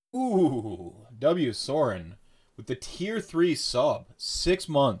Ooh, W Soren with the tier 3 sub. 6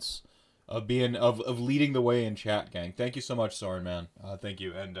 months of being of leading the way in chat, gang. Thank you so much, Soren, man. Thank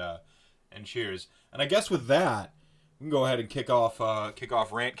you, and cheers. And I guess with that, we can go ahead and kick off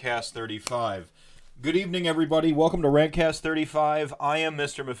Rantcast 35. Good evening, everybody. Welcome to Rantcast 35. I am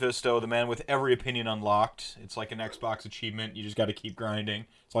Mr. Mephisto, the man with every opinion unlocked. It's like an Xbox achievement. You just got to keep grinding.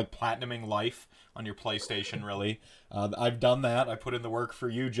 It's like platinuming life on your PlayStation, really. I've done that. I put in the work for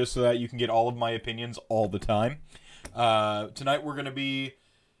you just so that you can get all of my opinions all the time. Tonight we're going to be...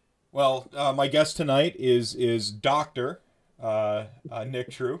 Well, my guest tonight is Doctor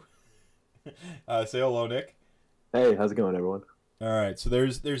Nick True. Say hello, Nick. Hey, how's it going, everyone? All right, so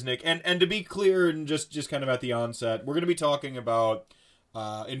there's Nick, and to be clear, and just kind of at the onset, we're going to be talking about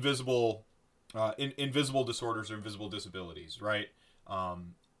invisible disorders or invisible disabilities, right?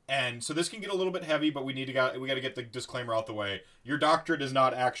 And so this can get a little bit heavy, but we got to get the disclaimer out the way. Your doctorate is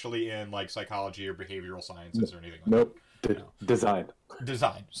not actually in like psychology or behavioral sciences or anything like Nope. that. No. Design.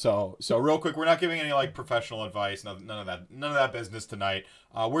 So real quick, we're not giving any like professional advice, none of that business tonight.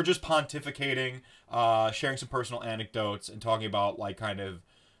 We're just pontificating, sharing some personal anecdotes and talking about like kind of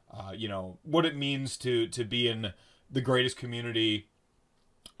what it means to be in the greatest community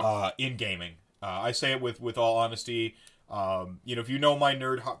in gaming. I say it with all honesty. If you know my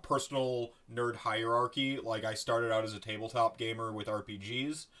personal nerd hierarchy, like I started out as a tabletop gamer with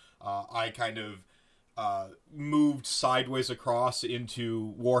RPGs. I kind of moved sideways across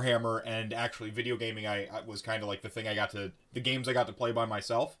into Warhammer, and actually video gaming I was kind of like the games I got to play by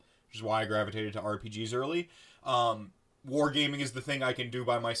myself, which is why I gravitated to RPGs early. Wargaming is the thing I can do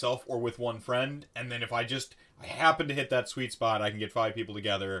by myself or with one friend, and then if I happen to hit that sweet spot, I can get 5 people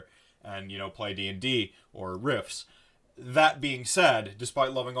together and play D&D or Rifts. That being said,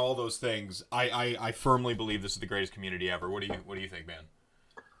 despite loving all those things, I firmly believe this is the greatest community ever. What do you think, man?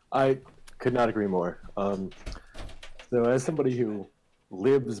 I could not agree more. So as somebody who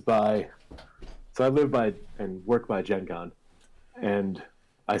lives by... So I live by and work by Gen Con, and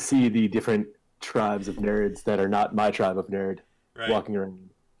I see the different tribes of nerds that are not my tribe of nerd walking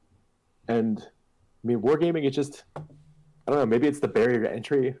around. And, I mean, wargaming, it's just... I don't know, maybe it's the barrier to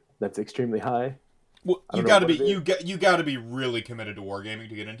entry that's extremely high. Well, you got to be really committed to wargaming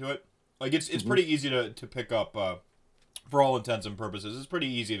to get into it. Like it's pretty easy to pick up for all intents and purposes. It's pretty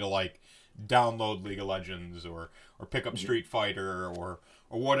easy to like download League of Legends or pick up Street Fighter or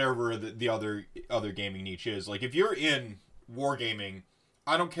whatever the other gaming niche is. Like if you're in wargaming,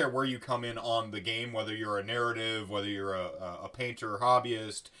 I don't care where you come in on the game, whether you're a narrative, whether you're a painter,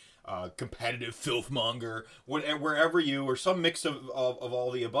 hobbyist, competitive filthmonger, wherever you or some mix of all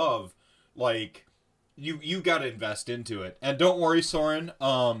the above, like. You got to invest into it. And don't worry, Soren.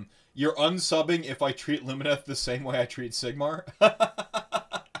 You're unsubbing if I treat Lumineth the same way I treat Sigmar.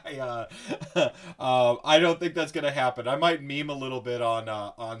 I don't think that's gonna happen. I might meme a little bit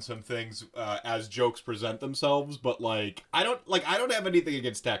on some things as jokes present themselves, but like I don't have anything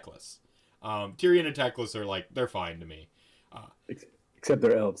against Teclis. Tyrion and Teclis are like they're fine to me. Except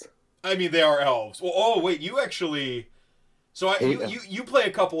they're elves. I mean, they are elves. Well, oh wait, you actually. So you play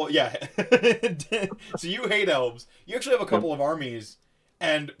a couple of, yeah. So you hate elves. You actually have a couple of armies,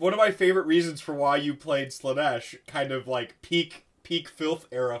 and one of my favorite reasons for why you played Slaanesh, kind of like peak filth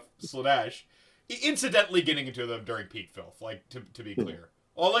era Slaanesh, incidentally getting into them during peak filth, like to be clear.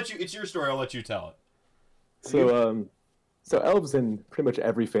 I'll let you. It's your story. I'll let you tell it. So elves in pretty much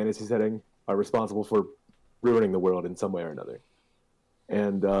every fantasy setting are responsible for ruining the world in some way or another.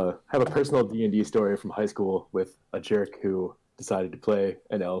 And have a personal D&D story from high school with a jerk who decided to play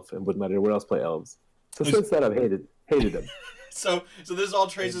an elf and wouldn't let anyone else play elves. So since then, I've hated them. So this all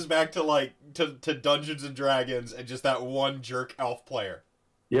traces back to like to Dungeons and Dragons and just that one jerk elf player.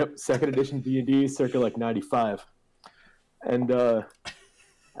 Yep, second edition D&D, circa like '95, and I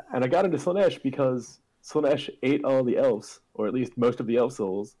got into Slaanesh because Slaanesh ate all the elves, or at least most of the elf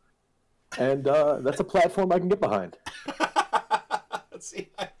souls, and that's a platform I can get behind. See,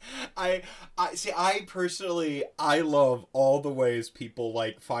 I personally, I love all the ways people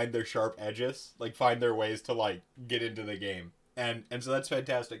like find their sharp edges, like find their ways to like get into the game, and so that's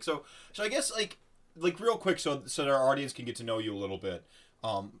fantastic. So I guess like real quick, so that our audience can get to know you a little bit.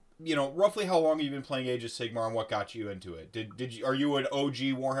 Roughly how long have you been playing Age of Sigmar, and what got you into it? Are you an OG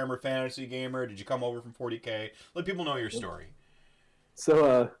Warhammer Fantasy gamer? Did you come over from 40K? Let people know your story.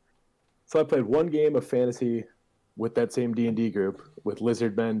 So I played one game of fantasy with that same D&D group with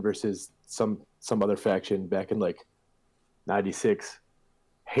Lizardmen versus some other faction back in like '96.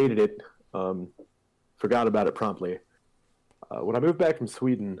 Hated it. Forgot about it promptly. When I moved back from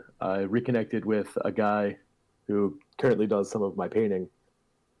Sweden, I reconnected with a guy who currently does some of my painting,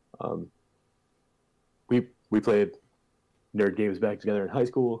 Um, we played nerd games back together in high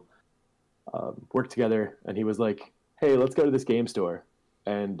school, worked together, and he was like, "Hey, let's go to this game store."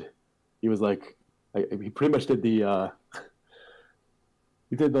 And he was like, he pretty much did the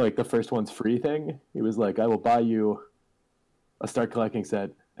he did like the first one's free thing. He was like, "I will buy you a start collecting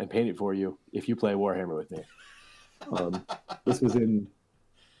set and paint it for you if you play Warhammer with me." Um, this was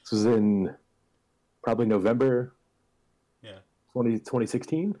in probably November, Yeah.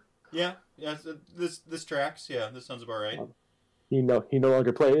 2016. Yeah. Yeah. This tracks. Yeah. This sounds about right. He no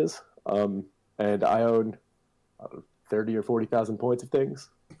longer plays, and I own 30 or 40,000 points of things.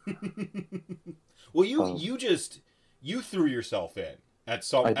 Well, you threw yourself in at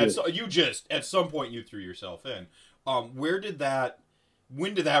some point you threw yourself in.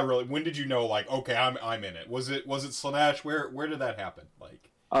 When did you know, like, okay, I'm in it? Was it Slaanesh? Where did that happen? Like,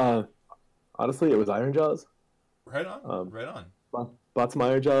 honestly, it was Iron Jaws. right on, right on. Bought some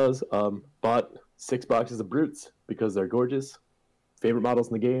Iron Jaws. Bought 6 boxes of Brutes because they're gorgeous. Favorite models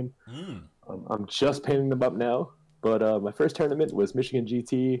in the game. I'm just painting them up now. But my first tournament was Michigan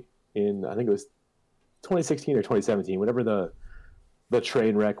GT in, I think it was 2016 or 2017, whatever the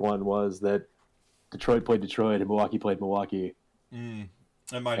train wreck one was that Detroit played Detroit and Milwaukee played Milwaukee.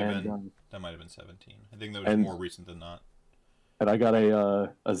 That might have been 17. I think that was more recent than that. And I got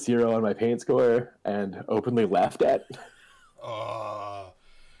a 0 on my paint score and openly laughed at. Well,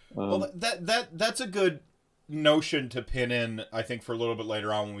 that's a good notion to pin in, I think, for a little bit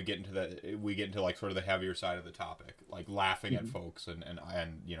later on when we get into like sort of the heavier side of the topic, like laughing at folks and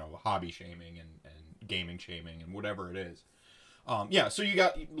you know, hobby shaming and gaming shaming and whatever it is. Yeah, so you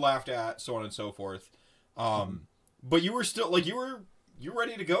got laughed at, so on and so forth. But you were still like you're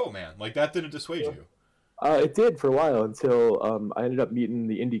ready to go, man. Like that didn't dissuade you. It did for a while until I ended up meeting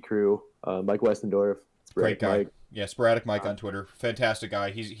the indie crew, Mike Westendorf. Great guy. Mike. Yeah, Sporadic Mike on Twitter. Fantastic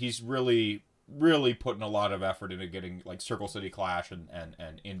guy. He's really putting a lot of effort into getting like Circle City Clash and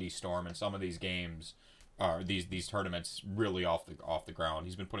Indie Storm and some of these games, these tournaments really off the ground.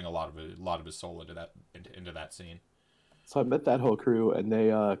 He's been putting a lot of his soul into that scene. So I met that whole crew, and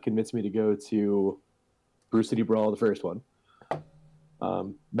they convinced me to go to Brew City Brawl, the first one.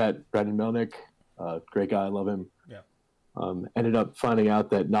 Met Brendan Melnick, great guy, I love him. Yeah. Ended up finding out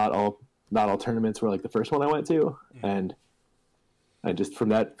that not all tournaments were like the first one I went to, and just from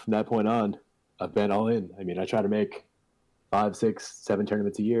that point on, I've been all in. I mean, I try to make 5, 6, 7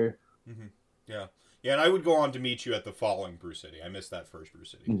 tournaments a year. Yeah. Yeah, and I would go on to meet you at the following Brew City. I missed that first Brew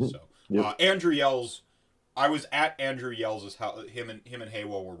City. So Yep. Andrew Yells, I was at Andrew Yells' house. Him and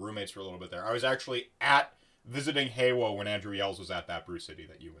Haywo were roommates for a little bit there. I was actually visiting Haywo when Andrew Yells was at that Brew City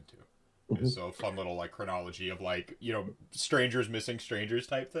that you went to. So a fun little like chronology of like, you know, strangers missing strangers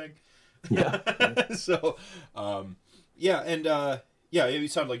type thing. Yeah. So, yeah, and yeah,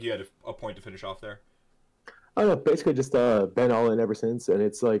 it sounded like you had a point to finish off there. I don't know, basically just been all in ever since, and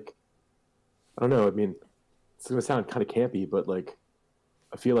it's like, I don't know, I mean, it's going to sound kind of campy, but like,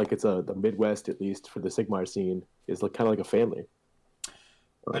 I feel like it's the Midwest, at least for the Sigmar scene, is like kind of like a family.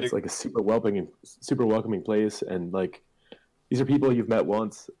 It's like a super welcoming place, and like, these are people you've met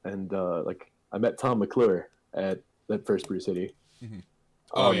once, and like, I met Tom McClure at that first Brew City.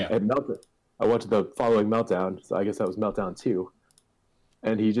 Oh, yeah. At Meltdown. I went to the following Meltdown, so I guess that was Meltdown 2.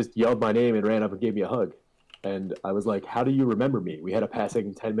 And he just yelled my name and ran up and gave me a hug. And I was like, how do you remember me? We had a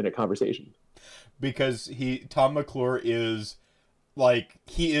passing 10-minute conversation. Because Tom McClure is, like,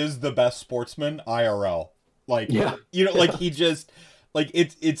 he is the best sportsman IRL. Like, yeah. You know, like, he just, like,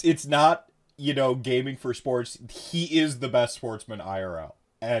 it's not, you know, gaming for sports. He is the best sportsman IRL.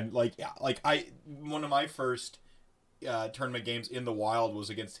 And, like, one of my first tournament games in the wild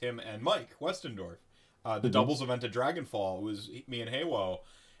was against him and Mike Westendorf. The doubles event at Dragonfall was me and Haywo,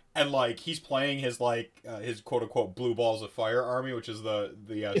 and like he's playing his his quote unquote blue balls of fire army, which is the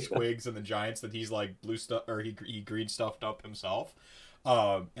squigs and the giants that he's like blue stuff or he green stuffed up himself.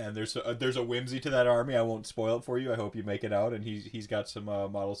 And there's a whimsy to that army. I won't spoil it for you. I hope you make it out, and he's got some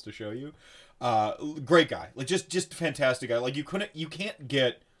models to show you. Great guy, like just fantastic guy. Like you can't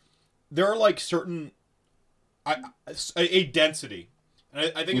get. There are like certain. A density,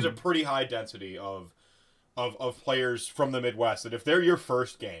 and I think it's a pretty high density of players from the Midwest that if they're your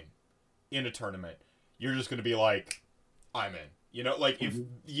first game in a tournament, you're just going to be like, I'm in. You know, like if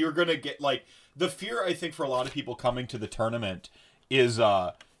you're going to get like the fear, I think for a lot of people coming to the tournament is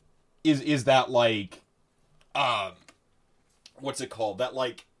that like, what's it called? That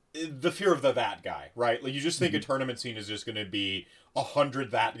like the fear of that guy, right? Like you just think a tournament scene is just going to be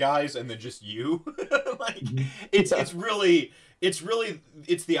 100 that guys and then just you. Like it's really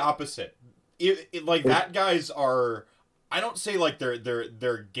the opposite. Like that guys are I don't say like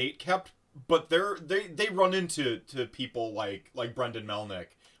they're gate kept, but they run into people like Brendan Melnick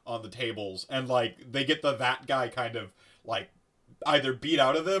on the tables, and like they get that guy kind of like either beat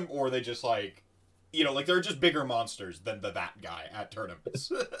out of them, or they just like, you know, like they're just bigger monsters than that guy at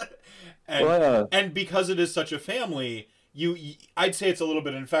tournaments. And because it is such a family, I'd say it's a little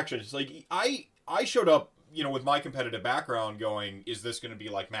bit infectious. Like I showed up, you know, with my competitive background going, is this going to be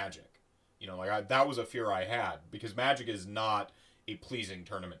like Magic? You know, like that was a fear I had, because Magic is not a pleasing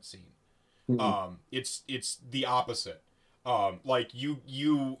tournament scene. Mm-hmm. It's the opposite. Like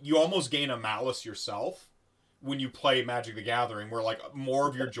you almost gain a malice yourself when you play Magic the Gathering, where like more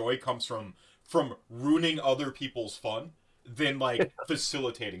of your joy comes from ruining other people's fun than like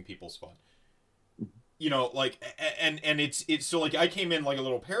facilitating people's fun. You know, like and it's so like I came in like a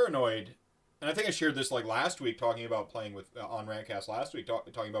little paranoid. And I think I shared this like last week, talking about playing with on Rantcast last week,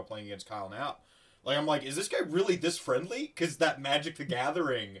 talking about playing against Kyle Knapp. Like, I'm like, is this guy really this friendly? Because that Magic the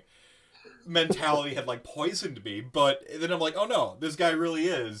Gathering mentality had like poisoned me. But then I'm like, oh no, this guy really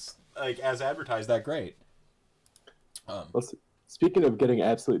is, like, as advertised, that great. Well, speaking of getting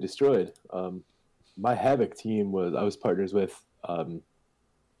absolutely destroyed, my Havoc team I was partners with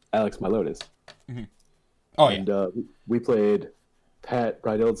Alex Milotis. Mm-hmm. Oh, and, we played Pat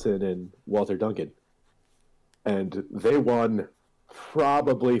Brydildson and Walter Duncan, and they won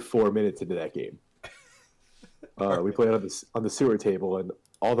probably 4 minutes into that game. We played on the sewer table, and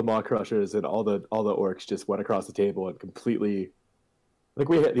all the Maw Crushers and all the orcs just went across the table and completely. I think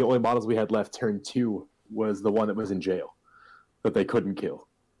we had the only models we had left. Turn 2 was the one that was in jail that they couldn't kill,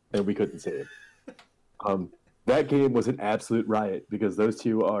 and we couldn't save. That game was an absolute riot, because those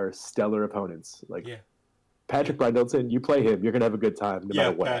two are stellar opponents. Like, yeah. Patrick Brydildson, you play him, you're gonna have a good time no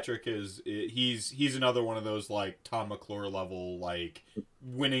matter what. Yeah, Patrick he's another one of those like Tom McClure level, like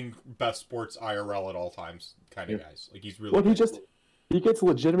winning best sports IRL at all times kind of guys. Like, he's really he gets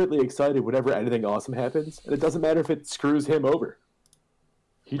legitimately excited whenever anything awesome happens, and it doesn't matter if it screws him over.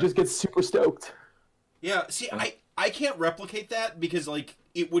 He just gets super stoked. Yeah, see, I can't replicate that, because like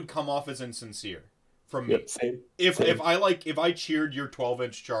it would come off as insincere from me. Same. If I cheered your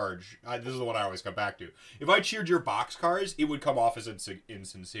 12-inch charge, this is the one I always come back to. If I cheered your boxcars, it would come off as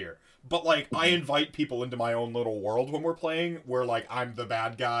insincere. But like, I invite people into my own little world when we're playing, where like I'm the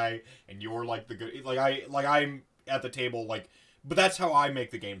bad guy and you're like the good. I'm at the table, like. But that's how I make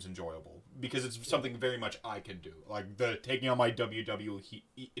the games enjoyable, because it's something very much I can do. Like taking on my WWE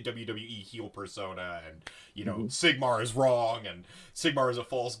heel persona, and you know, Sigmar is wrong and Sigmar is a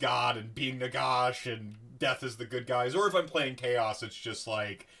false god, and being Nagash and Death is the good guys. Or if I'm playing Chaos, it's just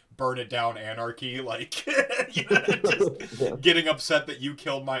like burn it down anarchy, like you know, just getting upset that you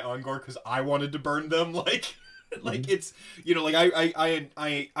killed my Ungor because I wanted to burn them, like like it's, you know, like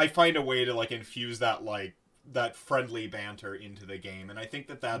I find a way to like infuse that like that friendly banter into the game, and I think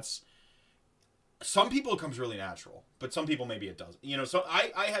that's some people it comes really natural, but some people maybe it doesn't, you know. So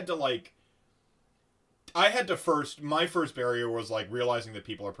I had to my first barrier was like realizing that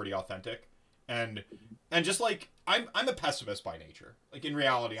people are pretty authentic, and just like I'm a pessimist by nature. Like, in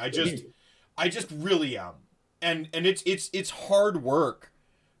reality, I just really am, and it's hard work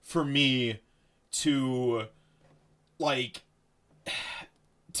for me to like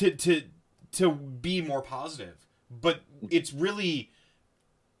to be more positive, but it's really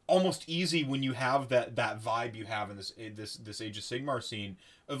almost easy when you have that vibe you have in this Age of Sigmar scene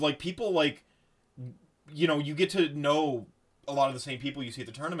of like people, like, you know, you get to know a lot of the same people you see at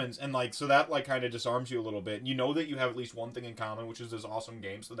the tournaments, and like, so that like kind of disarms you a little bit. You know that you have at least one thing in common, which is this awesome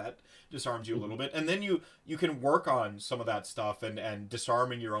game, so that disarms you a little bit, and then you can work on some of that stuff and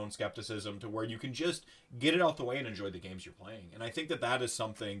disarming your own skepticism to where you can just get it out the way and enjoy the games you're playing. And I think that is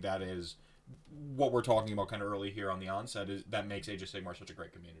something that is what we're talking about kind of early here on the onset, is that makes Age of Sigmar such a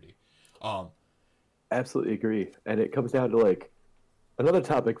great community. Absolutely agree. And it comes down to like another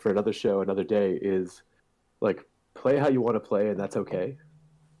topic for another show, another day, is like, play how you want to play, and that's okay.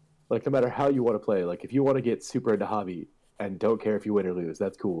 Like, no matter how you want to play, like if you want to get super into hobby and don't care if you win or lose,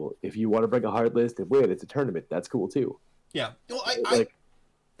 that's cool. If you want to bring a hard list and win, it's a tournament, that's cool too. Yeah.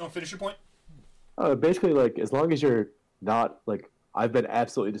 Well, finish your point. Basically, like, as long as you're not like, I've been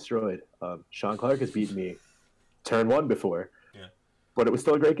absolutely destroyed. Sean Clark has beaten me turn 1 before, but it was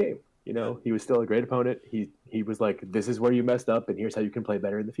still a great game. You know, he was still a great opponent. He was like, this is where you messed up, and here's how you can play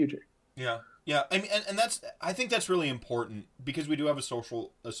better in the future. Yeah. Yeah, I mean, and I think that's really important, because we do have a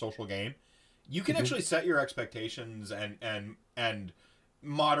social game. You can actually set your expectations and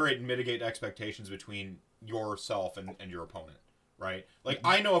moderate and mitigate expectations between yourself and your opponent, right? Like,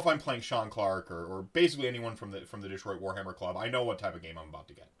 I know if I'm playing Sean Clark or basically anyone from the Detroit Warhammer Club, I know what type of game I'm about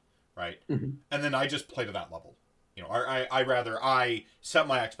to get, right? And then I just play to that level, you know, I set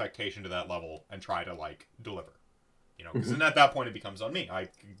my expectation to that level and try to like deliver. You know, because then at that point it becomes on me.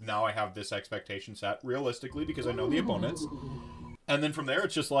 Now I have this expectation set realistically because I know the opponents, and then from there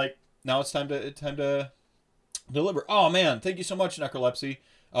it's just like now it's time to deliver. Oh man, thank you so much, Necrolepsy.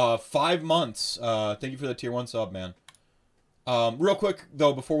 5 months. Thank you for the tier 1 sub, man. Real quick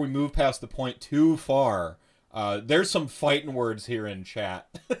though, before we move past the point too far, there's some fighting words here in chat.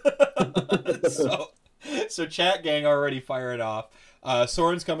 So chat gang already firing off.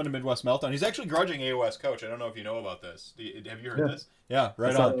 Soren's coming to Midwest Meltdown. He's actually grudging AOS Coach. I don't know if you know about this. Have you heard this? Yeah,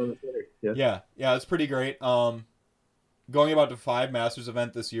 right on. Yeah, it's pretty great. Going about to 5 Masters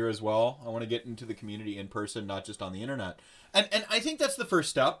event this year as well. I want to get into the community in person, not just on the internet. And I think that's the first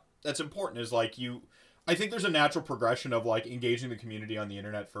step that's important is like I think there's a natural progression of like engaging the community on the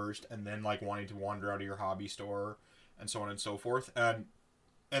internet first and then like wanting to wander out of your hobby store and so on and so forth. And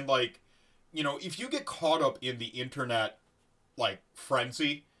like, you know, if you get caught up in the internet like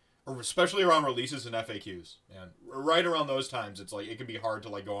frenzy, or especially around releases and FAQs, and right around those times, it's like it can be hard to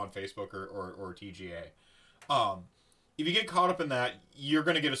like go on Facebook or TGA. If you get caught up in that, you're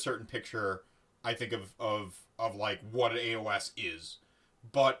going to get a certain picture, I think, of like what an AOS is.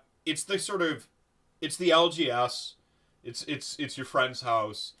 But it's the sort of, it's the LGS, it's your friend's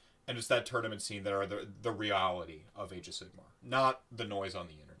house, and it's that tournament scene that are the reality of Age of Sigmar, not the noise on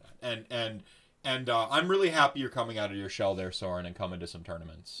the internet. And I'm really happy you're coming out of your shell there, Soren, and coming to some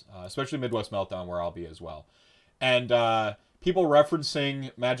tournaments, especially Midwest Meltdown, where I'll be as well. And people referencing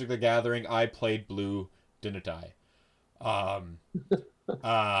Magic the Gathering, I played blue, didn't I?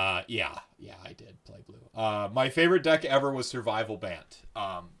 Yeah, I did play blue. My favorite deck ever was Survival Bant.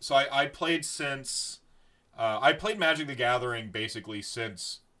 So I played I played Magic the Gathering basically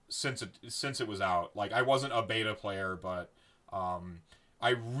since it was out. Like, I wasn't a beta player, but I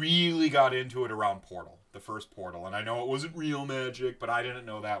really got into it around Portal, the first Portal. And I know it wasn't real Magic, but I didn't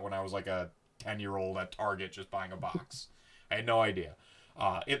know that when I was like a 10-year-old at Target just buying a box. I had no idea.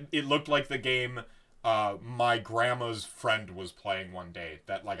 It looked like the game my grandma's friend was playing one day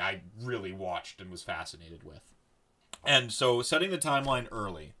that like I really watched and was fascinated with. And so setting the timeline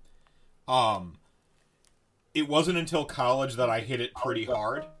early, it wasn't until college that I hit it pretty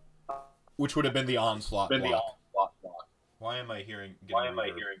hard, which would have been the Onslaught block. Why am I hearing getting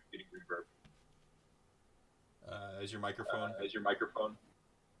reverb? Is your microphone?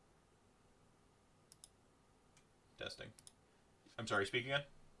 Testing. I'm sorry, speak again?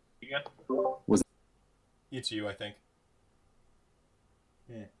 It's you, I think.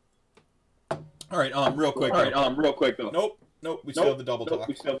 Yeah. All right, real quick. though. Nope. We still have the double talk.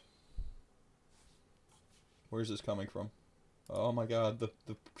 Where's this coming from? Oh my god, the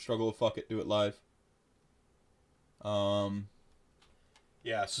struggle of fuck it, do it live.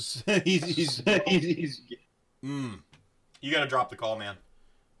 Yeah, so he's You gotta drop the call, man.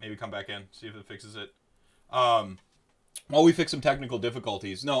 Maybe come back in, see if it fixes it. While we fix some technical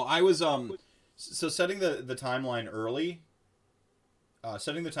difficulties. No, I was so setting the timeline early.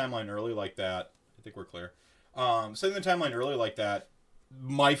 Setting the timeline early like that. I think we're clear. Setting the timeline early like that.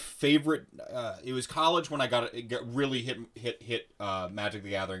 My favorite. It was college when I really hit Magic the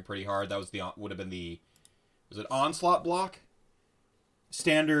Gathering pretty hard. That was would have been was it Onslaught block?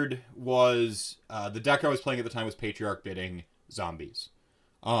 Standard was the deck I was playing at the time was Patriarch Bidding Zombies.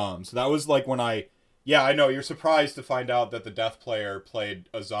 So that was like when I know you're surprised to find out that the Death player played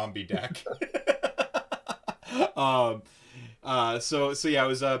a zombie deck. So yeah, it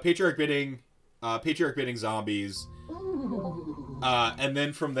was Patriarch Bidding Zombies. And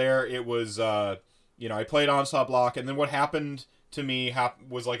then from there it was I played Onslaught block, and then what happened to me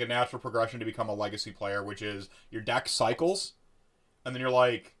was like a natural progression to become a legacy player, which is your deck cycles, and then you're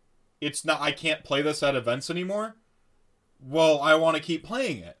like, I can't play this at events anymore. Well, I want to keep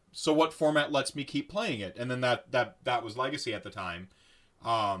playing it. So what format lets me keep playing it? And then that was Legacy at the time.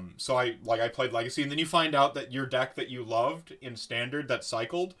 So I played Legacy, and then you find out that your deck that you loved in Standard that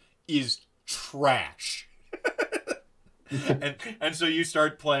cycled is trash. and so you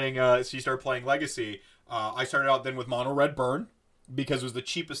start playing Legacy. I started out then with Mono Red Burn because it was the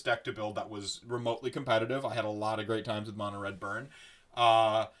cheapest deck to build that was remotely competitive. I had a lot of great times with Mono Red Burn.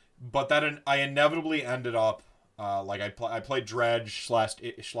 But that I inevitably ended up I played Dredge /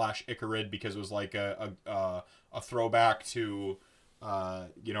 Icarid because it was like a throwback to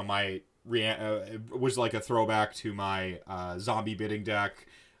it was like a throwback to my zombie bidding deck.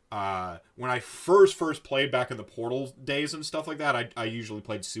 When I first played back in the Portal days and stuff like that, I usually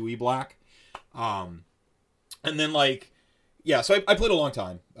played Sui Black. And then so I played a long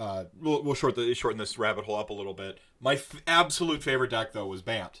time. We'll shorten this rabbit hole up a little bit. My absolute favorite deck though was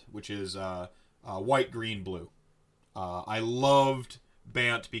Bant, which is white, green, blue. I loved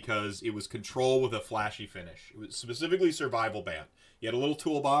Bant because it was control with a flashy finish. It was specifically survival Bant. You had a little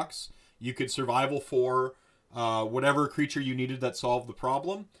toolbox. You could survival for whatever creature you needed that solved the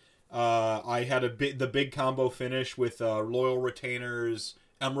problem. I had the big combo finish with Loyal Retainers,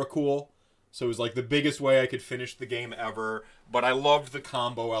 Emrakul. So it was like the biggest way I could finish the game ever. But I loved the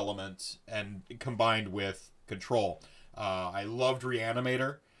combo element and combined with control. I loved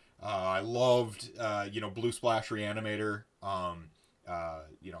Reanimator. I loved Blue Splash Reanimator. I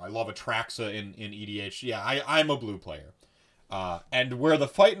love Atraxa in EDH. Yeah, I'm a blue player. And where the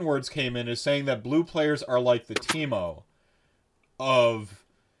fighting words came in is saying that blue players are like the Teemo of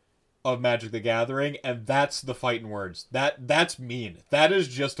Magic the Gathering, and that's the fighting words. That's mean. That is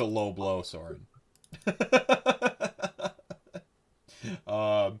just a low blow, Soren.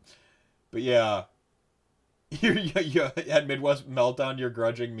 But yeah. You had Midwest Meltdown, you're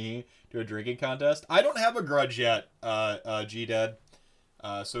grudging me to a drinking contest. I don't have a grudge yet, G-Dead.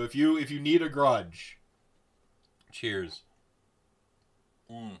 So if you need a grudge, cheers.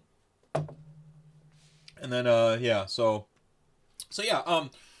 And then so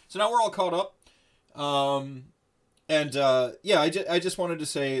now we're all caught up. I just wanted to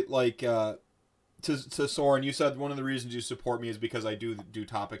say, like, to Soren, you said one of the reasons you support me is because I do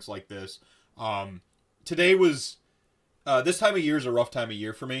topics like this. Today was this time of year is a rough time of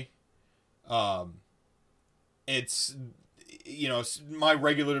year for me. It's my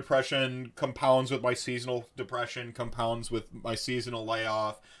regular depression compounds with my seasonal depression, compounds with my seasonal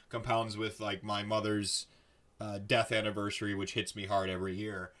layoff, compounds with like my mother's death anniversary, which hits me hard every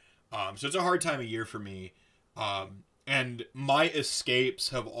year. So it's a hard time of year for me. And my escapes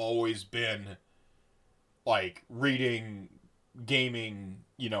have always been like reading, gaming,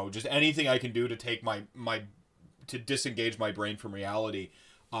 just anything I can do to take to disengage my brain from reality.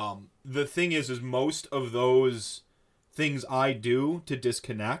 The thing is most of those things I do to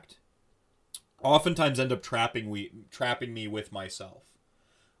disconnect oftentimes end up trapping me with myself.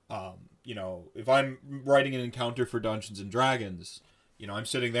 If I'm writing an encounter for Dungeons and Dragons, I'm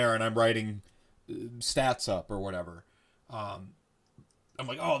sitting there and I'm writing stats up or whatever. I'm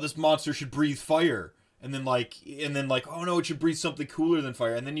like, oh, this monster should breathe fire. And then oh no, it should breathe something cooler than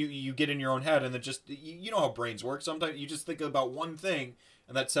fire. And then you get in your own head, and it just, you know how brains work. Sometimes you just think about one thing,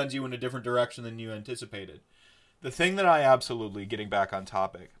 and that sends you in a different direction than you anticipated. The thing that I absolutely, getting back on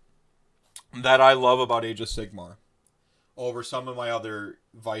topic, that I love about Age of Sigmar, over some of my other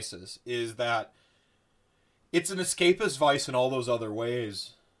vices, is that it's an escapist vice in all those other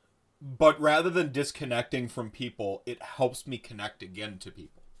ways. But rather than disconnecting from people, it helps me connect again to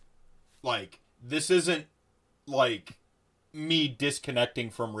people. Like, this isn't like me disconnecting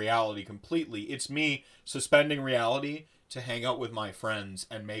from reality completely. It's me suspending reality to hang out with my friends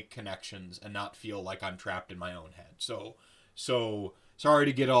and make connections and not feel like I'm trapped in my own head. So sorry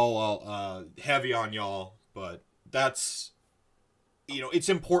to get all heavy on y'all, but that's, it's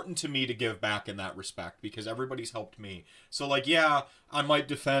important to me to give back in that respect because everybody's helped me. So like, yeah, I might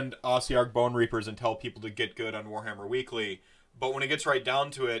defend Ossiarch Bone Reapers and tell people to get good on Warhammer Weekly, but when it gets right down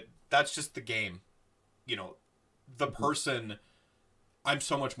to it, that's just the game. The person, I'm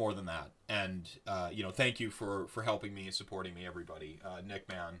so much more than that. And, thank you for helping me and supporting me, everybody. Nick,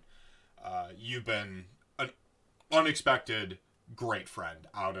 man, you've been an unexpected great friend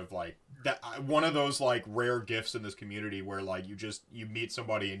out of like that. One of those like rare gifts in this community where like you meet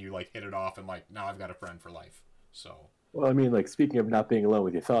somebody and you like hit it off and like, now I've got a friend for life. So. Well, I mean, like, speaking of not being alone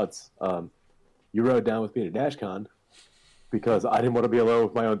with your thoughts, you rode down with me to DashCon because I didn't want to be alone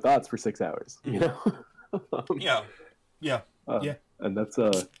with my own thoughts for 6 hours, Yeah. And that's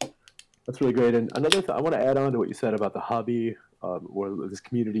really great. And another thing I want to add on to what you said about the hobby, or this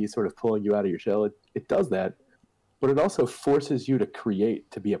community sort of pulling you out of your shell. It does that, but it also forces you to create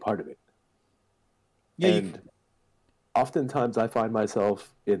to be a part of it. Yeah, and oftentimes I find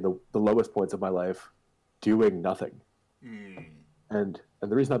myself in the lowest points of my life doing nothing. And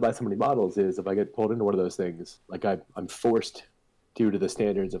the reason I buy so many models is if I get pulled into one of those things, like I'm forced due to the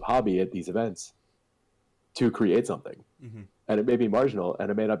standards of hobby at these events to create something. Mm-hmm. And it may be marginal and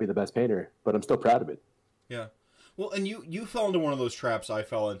it may not be the best painter, but I'm still proud of it. Yeah. Well, and you fell into one of those traps I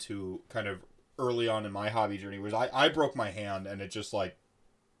fell into kind of early on in my hobby journey, was I broke my hand and it just like,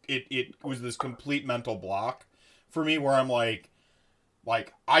 it was this complete mental block for me where I'm like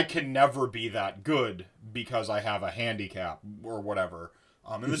I can never be that good because I have a handicap or whatever.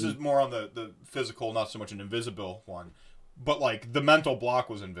 And this is more on the physical, not so much an invisible one. But like the mental block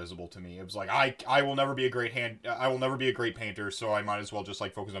was invisible to me. It was like I will never be a great painter, so I might as well just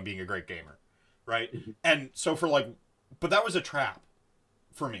like focus on being a great gamer, right? And so but that was a trap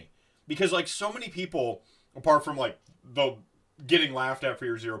for me because like so many people apart from like the getting laughed at for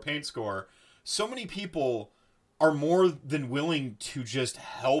your zero paint score, so many people are more than willing to just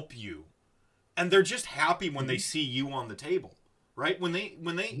help you, and they're just happy when they see you on the table, right? When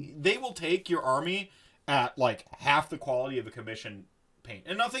they will take your army at like half the quality of a commission paint.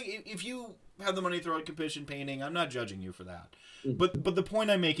 And nothing, if you have the money to throw at commission painting, I'm not judging you for that. But the point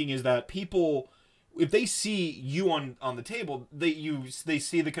I'm making is that people, if they see you on the table, they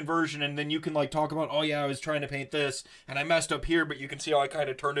see the conversion, and then you can like talk about, oh yeah, I was trying to paint this and I messed up here, but you can see how I kind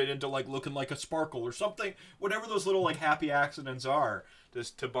of turned it into like looking like a sparkle or something, whatever those little like happy accidents are,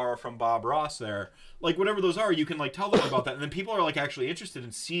 just to borrow from Bob Ross there, like whatever those are, you can like tell them about that, and then people are like actually interested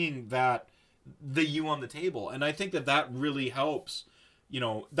in seeing that the you on the table. And I think that really helps. You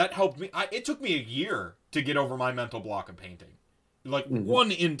know, that helped me. It took me a year to get over my mental block of painting, like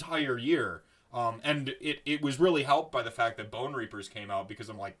one entire year. And it was really helped by the fact that Bone Reapers came out, because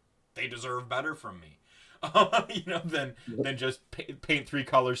I'm like, they deserve better from me, you know, than just paint 3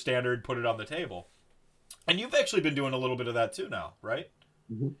 colors standard, put it on the table. And you've actually been doing a little bit of that too now, right?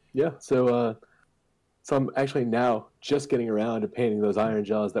 Yeah. So I'm actually now just getting around to painting those iron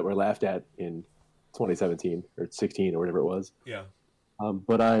gels that were laughed at in 2017 or 16 or whatever it was. Yeah.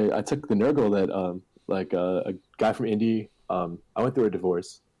 But I took the Nurgle that a guy from Indy. I went through a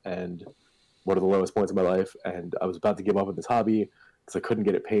divorce, and one of the lowest points of my life, and I was about to give up on this hobby because I couldn't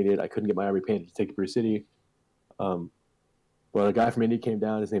get it painted. I couldn't get my army painted to take to Brew City. But a guy from Indy came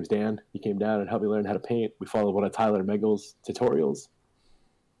down. His name's Dan. He came down and helped me learn how to paint. We followed one of Tyler Megel's tutorials,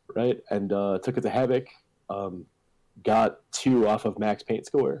 right? And took it to Havoc. Got 2 off of max paint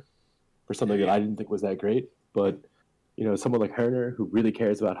score for something that I didn't think was that great, but you know, someone like Herner who really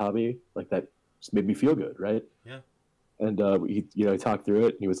cares about hobby, like that just made me feel good, right? Yeah. And he talked through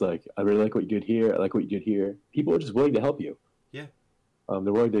it, and he was like, I really like what you did here. I like what you did here. People are just willing to help you. Yeah.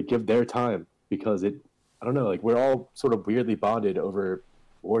 They're willing to give their time because I don't know, like we're all sort of weirdly bonded over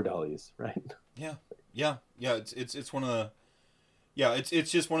war dollies, right? Yeah. Yeah. Yeah. It's one of the, yeah,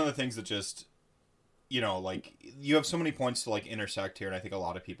 it's just one of the things that just, you know, like you have so many points to like intersect here. And I think a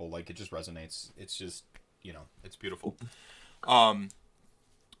lot of people, like, it just resonates. It's just, you know, it's beautiful.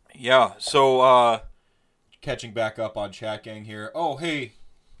 Yeah. So, catching back up on Chat Gang here. Oh, hey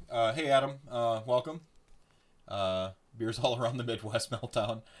Adam, welcome. Beers all around the Midwest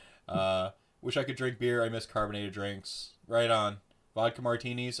Meltdown. Wish I could drink beer. I miss carbonated drinks. Right on. Vodka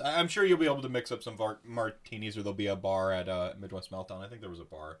martinis. I'm sure you'll be able to mix up some martinis, or there'll be a bar at Midwest Meltdown. I think there was a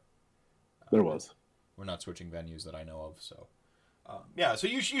bar. There was. We're not switching venues that I know of, so. Yeah, so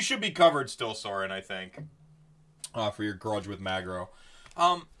you should be covered still, Soren, I think, for your grudge with Magro.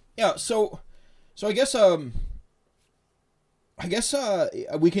 Yeah, so I guess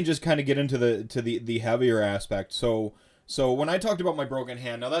we can just kind of get into the heavier aspect. So when I talked about my broken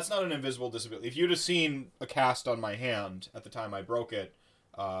hand, now that's not an invisible disability. If you'd have seen a cast on my hand at the time I broke it,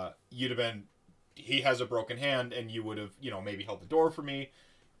 you'd have been, he has a broken hand, and you would have, you know, maybe held the door for me,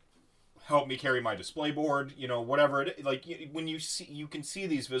 help me carry my display board, you know, whatever it, like, when you can see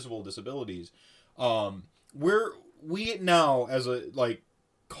these visible disabilities. We now, as a, like,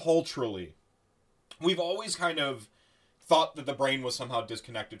 culturally, we've always kind of thought that the brain was somehow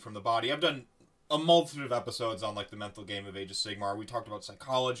disconnected from the body. I've done a multitude of episodes on, like, the mental game of Age of Sigmar. We talked about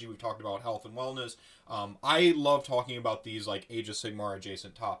psychology. We've talked about health and wellness. I love talking about these, like, Age of Sigmar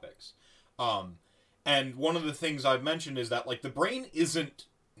adjacent topics. And one of the things I've mentioned is that, like, the brain isn't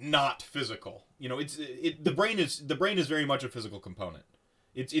not physical. You know, the brain is very much a physical component.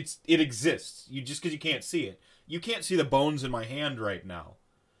 It exists. You just because you can't see it. You can't see the bones in my hand right now.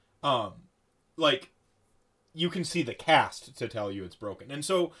 Like, you can see the cast to tell you it's broken. And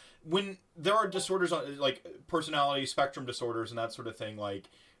so when there are disorders, like personality spectrum disorders and that sort of thing, like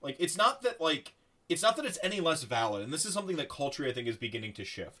it's not that it's any less valid. And this is something that culture, I think, is beginning to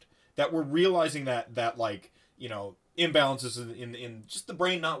shift. That we're realizing that like, you know, imbalances in just the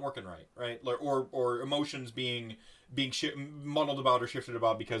brain not working right, or emotions being muddled about or shifted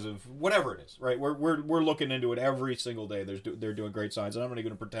about because of whatever it is, right? We're looking into it every single day. They're doing great science, and I'm not even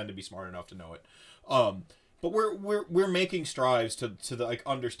going to pretend to be smart enough to know it. But we're making strides to like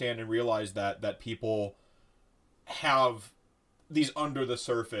understand and realize that people have these under the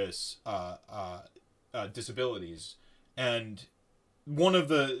surface disabilities, and one of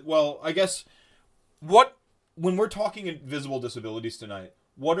the, well, I guess when we're talking invisible disabilities tonight,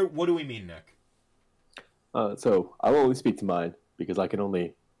 what do we mean, Nick? So I will only speak to mine because I can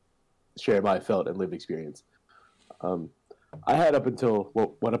only share my felt and lived experience. I had up until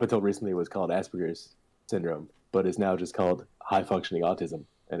recently was called Asperger's syndrome, but is now just called high functioning autism,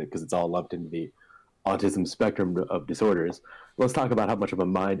 and because it's all lumped into the autism spectrum of disorders. Let's talk about how much of a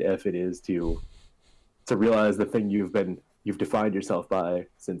mind F it is to to realize the thing you've defined yourself by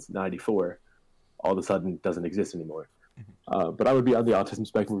since '94 all of a sudden doesn't exist anymore. But I would be on the autism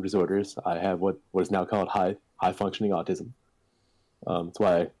spectrum of disorders. I have what is now called high functioning autism. That's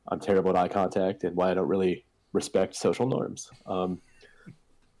why I'm terrible at eye contact and why I don't really respect social norms.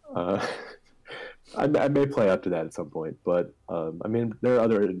 I may play up to that at some point, but I mean, there are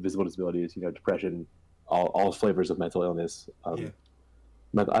other invisible disabilities, depression, all flavors of mental illness. I don't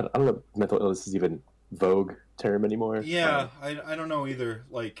know if mental illness is even vogue term anymore. Yeah, I don't know either.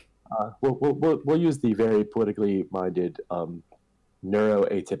 Like, we'll use the very politically minded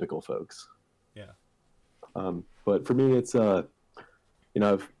neuroatypical folks. Yeah. But for me, it's I've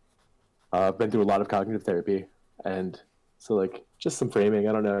been through a lot of cognitive therapy, and so like just some framing.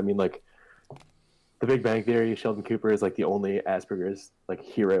 I don't know. I mean, like The Big Bang Theory, Sheldon Cooper is like the only Asperger's like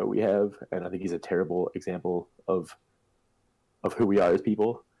hero we have, and I think he's a terrible example of who we are as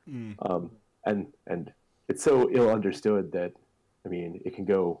people. And it's so ill understood that, I mean, it can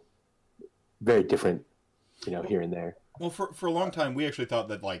go very different, here and there. Well, for a long time, we actually thought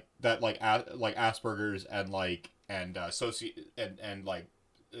that Asperger's and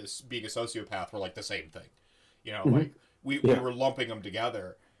being a sociopath were like the same thing. Like we were lumping them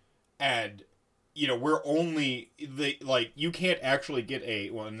together, and we're only you can't actually get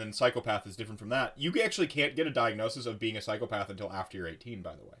and then psychopath is different from that. You actually can't get a diagnosis of being a psychopath until after you're 18,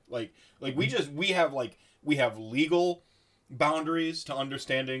 by the way. We have legal boundaries to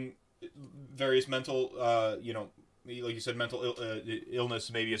understanding various mental, like you said, mental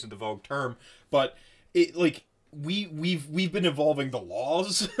illness maybe isn't the vogue term, but we've been evolving the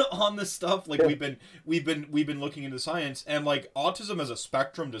laws on this stuff. Like we've been looking into science, and like autism as a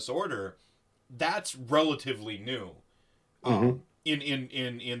spectrum disorder, that's relatively new,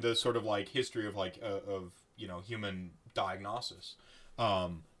 in the sort of like history of of human diagnosis.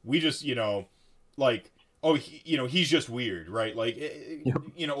 We just he's just weird, right? Like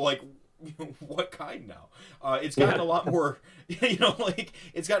what kind now? It's gotten a lot more,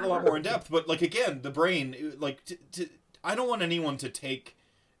 it's gotten a lot more in depth. But like again, the brain, I don't want anyone to take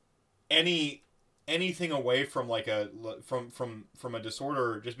anything away from from a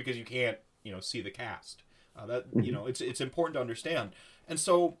disorder just because you can't see the cast. It's important to understand. And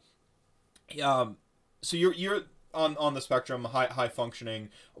so so you're on the spectrum, high functioning.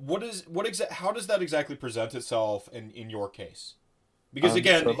 How does that exactly present itself in your case? Because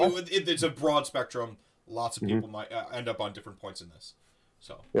again, it's a broad spectrum. Lots of people might end up on different points in this.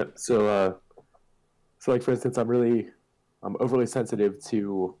 So yeah. So like for instance, I'm overly sensitive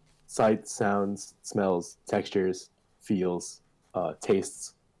to sights, sounds, smells, textures, feels,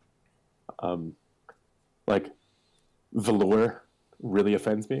 tastes. Like velour really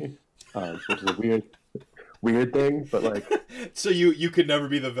offends me, which is a weird thing, but like. So you could never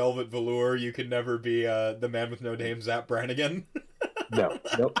be the velvet velour. You could never be the man with no name, Zap Brannigan. No,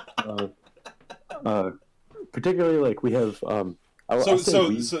 nope. Particularly like we have. So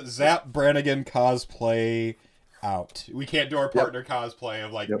Zap Brannigan cosplay out. We can't do our partner cosplay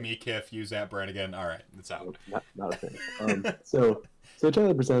of me, Kiff, you, Zap Brannigan. All right, it's out. Not a thing. So it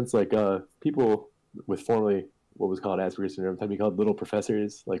generally presents like people with formerly what was called Asperger's syndrome tend to be called little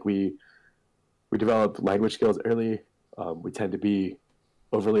professors. Like we develop language skills early. We tend to be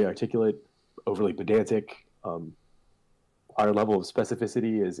overly articulate, overly pedantic. Our level of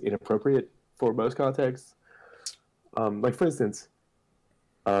specificity is inappropriate for most contexts. Like for instance,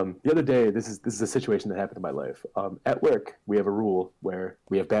 the other day, this is a situation that happened in my life. At work, we have a rule where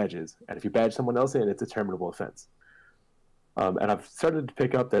we have badges, and if you badge someone else in, it's a terminable offense. And I've started to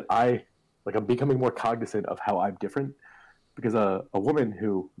pick up that I'm becoming more cognizant of how I'm different, because a woman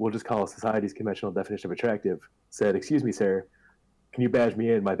who we'll just call society's conventional definition of attractive said, "Excuse me, sir, can you badge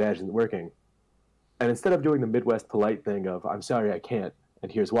me in? My badge isn't working." And instead of doing the Midwest polite thing of "I'm sorry, I can't,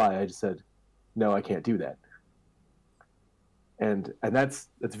 and here's why," I just said, "No, I can't do that." And that's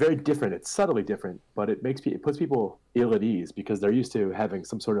very different. It's subtly different, but it puts people ill at ease because they're used to having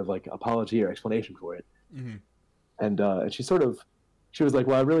some sort of like apology or explanation for it. Mm-hmm. And she was like,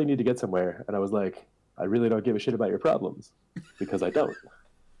 "Well, I really need to get somewhere," and I was like, "I really don't give a shit about your problems because I don't."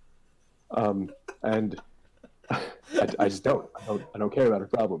 And I just don't. I don't care about her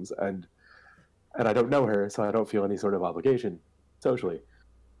problems, and I don't know her, so I don't feel any sort of obligation socially.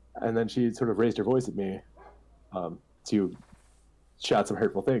 And then she sort of raised her voice at me to shout some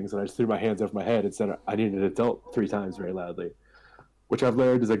hurtful things, and I just threw my hands over my head and said I needed an adult 3 times very loudly, which I've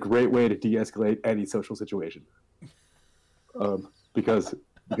learned is a great way to de-escalate any social situation. Because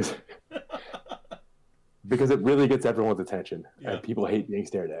it really gets everyone's attention, and people hate being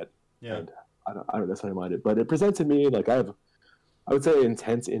stared at. Yeah. And I don't necessarily mind it, but it presents in me like I would say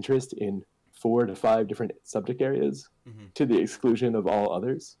intense interest in 4 to 5 different subject areas Mm-hmm. to the exclusion of all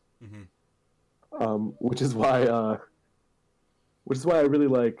others. Mm-hmm. Which is why I really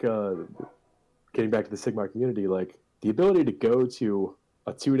like getting back to the Sigmar community, like the ability to go to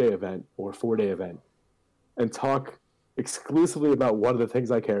a 2-day event or 4-day event and talk exclusively about one of the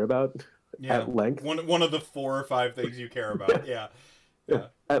things I care about at length. One of the 4 or 5 things you care about. Yeah.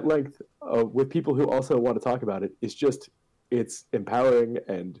 At length with people who also want to talk about it is just, it's empowering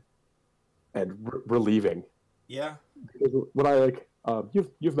and relieving. Yeah. Because when I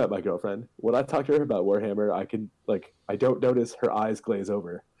you've met my girlfriend. When I talk to her about Warhammer, I don't notice her eyes glaze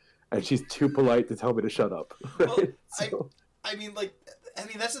over, and she's too polite to tell me to shut up. Right? Well, I mean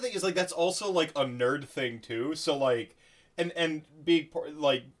that's the thing, is like that's also like a nerd thing too. So like, and being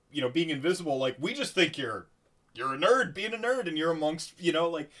like, you know, being invisible, like we just think you're a nerd being a nerd, and you're amongst, you know,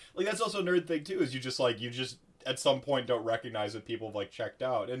 like that's also a nerd thing too. Is you just at some point don't recognize that people have like checked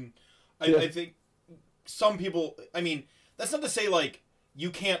out, and I think some people. I mean, that's not to say like you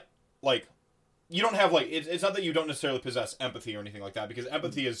can't like. You don't have like it's not that you don't necessarily possess empathy or anything like that, because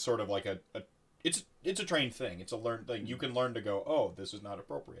empathy is sort of like it's a trained thing. It's a learned thing. You can learn to go, oh, this is not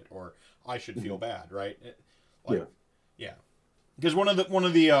appropriate, or I should feel bad, right? Yeah. Because one of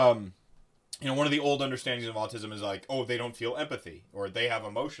the old understandings of autism is like, oh, they don't feel empathy, or they have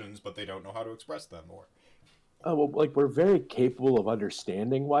emotions but they don't know how to express them, or like we're very capable of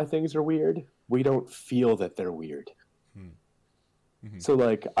understanding why things are weird. We don't feel that they're weird. Mm-hmm. So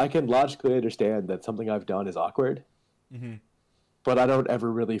like I can logically understand that something I've done is awkward, but I don't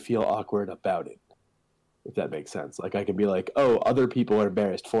ever really feel awkward about it, if that makes sense. Like I can be like, oh, other people are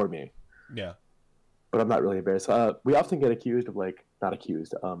embarrassed for me. Yeah. But I'm not really embarrassed. We often get accused of not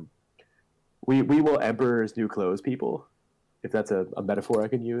accused. We will Emperor's New Clothes people, if that's a metaphor I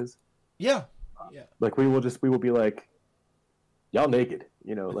can use. Yeah. Like we will be like, y'all naked,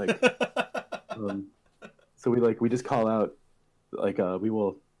 you know, like. So we just call out, I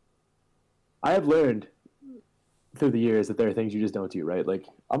have learned through the years that there are things you just don't do, right? Like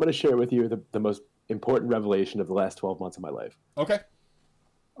I'm going to share with you the most important revelation of the last 12 months of my life. Okay.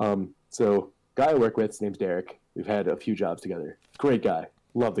 So guy I work with, his name's Derek. We've had a few jobs together. Great guy.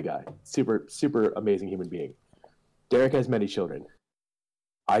 Love the guy. Super, super amazing human being. Derek has many children.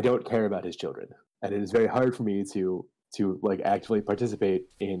 I don't care about his children. And it is very hard for me to like actively participate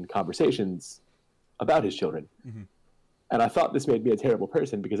in conversations about his children. Mm-hmm. And I thought this made me a terrible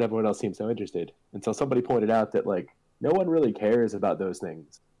person because everyone else seemed so interested. Until somebody pointed out that like no one really cares about those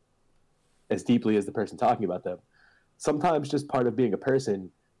things as deeply as the person talking about them. Sometimes just part of being a person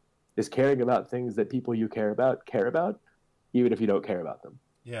is caring about things that people you care about, even if you don't care about them.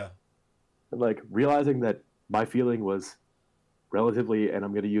 Yeah. And like realizing that my feeling was relatively, and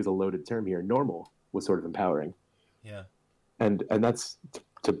I'm going to use a loaded term here, normal, was sort of empowering. Yeah. And that's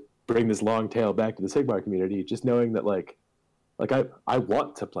to bring this long tail back to the Sigmar community, just knowing that like I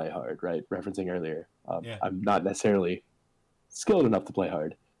want to play hard, right? Referencing earlier. I'm not necessarily skilled enough to play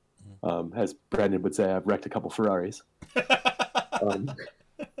hard. As Brandon would say, I've wrecked a couple Ferraris.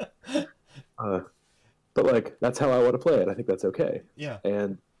 But like that's how I want to play it. I think that's okay. Yeah.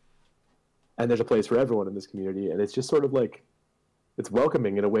 And there's a place for everyone in this community, and it's just sort of like it's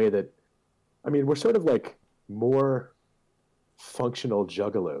welcoming in a way that, I mean, we're sort of like more functional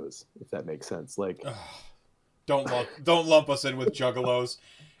juggalos, if that makes sense. Like, don't lump us in with juggalos.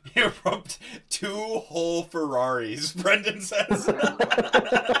 You rubbed 2 whole Ferraris, Brendan says.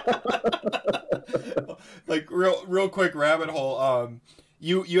 Like real quick rabbit hole.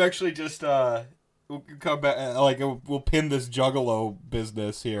 You actually just we'll come back, like we'll pin this juggalo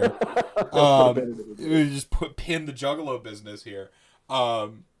business here. We just pin the juggalo business here.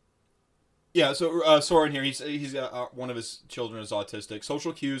 Yeah, so Soren here, he's one of his children is autistic.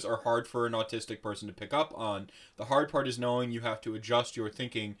 Social cues are hard for an autistic person to pick up on. The hard part is knowing you have to adjust your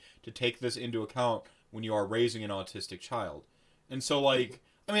thinking to take this into account when you are raising an autistic child. And so, like,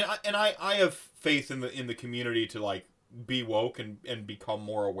 I mean, I have faith in the community to like be woke and become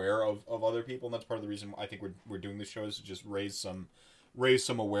more aware of other people, and that's part of the reason I think we're doing this show, is to just raise some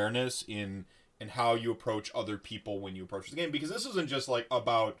awareness in how you approach other people when you approach the game, because this isn't just like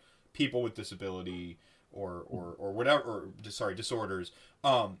about people with disability or whatever, or disorders.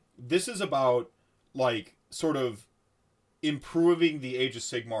 This is about like sort of improving the Age of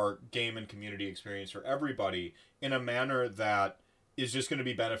Sigmar game and community experience for everybody in a manner that is just going to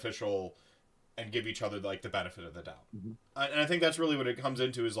be beneficial and give each other like the benefit of the doubt. Mm-hmm. And I think that's really what it comes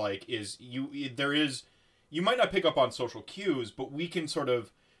into, is like, you might not pick up on social cues, but we can sort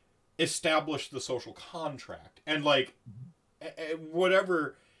of establish the social contract, and like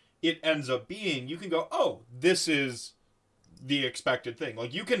whatever it ends up being, you can go, oh, this is the expected thing.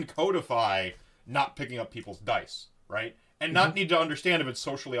 Like, you can codify not picking up people's dice, right? And not need to understand if it's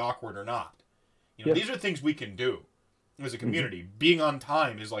socially awkward or not. You know, these are things we can do as a community. Being on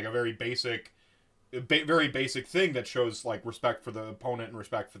time is like a very basic thing that shows like respect for the opponent and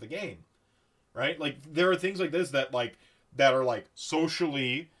respect for the game, right? Like, there are things like this that are like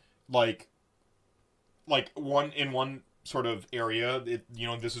socially like one sort of area,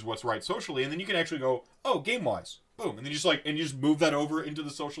 this is what's right socially, and then you can actually go, oh, game wise, boom, and then you just move that over into the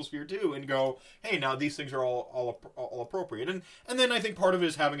social sphere too, and go, hey, now these things are all appropriate, and then I think part of it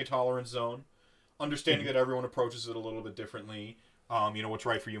is having a tolerance zone, understanding that everyone approaches it a little bit differently. What's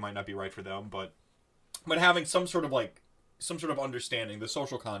right for you might not be right for them, but having some sort of understanding. The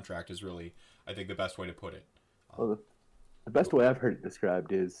social contract is really, I think, the best way to put it. Well, the best way I've heard it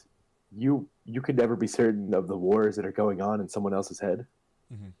described is you could never be certain of the wars that are going on in someone else's head.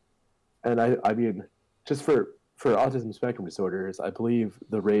 And I mean, just for autism spectrum disorders, I believe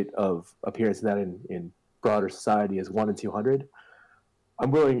the rate of appearance of that in broader society is 1 in 200. I'm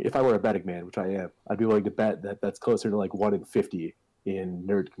willing, if I were a betting man, which I am, I'd be willing to bet that that's closer to like 1 in 50 in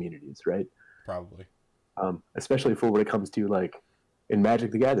nerd communities, right? Probably. Especially for when it comes to like in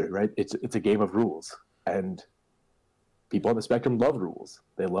Magic the Gathering, right? It's a game of rules, and people on the spectrum love rules.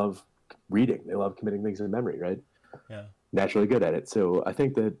 They love reading. They love committing things in memory, right? Yeah. Naturally good at it. So I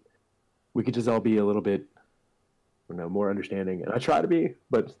think that we could just all be a little bit, more understanding. And I try to be,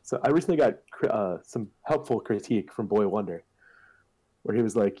 but so I recently got some helpful critique from Boy Wonder, where he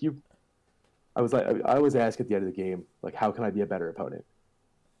was like, I always ask at the end of the game, like, how can I be a better opponent?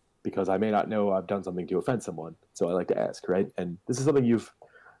 Because I may not know I've done something to offend someone. So I like to ask, right? And this is something I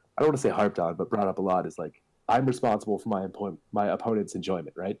don't want to say harped on, but brought up a lot, is like, I'm responsible for my opponent's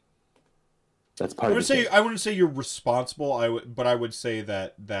enjoyment, right? That's part of it. I wouldn't say you're responsible, but I would say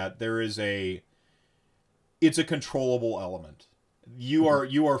that there is it's a controllable element. You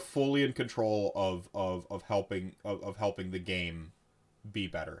are fully in control of helping the game be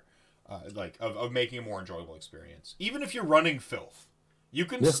better. Of making a more enjoyable experience. Even if you're running filth, you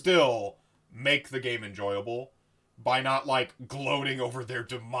can still make the game enjoyable by not like gloating over their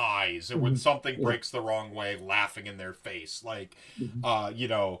demise and when something breaks the wrong way, laughing in their face. Like,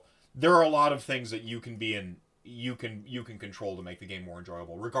 there are a lot of things that you can be in. You can control to make the game more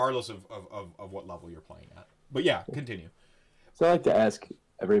enjoyable, regardless of what level you're playing at. But yeah, continue. So I like to ask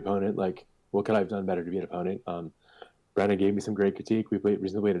every opponent, like, what could I have done better to be an opponent? Brandon gave me some great critique. We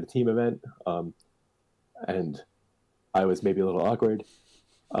recently played at a team event, and I was maybe a little awkward.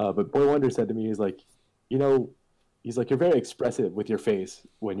 But Boy Wonder said to me, he's like, you're very expressive with your face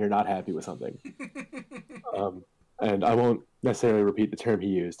when you're not happy with something. And I won't necessarily repeat the term he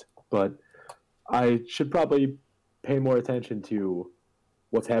used, but I should probably pay more attention to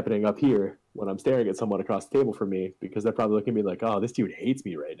what's happening up here when I'm staring at someone across the table from me, because they're probably looking at me like, oh, this dude hates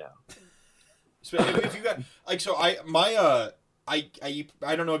me right now. So if you got like, so I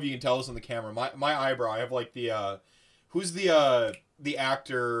don't know if you can tell this on the camera. My eyebrow, I have like the who's the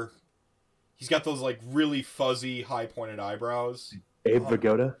actor? He's got those like really fuzzy, high pointed eyebrows. Abe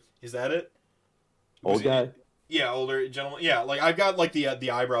Vigoda. Is that it? Old guy. Yeah, older gentleman. Yeah, like I've got like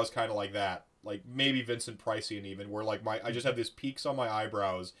the eyebrows kind of like that. Like maybe Vincent Pricey even, where like I just have this peaks on my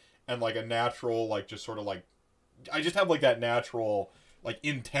eyebrows and like a natural like just sort of like I just have like that natural like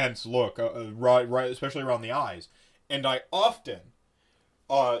intense look, right, especially around the eyes. And I often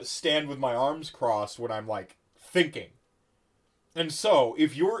stand with my arms crossed when I'm like thinking. And so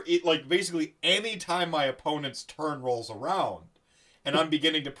if like basically any time my opponent's turn rolls around and I'm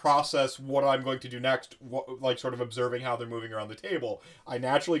beginning to process what I'm going to do next, like sort of observing how they're moving around the table, I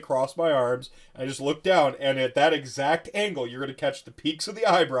naturally cross my arms and I just look down, and at that exact angle you're going to catch the peaks of the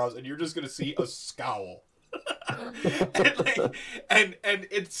eyebrows and you're just going to see a scowl. and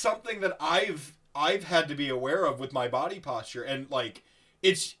it's something that I've had to be aware of with my body posture, and like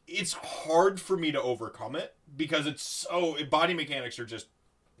it's hard for me to overcome it because body mechanics are just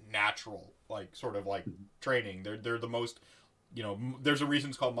natural, like sort of like training. They're the most, there's a reason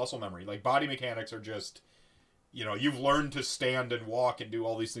it's called muscle memory. Like body mechanics are just, you've learned to stand and walk and do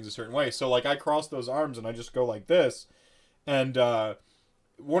all these things a certain way. So like I cross those arms and I just go like this, and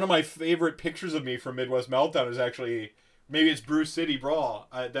one of my favorite pictures of me from Midwest Meltdown is actually, maybe it's Brew City Brawl,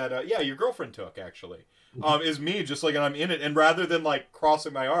 that your girlfriend took, actually. Is me, just like, and I'm in it, and rather than, like,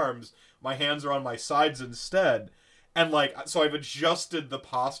 crossing my arms, my hands are on my sides instead. And, like, so I've adjusted the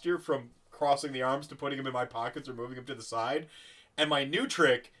posture from crossing the arms to putting them in my pockets or moving them to the side. And my new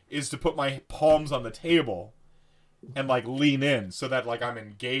trick is to put my palms on the table and, like, lean in so that, like, I'm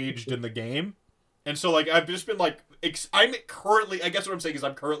engaged in the game. And so like I've just been like I'm currently, I guess what I'm saying is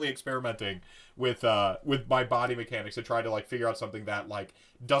I'm currently experimenting with my body mechanics to try to like figure out something that like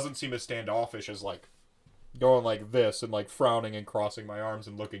doesn't seem as standoffish as like going like this and like frowning and crossing my arms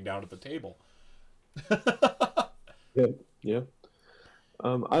and looking down at the table. Yeah, yeah.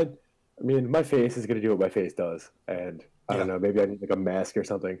 I mean, my face is gonna do what my face does, and I don't Yeah. know. Maybe I need like a mask or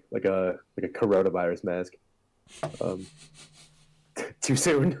something, like a coronavirus mask. Um, too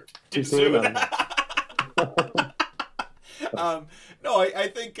soon. Too soon. Soon. No, I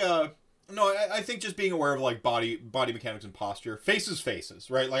think no, I think just being aware of like body mechanics and posture, faces,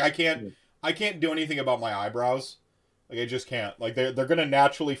 right? Like I can't do anything about my eyebrows. Like I just can't. Like they're gonna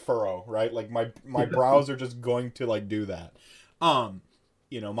naturally furrow, right? Like my brows are just going to like do that.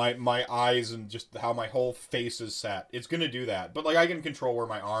 You know, my eyes and just how my whole face is set, it's gonna do that. But like I can control where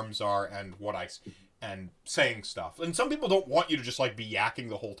my arms are and and saying stuff. And some people don't want you to just like be yakking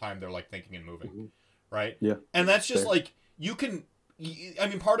the whole time they're like thinking and moving, right? Yeah, And that's just fair. like you can. I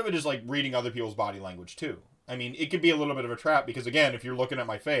mean, part of it is like reading other people's body language too. I mean, it could be a little bit of a trap because again, if you're looking at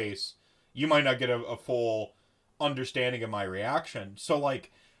my face, you might not get a full understanding of my reaction. So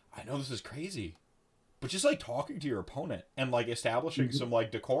like, I know this is crazy, but just like talking to your opponent and like establishing some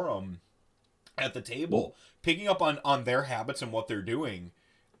like decorum at the table, picking up on their habits and what they're doing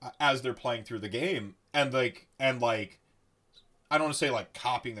as they're playing through the game, and like I don't want to say like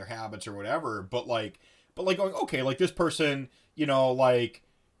copying their habits or whatever, but like going, okay, like this person,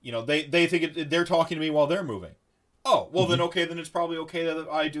 they think they're talking to me while they're moving. Oh, well then okay, then it's probably okay that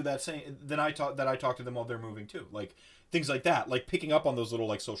I do that same. Then I talk to them while they're moving too, like things like that, like picking up on those little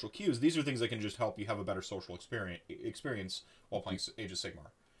like social cues. These are things that can just help you have a better social experience while playing Age of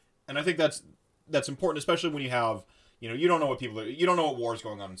Sigmar, and I think that's important, especially when you have you don't know what you don't know what war is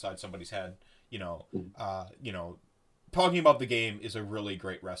going on inside somebody's head. Talking about the game is a really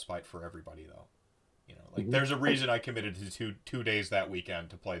great respite for everybody though. There's a reason I committed to two days that weekend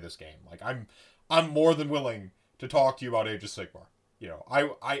to play this game. Like I'm more than willing to talk to you about Age of Sigmar.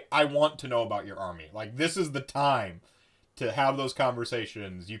 I want to know about your army. Like this is the time to have those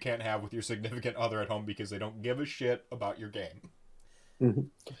conversations you can't have with your significant other at home because they don't give a shit about your game. Mhm.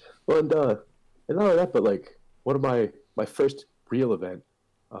 Well, and not only that, but like one of my first real event,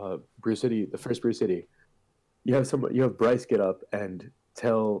 Brew City, the first Brew City, you have Bryce get up and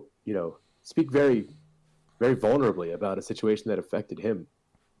speak very very vulnerably about a situation that affected him,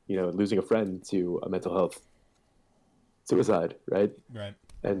 losing a friend to a mental health suicide, right? Right.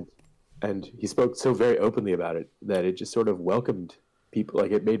 And he spoke so very openly about it that it just sort of welcomed people. Like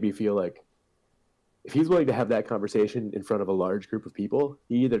it made me feel like if he's willing to have that conversation in front of a large group of people,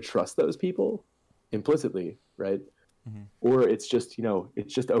 he either trusts those people implicitly, right? Mhm. Or it's just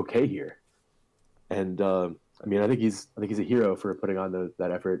it's just okay here. And I mean, I think he's a hero for putting on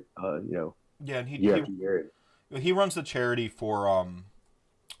that effort. Yeah, and Year after year. he runs the charity for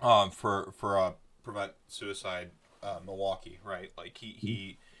prevent suicide Milwaukee, right? Like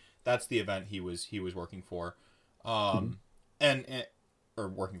he that's the event he was working for, and or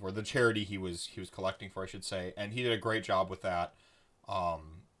working for the charity he was collecting for, I should say, and he did a great job with that.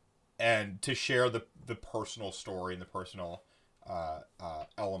 And to share the personal story and the personal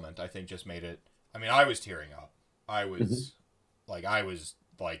element, I think just made it. I mean, I was tearing up. I was like I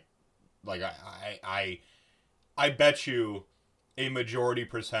bet you a majority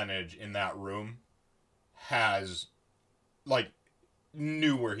percentage in that room has like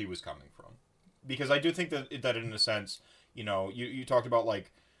knew where he was coming from, because I do think that in a sense, you talked about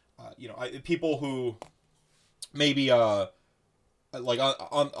like people who maybe like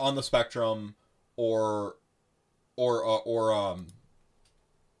on the spectrum or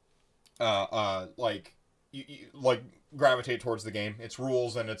like like gravitate towards the game, its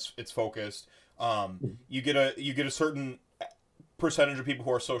rules and it's focused. You get a certain percentage of people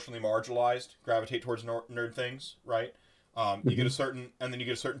who are socially marginalized gravitate towards nerd things, right? You get a certain, and then you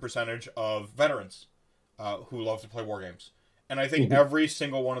get a certain percentage of veterans who love to play war games, and I think every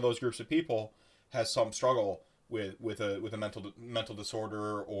single one of those groups of people has some struggle with a mental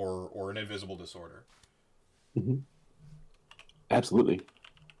disorder or an invisible disorder. Absolutely.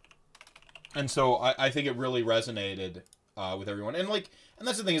 And so I think it really resonated with everyone, and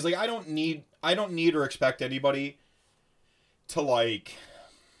that's the thing is like I don't need or expect anybody to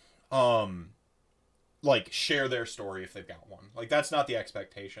share their story if they've got one. Like that's not the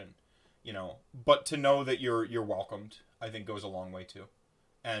expectation, But to know that you're welcomed, I think goes a long way too,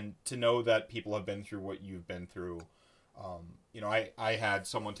 and to know that people have been through what you've been through. I had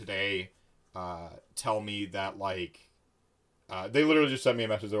someone today tell me that they literally just sent me a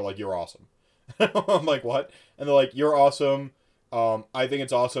message. They're like, "You're awesome." I'm like, "What?" And they're like, "You're awesome. I think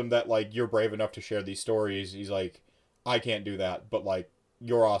it's awesome that like you're brave enough to share these stories. He's like, I can't do that, but like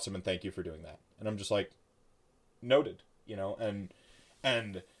you're awesome and thank you for doing that. And I'm just like, noted, you know,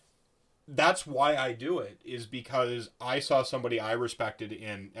 and that's why I do it, is because I saw somebody I respected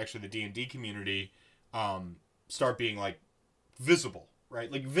in actually the D&D community start being like visible,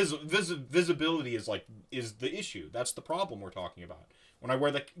 right? Like visibility is the issue. That's the problem we're talking about. When I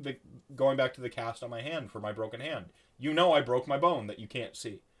wear the going back to the cast on my hand for my broken hand, you know I broke my bone that you can't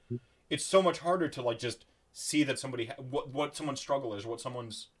see. It's so much harder to like just see that somebody what someone's struggle is, what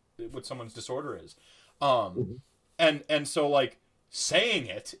someone's disorder is. And so like saying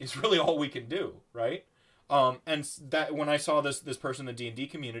it is really all we can do, right? And that when I saw this person in the D&D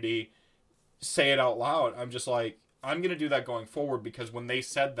community say it out loud, I'm just like, I'm gonna do that going forward, because when they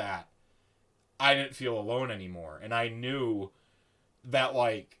said that, I didn't feel alone anymore, and I knew that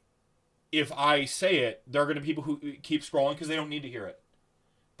like if I say it, there are gonna be people who keep scrolling because they don't need to hear it,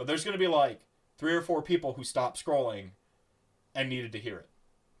 but there's gonna be like 3 or 4 people who stopped scrolling and needed to hear it,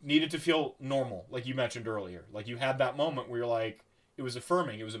 needed to feel normal, like you mentioned earlier. Like you had that moment where you're like, it was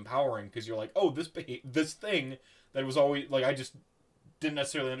affirming, it was empowering, because you're like, oh, this thing that was always like I just didn't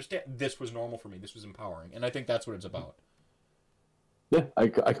necessarily understand, this was normal for me, this was empowering, and I think that's what it's about. Yeah, I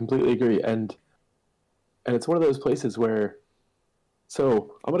completely agree, and it's one of those places where,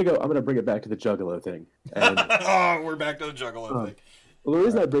 so I'm gonna bring it back to the Juggalo thing. And, oh, we're back to the Juggalo thing. Well, the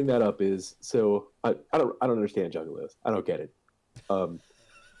reason I bring that up is so I don't understand Juggalos. I don't get it.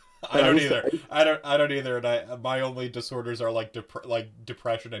 I don't either. I don't either. And my only disorders are like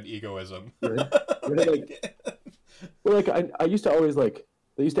depression and egoism. Right? Like I used to always like,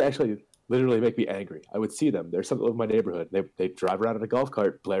 they used to actually literally make me angry. I would see them. There's something in my neighborhood. They drive around in a golf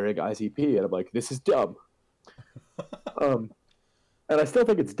cart blaring ICP, and I'm like, this is dumb. And I still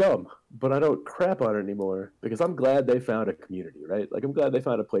think it's dumb, but I don't crap on it anymore, because I'm glad they found a community, right? Like I'm glad they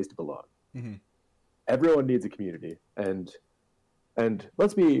found a place to belong. Mm-hmm. Everyone needs a community, and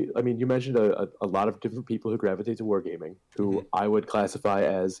let's be, I mean, you mentioned a lot of different people who gravitate to wargaming, who I would classify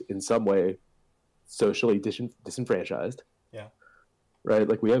as in some way socially disenfranchised. Yeah. Right?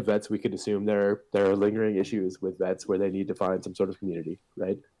 Like we have vets, we could assume there are lingering issues with vets where they need to find some sort of community,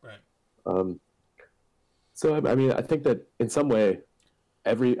 right? Right. So I mean, I think that in some way,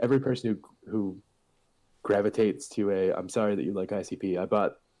 every person who gravitates to a, I'm sorry that you like ICP. I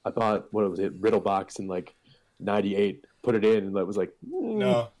bought what was it, Riddle box in like '98. Put it in, and it was like,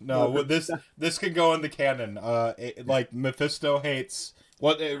 no. Well, this could go in the canon. Like Mephisto hates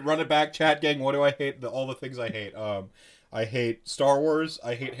what. Run it back, chat gang. What do I hate? All the things I hate. I hate Star Wars.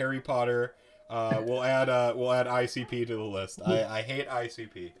 I hate Harry Potter. We'll add ICP to the list. I hate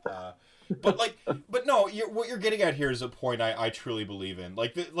ICP. But no. What you're getting at here is a point I truly believe in.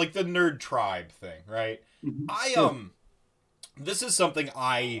 Like the nerd tribe thing, right? This is something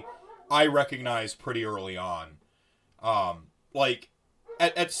I recognize pretty early on. Like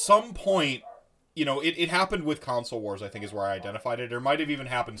at some point, you know, it happened with console wars, I think is where I identified it. Or it might have even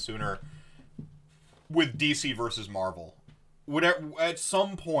happened sooner with DC versus Marvel. At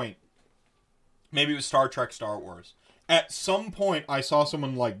some point, maybe it was Star Trek, Star Wars. At some point, I saw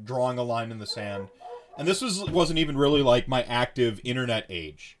someone like drawing a line in the sand, and this wasn't even really like my active internet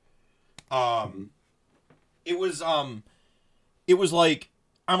age. It was like,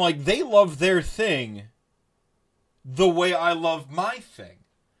 I'm like, they love their thing the way I love my thing.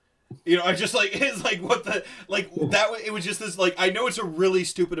 You know, I just like, it's like, what the, like, that, it was just this, like, I know it's a really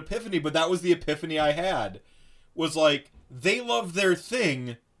stupid epiphany, but that was the epiphany I had. Was like, they love their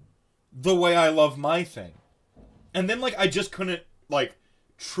thing the way I love my thing. And then, like, I just couldn't, like,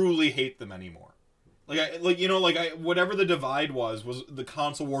 truly hate them anymore. Whatever the divide was the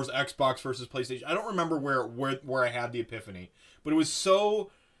console wars, Xbox versus PlayStation. I don't remember where I had the epiphany, but it was so.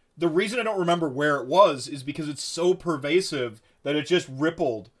 The reason I don't remember where it was is because it's so pervasive that it just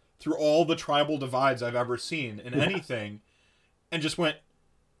rippled through all the tribal divides I've ever seen in anything, and just went.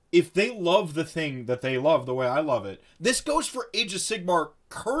 If they love the thing that they love the way I love it, this goes for Age of Sigmar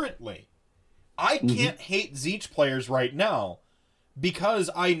currently. I can't hate Tzeentch players right now because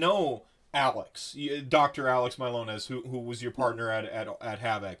I know Alex, Dr. Alex Milones, who was your partner at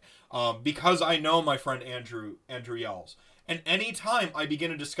Havoc, because I know my friend Andrew Yells. And anytime I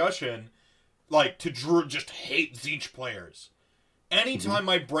begin a discussion, like, to just hate Tzeentch players, anytime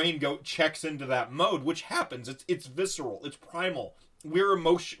my brain checks into that mode, which happens, it's visceral, it's primal.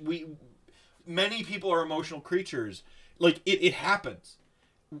 Many people are emotional creatures. Like, it happens.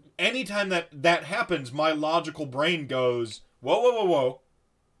 Anytime that happens, my logical brain goes, whoa.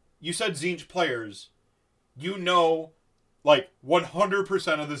 You said Tzeentch players. You know, like,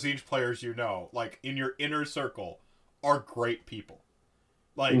 100% of the Tzeentch players you know, like, in your inner circle, are great people.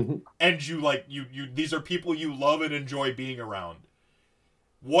 Like, and you these are people you love and enjoy being around.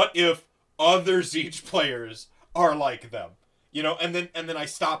 What if other Zeech players are like them? You know, and then I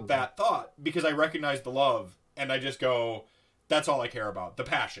stop that thought because I recognize the love and I just go, that's all I care about. The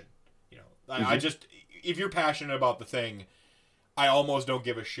passion. You know, I just, if you're passionate about the thing, I almost don't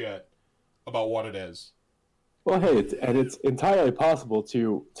give a shit about what it is. Well, hey, it's entirely possible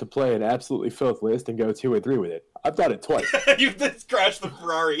to play an absolutely filth list and go 2-3 with it. I've done it twice. You've just crashed the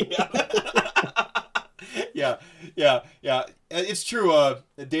Ferrari. Yeah. It's true.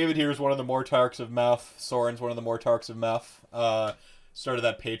 David here is one of the Mortarks of Meth. Soren's one of the Mortarks of Meth. Started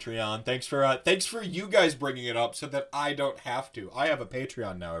that Patreon. Thanks for you guys bringing it up so that I don't have to. I have a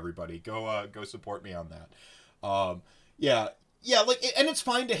Patreon now. Everybody, go support me on that. Yeah. Like, and it's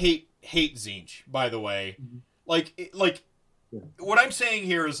fine to hate Tzeentch, by the way. Like what I'm saying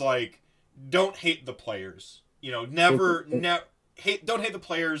here is, like, don't hate the players. You know, don't hate the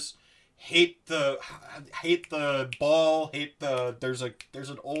players. Hate the ball. Hate the there's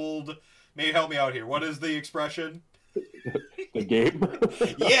an old. Maybe help me out here. What is the expression? The game.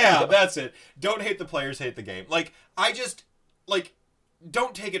 Yeah, that's it. Don't hate the players. Hate the game. Like, I just, like,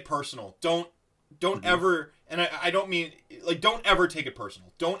 don't take it personal. Don't ever. And I don't mean, like, don't ever take it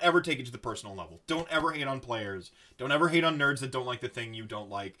personal. Don't ever take it to the personal level. Don't ever hate on players. Don't ever hate on nerds that don't like the thing you don't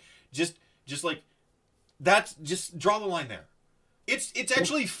like. Just like, just draw the line there. It's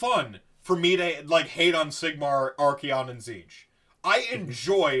actually fun for me to, like, hate on Sigmar, Archaon, and Tzeentch. I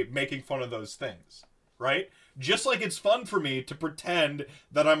enjoy making fun of those things, right? Just like it's fun for me to pretend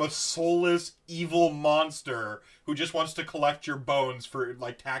that I'm a soulless, evil monster who just wants to collect your bones for,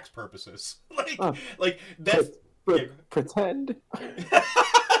 like, tax purposes. Like that's... Pretend?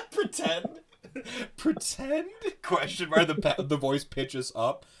 Pretend? Question mark, the voice pitches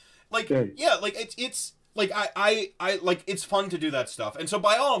up. Like, yeah, like, it's... Like, I like, it's fun to do that stuff. And so,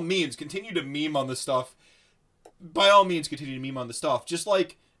 by all means, continue to meme on this stuff. Just,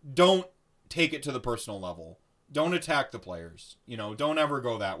 like, don't take it to the personal level. Don't attack the players. You know, don't ever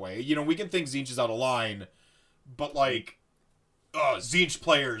go that way. You know, we can think Tzeentch is out of line, but, like, Tzeentch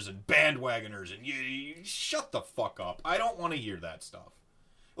players and bandwagoners, and you shut the fuck up. I don't want to hear that stuff.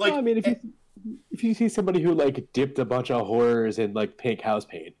 Like, well, I mean, if you see somebody who, like, dipped a bunch of horrors in, like, pink house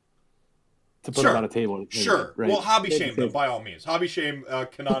paint to put them on a table. Sure. Right? Well, hobby shame them, by all means. Hobby shame,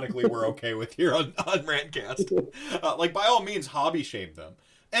 canonically, we're okay with here on Rantcast. Like, by all means, hobby shame them.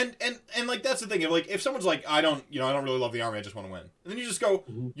 And like, that's the thing. Like, if someone's like, I don't really love the army, I just want to win. And then you just go,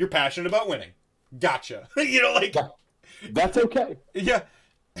 you're passionate about winning. Gotcha. You know, like... That's okay. Yeah.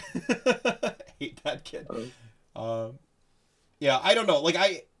 Hate that kid. Yeah, I don't know. Like,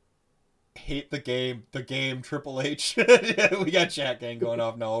 I hate the game, Triple H. We got chat gang going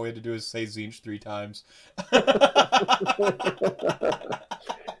off now. All we had to do is say Tzeentch 3 times.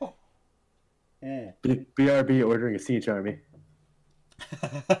 BRB ordering a Tzeentch army.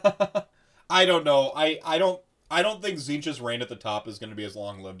 I don't know. I don't think Tzeentch's reign at the top is going to be as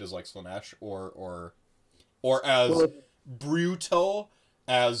long lived as, like, Slaanesh or as brutal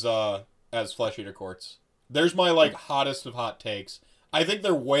as Flesh Eater Courts. There's my, like, hottest of hot takes. I think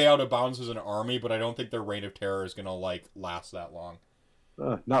they're way out of bounds as an army, but I don't think their reign of terror is gonna, like, last that long.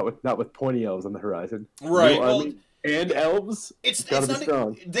 Not with pointy elves on the horizon. Right. Well, and elves. It's not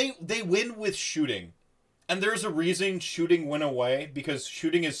strong. They win with shooting, and there's a reason shooting went away, because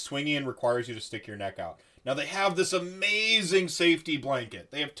shooting is swingy and requires you to stick your neck out. Now they have this amazing safety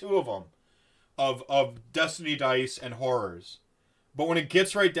blanket. They have 2 of them, of Destiny Dice and Horrors, but when it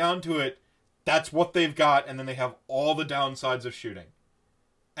gets right down to it, that's what they've got, and then they have all the downsides of shooting.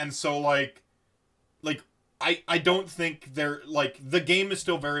 And so, like, I don't think they're, like, the game is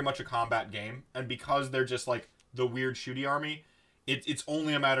still very much a combat game, and because they're just, like, the weird shooty army, it's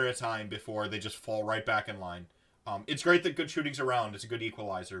only a matter of time before they just fall right back in line. It's great that good shooting's around, it's a good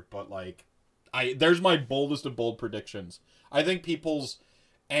equalizer, but, like, there's my boldest of bold predictions. I think people's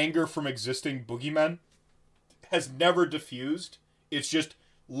anger from existing boogeymen has never diffused. It's just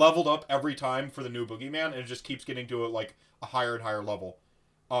leveled up every time for the new boogeyman, and it just keeps getting to like a higher and higher level.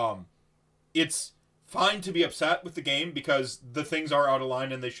 It's fine to be upset with the game because the things are out of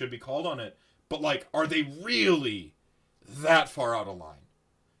line and they should be called on it. But, like, are they really that far out of line?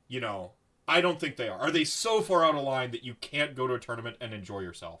 You know, I don't think they are. Are they so far out of line that you can't go to a tournament and enjoy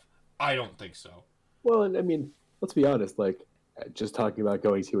yourself? I don't think so. Well, and I mean, let's be honest, like, just talking about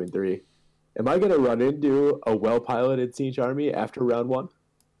going 2-3, am I going to run into a well-piloted Tzeentch army after round 1?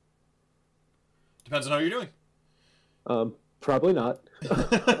 Depends on how you're doing. Probably not.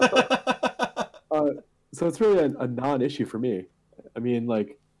 So it's really a non-issue for me. I mean,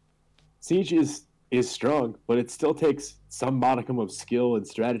 like, Tzeentch is is strong, but it still takes some modicum of skill and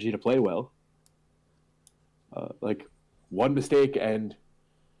strategy to play well. Like one mistake and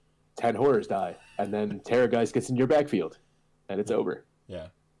 10 horrors die, and then Terrorgeist gets in your backfield, and it's over. Yeah.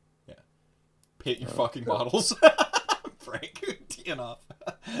 Yeah. Hit your fucking models. Frank, teeing off.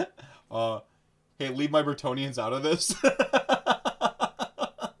 Hey, leave my Bretonnians out of this.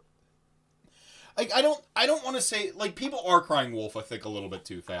 I don't want to say, like, people are crying wolf, I think, a little bit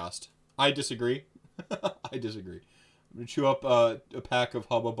too fast. I disagree. I disagree. I'm going to chew up a pack of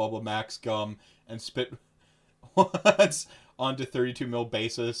Hubba Bubba Max gum and spit once onto 32 mil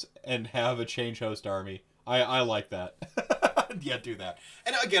basis and have a change host army. I like that. Yeah, do that.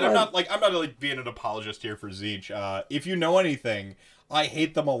 And again, I'm not being an apologist here for Tzeentch. If you know anything, I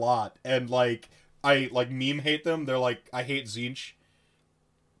hate them a lot. And, like, I, like, meme hate them. They're like, I hate Tzeentch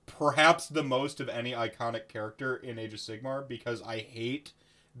perhaps the most of any iconic character in Age of Sigmar, because I hate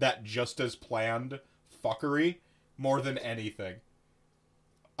that just as planned fuckery more than anything.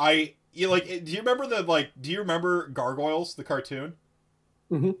 Do you remember Gargoyles, the cartoon?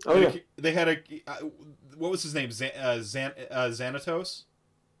 Mm-hmm. Oh, yeah. They had what was his name? Xanatos?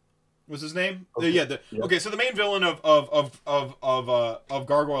 Was his name? Okay. Yeah. Okay, so the main villain of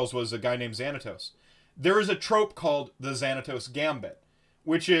Gargoyles was a guy named Xanatos. There is a trope called the Xanatos Gambit,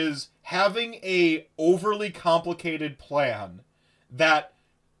 which is having a overly complicated plan that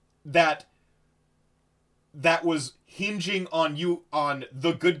was hinging on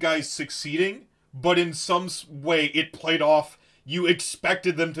the good guys succeeding, but in some way it played off. You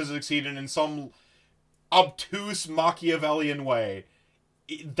expected them to succeed, and in some obtuse Machiavellian way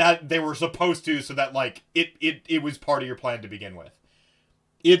that they were supposed to, so that like it was part of your plan to begin with.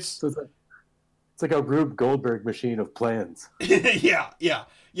 It's like a Rube Goldberg machine of plans. yeah,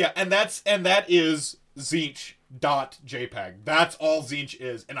 and that is Tzeentch.jpg. That's all Tzeentch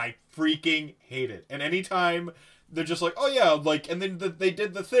is, and I freaking hate it. And anytime they're just like, oh yeah, like, and then they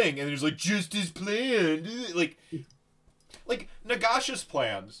did the thing, and there's like, just as planned, like Nagash's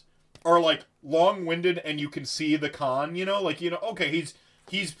plans are like long-winded, and you can see the con, okay,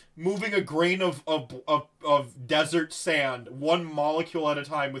 he's moving a grain of desert sand, one molecule at a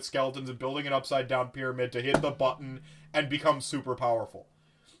time with skeletons, and building an upside-down pyramid to hit the button and become super powerful,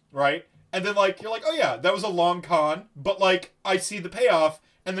 right? And then, like, you're like, oh yeah, that was a long con, but, like, I see the payoff,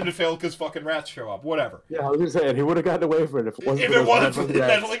 and then Nefelka's fucking rats show up, whatever. Yeah, I was just saying, he would have gotten away from it if it wasn't for the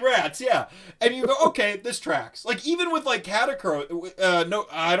meddling rats, yeah. And you go, okay, this tracks. Like, even with, like, Catacross, no,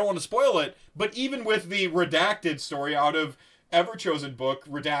 I don't want to spoil it, but even with the redacted story out of Everchosen book,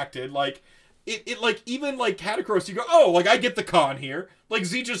 redacted, like, it like, even, like, Catacross, you go, oh, like, I get the con here. Like,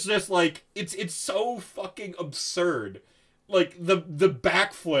 Tzeentch is just, like, it's so fucking absurd. Like, the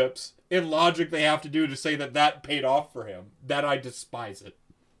backflips in logic they have to do to say that paid off for him, that I despise it.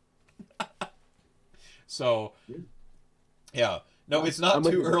 So, yeah. No, it's not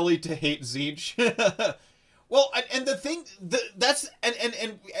too early to hate Tzeentch. Well, and the thing,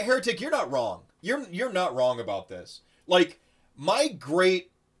 and Heretic, you're not wrong. You're not wrong about this. Like, my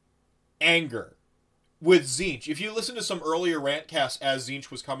great anger with Tzeentch, if you listen to some earlier rantcasts as Tzeentch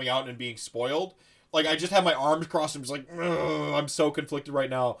was coming out and being spoiled, like, I just had my arms crossed and was like, I'm so conflicted right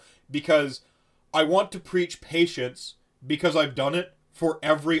now, because I want to preach patience, because I've done it for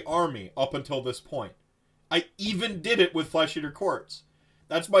every army up until this point. I even did it with Flesh Eater Courts.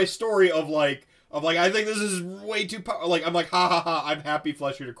 That's my story of like, I think this is way too like, I'm like, ha, I'm happy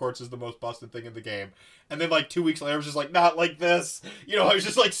Flesh Eater Courts is the most busted thing in the game. And then, like, 2 weeks later, I was just like, not like this. I was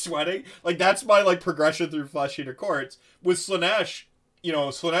just, like, sweating. Like, that's my, like, progression through Flesh Eater Courts. With Slaanesh,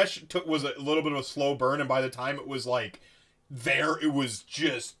 Slaanesh was a little bit of a slow burn, and by the time it was, like, there, it was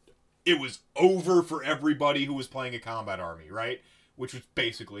over for everybody who was playing a combat army, right? Which was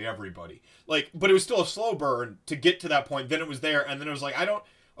basically everybody. Like, but it was still a slow burn to get to that point. Then it was there, and then it was like,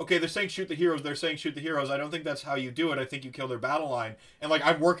 okay, they're saying shoot the heroes, they're saying shoot the heroes. I don't think that's how you do it. I think you kill their battle line. And, like,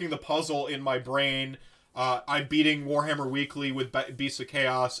 I'm working the puzzle in my brain. I'm beating Warhammer Weekly with Beasts of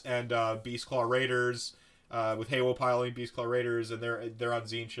Chaos and Beastclaw Raiders, with Halo piling Beastclaw Raiders, and they're on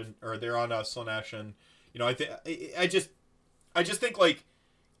Tzeentch, or they're on Slaanesh, and, I just think, like,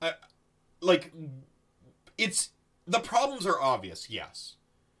 it's, the problems are obvious, yes,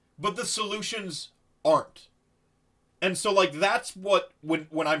 but the solutions aren't. And so, like, that's what,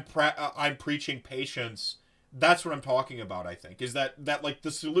 when I'm preaching patience, that's what I'm talking about, I think, is that like,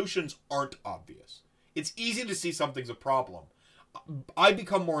 the solutions aren't obvious. It's easy to see something's a problem. I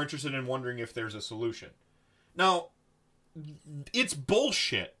become more interested in wondering if there's a solution. Now, it's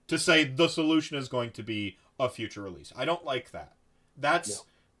bullshit to say the solution is going to be a future release. I don't like that. That's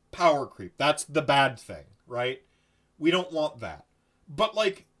power creep. That's the bad thing, right? We don't want that. But,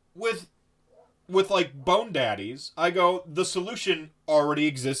 like, with with like Bone Daddies, I go, the solution already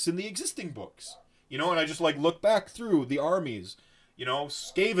exists in the existing books. You know, and I just like look back through the armies. You know,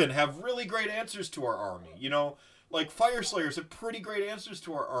 Skaven have really great answers to our army. You know, like Fire Slayers have pretty great answers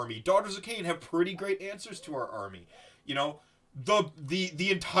to our army. Daughters of Cain have pretty great answers to our army. You know,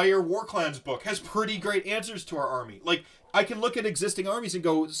 the entire War Clans book has pretty great answers to our army. Like, I can look at existing armies and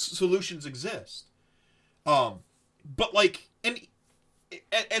go, solutions exist. But like, and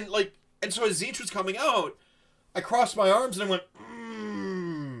so as Tzeentch was coming out, I crossed my arms and I went,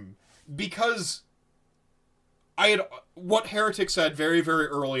 because I had, what Heretic said very, very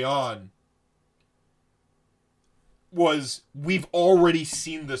early on was, we've already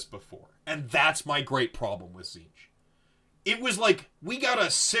seen this before. And that's my great problem with Tzeentch. It was like, we got a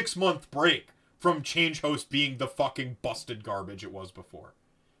 6-month break from Change Host being the fucking busted garbage it was before.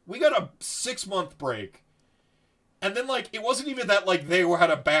 We got a 6-month break. And then, like, it wasn't even that, like, they had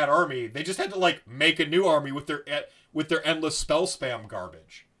a bad army. They just had to, like, make a new army with their endless spell spam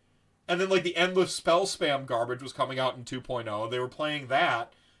garbage. And then, like, the endless spell spam garbage was coming out in 2.0. They were playing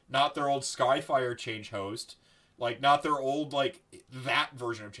that, not their old Skyfire Change Host. Like, not their old, like, that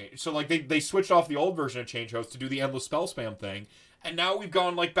version of Change. So, like, they switched off the old version of Change Host to do the endless spell spam thing. And now we've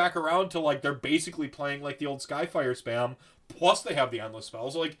gone, like, back around to, like, they're basically playing, like, the old Skyfire spam. Plus they have the endless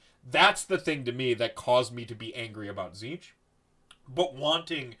spells. Like, that's the thing to me that caused me to be angry about Tzeentch. But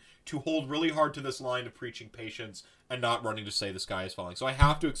wanting to hold really hard to this line of preaching patience and not running to say the sky is falling. So I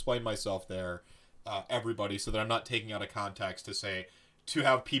have to explain myself there, everybody, so that I'm not taking out of context to say, to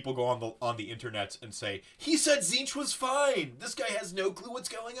have people go on the internet and say, he said Tzeentch was fine. This guy has no clue what's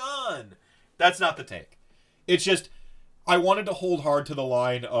going on. That's not the take. It's just, I wanted to hold hard to the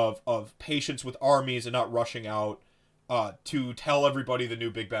line of patience with armies and not rushing out to tell everybody the new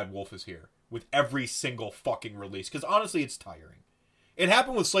Big Bad Wolf is here with every single fucking release. Because honestly, it's tiring. It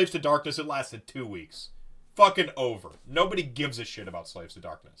happened with Slaves to Darkness. It lasted 2 weeks. Fucking over. Nobody gives a shit about Slaves to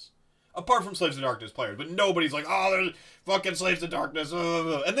Darkness. Apart from Slaves to Darkness players. But nobody's like, oh, there's fucking Slaves to Darkness.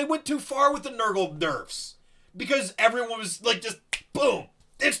 And they went too far with the Nurgle nerfs. Because everyone was like, just, boom.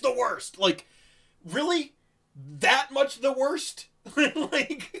 It's the worst. Like, really? That much the worst?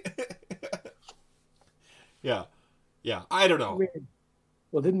 Like, yeah. Yeah, I don't know. I mean,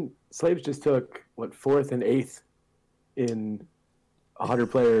 well, didn't Slaves just took, what, 4th and 8th in a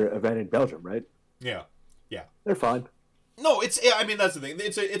 100-player event in Belgium, right? Yeah. Yeah. They're fine. No, I mean, that's the thing.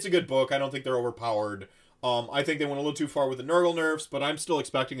 It's a good book. I don't think they're overpowered. I think they went a little too far with the Nurgle nerfs, but I'm still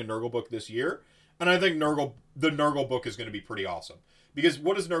expecting a Nurgle book this year. And I think the Nurgle book is going to be pretty awesome. Because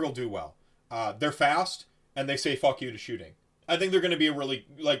what does Nurgle do well? They're fast, and they say fuck you to shooting. I think they're going to be a really,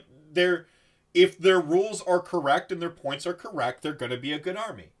 like, if their rules are correct and their points are correct, they're going to be a good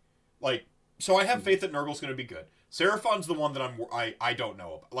army. Like, so I have faith that Nurgle's going to be good. Seraphon's the one that I don't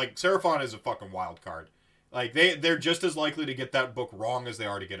know about. Like, Seraphon is a fucking wild card. Like, they're just as likely to get that book wrong as they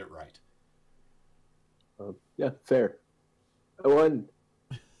are to get it right. Yeah, fair. One,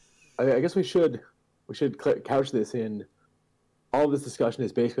 I guess we should couch this in, all of this discussion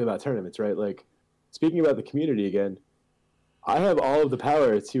is basically about tournaments, right? Like, speaking about the community again, I have all of the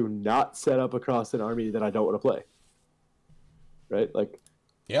power to not set up across an army that I don't want to play. Right? Like,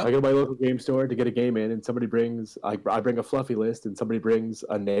 yeah. I go to my local game store to get a game in, and somebody I bring a fluffy list, and somebody brings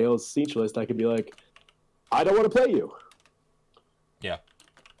a Nails Tzeentch list. I can be like, I don't want to play you. Yeah.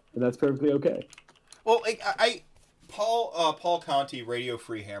 And that's perfectly okay. Well, like, Paul Conti, Radio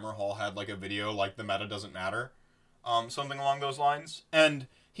Free Hammer Hall, had like a video like the meta doesn't matter, something along those lines, and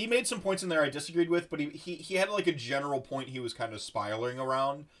he made some points in there I disagreed with, but he had like a general point he was kind of spiraling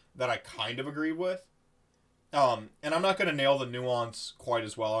around that I kind of agreed with. And I'm not going to nail the nuance quite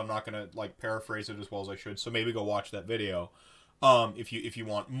as well. I'm not going to like paraphrase it as well as I should. So maybe go watch that video, if you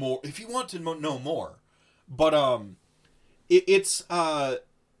want more, if you want to know more. But it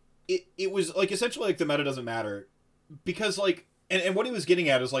was like essentially like the meta doesn't matter because like and what he was getting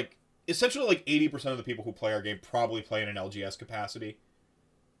at is like essentially like 80% of the people who play our game probably play in an LGS capacity.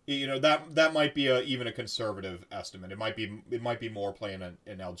 You know, that might be even a conservative estimate. It might be more playing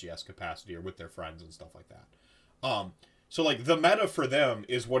in LGS capacity or with their friends and stuff like that. So like the meta for them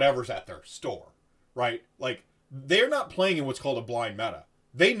is whatever's at their store, right? Like they're not playing in what's called a blind meta.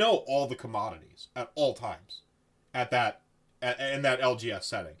 They know all the commodities at all times in that LGS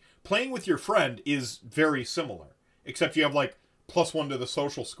setting. Playing with your friend is very similar, except you have like +1 to the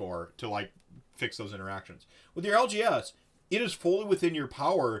social score to like fix those interactions. With your LGS, it is fully within your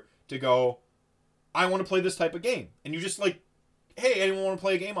power to go, I want to play this type of game. And you just like, hey, anyone want to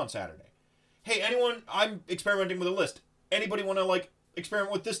play a game on Saturday? Hey, anyone, I'm experimenting with a list. Anybody want to like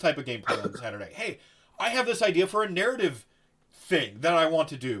experiment with this type of gameplay on Saturday? Hey, I have this idea for a narrative thing that I want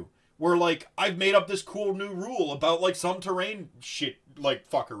to do where like I've made up this cool new rule about like some terrain shit like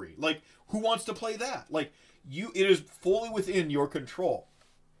fuckery. Like who wants to play that? Like it is fully within your control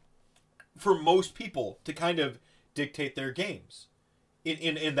for most people to kind of dictate their games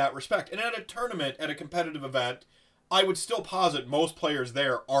in that respect. And at a tournament, at a competitive event, I would still posit most players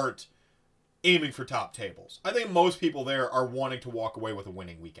there aren't aiming for top tables. I think most people there are wanting to walk away with a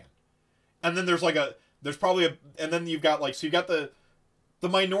winning weekend. And then there's and then you've got like, so you've got the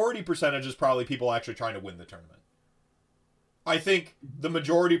minority percentage is probably people actually trying to win the tournament. I think the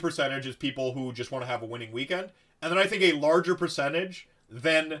majority percentage is people who just want to have a winning weekend. And then I think a larger percentage and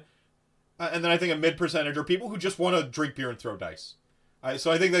then I think a mid percentage are people who just want to drink beer and throw dice.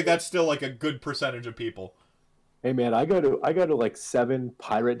 So I think that's still like a good percentage of people. Hey man, I go to like 7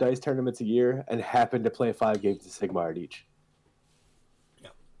 pirate dice tournaments a year and happen to play 5 games of Sigmar at each.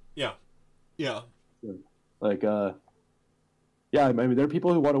 Yeah. Like, yeah, I mean, there are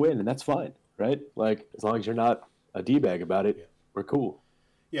people who want to win, and that's fine, right? Like, as long as you're not a d-bag about it, we're cool.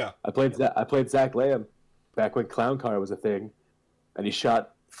 Yeah. I played Zach Lamb back when Clown Car was a thing, and he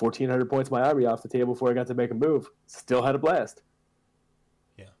shot 1,400 points of my army off the table before I got to make a move. Still had a blast.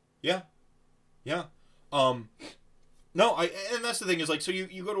 Yeah. No, and that's the thing is like, so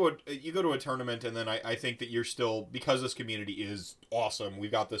you go to a tournament, and then I think that you're still, because this community is awesome,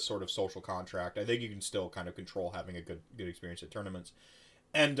 we've got this sort of social contract. I think you can still kind of control having a good experience at tournaments.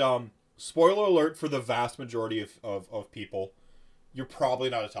 And spoiler alert for the vast majority of people, you're probably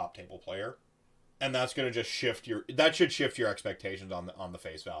not a top table player, and that's going to just shift your expectations on the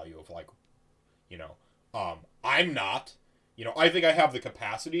face value of like, I'm not, I think I have the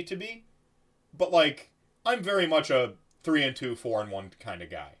capacity to be, but like I'm very much a 3-2, 4-1 kind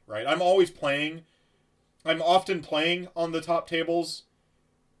of guy, right? I'm often playing on the top tables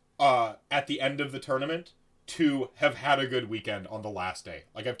at the end of the tournament to have had a good weekend on the last day.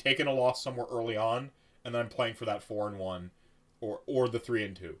 Like I've taken a loss somewhere early on, and then I'm playing for that 4-1 or the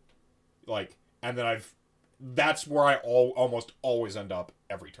 3-2. Like, and then that's where I almost always end up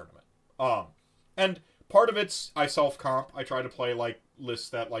every tournament. And part of it's I self-comp. I try to play like lists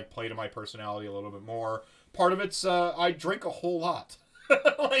that like play to my personality a little bit more. Part of it's I drink a whole lot.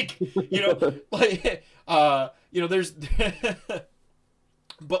 Like, there's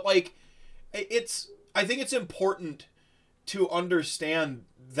but like I think it's important to understand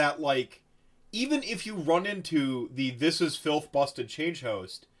that like even if you run into the This Is Filth Busted Change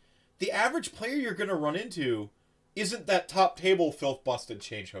Host, the average player you're going to run into isn't that top table Filth Busted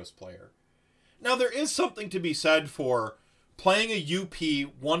Change Host player. Now, there is something to be said for playing a UP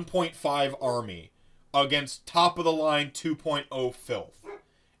 1.5 army against top-of-the-line 2.0 Filth,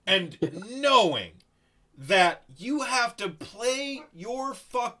 and knowing that you have to play your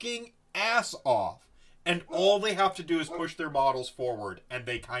fucking ass off, and all they have to do is push their models forward, and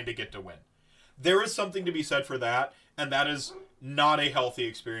they kind of get to win. There is something to be said for that, and that is not a healthy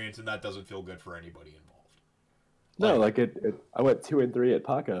experience, and that doesn't feel good for anybody involved. No, like I went 2-3 at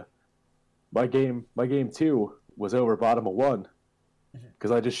Paka. My game 2 was over bottom of 1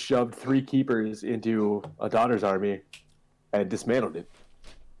 because I just shoved 3 keepers into a Donner's army and dismantled it.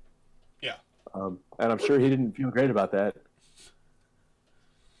 Yeah. And I'm sure he didn't feel great about that.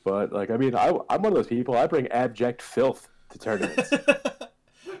 But like, I mean, I'm one of those people. I bring abject filth to tournaments.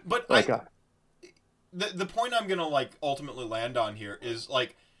 But like, the point I'm gonna like ultimately land on here is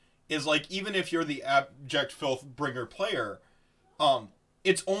like even if you're the abject filth bringer player,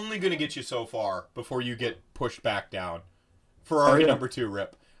 it's only gonna get you so far before you get pushed back down. Ferrari number 2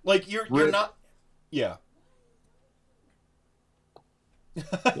 rip. Like you're not. Yeah.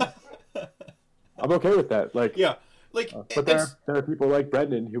 I'm okay with that. Like yeah. Like, but there are people like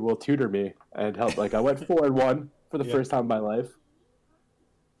Brendan who will tutor me and help. Like I went 4-1 for the first time in my life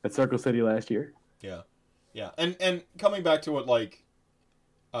at Circle City last year. Yeah. And coming back to what like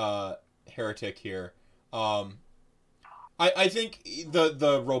Heretic here, I think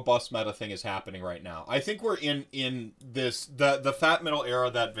the robust meta thing is happening right now. I think we're in this the fat middle era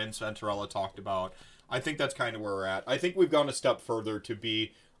that Vince Venturella talked about. I think that's kind of where we're at. I think we've gone a step further to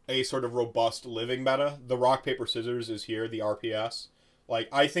be a sort of robust living meta. The rock paper scissors is here, the RPS. Like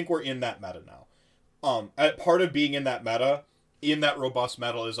I think we're in that meta now. Part of being in that meta, in that robust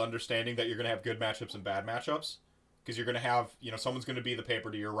meta, is understanding that you're going to have good matchups and bad matchups, because you're going to have, someone's going to be the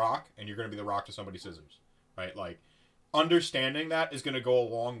paper to your rock, and you're going to be the rock to somebody's scissors, right? Like understanding that is going to go a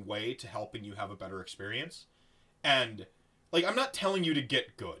long way to helping you have a better experience. And like I'm not telling you to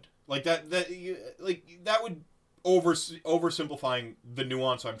get good. Like that would oversimplifying the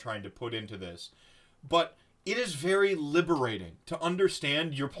nuance I'm trying to put into this. But it is very liberating to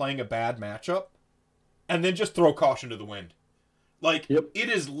understand you're playing a bad matchup and then just throw caution to the wind. Like, Yep. it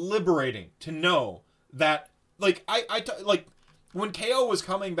is liberating to know that, like, like, when KO was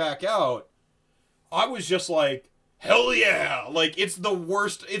coming back out, I was just like, hell yeah! Like, it's the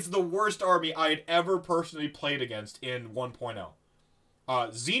worst army I had ever personally played against in 1.0.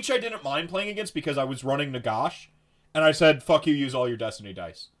 Tzeentch I didn't mind playing against because I was running Nagash, and I said, fuck you, use all your Destiny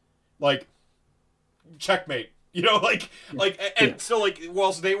dice. Like, checkmate. You know, and so, like,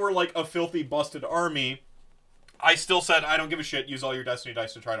 whilst they were, like, a filthy, busted army, I still said, I don't give a shit, use all your Destiny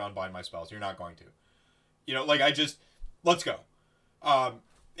dice to try to unbind my spells. You're not going to. You know, like, let's go.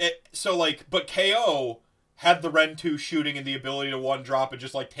 But KO had the Ren 2 shooting and the ability to one drop and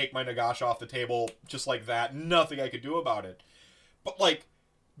just, like, take my Nagash off the table just like that. Nothing I could do about it. But, like,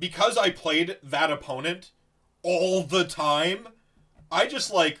 because I played that opponent all the time, I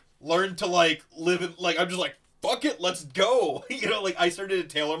just, like, learned to, like, live in, like, I'm just like, fuck it, let's go. You know, like, I started to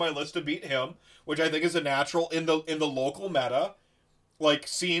tailor my list to beat him, which I think is a natural in the local meta. Like,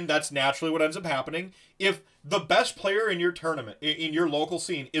 seeing that's naturally what ends up happening. If the best player in your tournament, in your local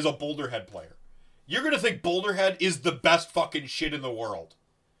scene, is a Boulderhead player, you're going to think Boulderhead is the best fucking shit in the world.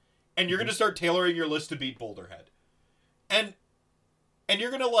 And you're going to start tailoring your list to beat Boulderhead. And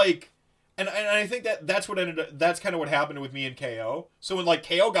you're going to, like... And I think that's kind of what happened with me and KO. So when, like,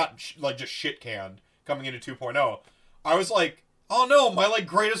 KO got, like, just shit-canned coming into 2.0, I was like, oh no, my, like,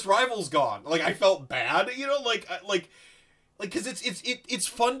 greatest rival's gone. Like, I felt bad, you know? Like, because it's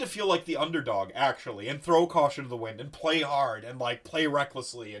fun to feel like the underdog, actually, and throw caution to the wind, and play hard, and, like, play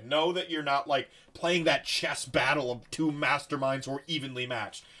recklessly, and know that you're not, like, playing that chess battle of two masterminds who are evenly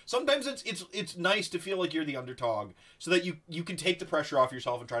matched. Sometimes it's nice to feel like you're the underdog, so that you can take the pressure off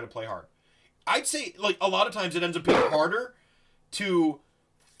yourself and try to play hard. I'd say, like, a lot of times it ends up being harder to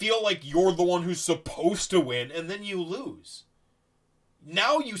feel like you're the one who's supposed to win, and then you lose.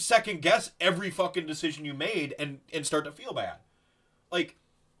 Now you second guess every fucking decision you made and start to feel bad. Like,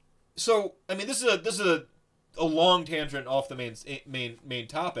 so, I mean, this is a long tangent off the main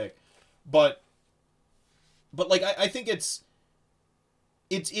topic, but like, I think it's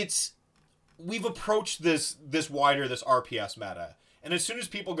we've approached this RPS meta, and as soon as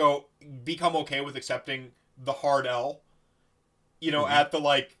people become okay with accepting the hard L, you know, at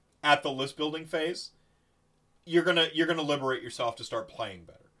the list building phase, you're gonna liberate yourself to start playing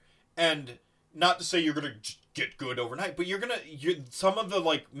better. And not to say you're gonna get good overnight, but some of the,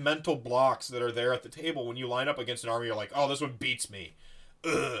 like, mental blocks that are there at the table when you line up against an army, you're like, oh, this one beats me.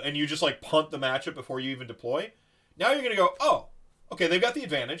 Ugh, and you just, like, punt the matchup before you even deploy. Now you're gonna go, oh, okay, they've got the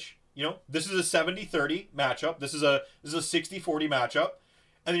advantage. You know, this is a 70-30 matchup. This is a 60-40 matchup.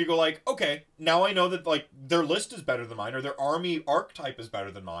 And then you go, like, okay, now I know that, like, their list is better than mine, or their army archetype is better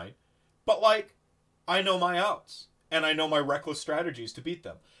than mine. But, like, I know my outs, and I know my reckless strategies to beat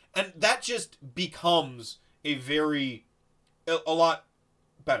them. And that just becomes a lot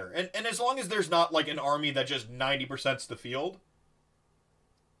better. And as long as there's not, like, an army that just 90%'s the field,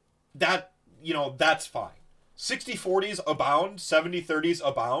 that, you know, that's fine. 60-40s abound, 70-30s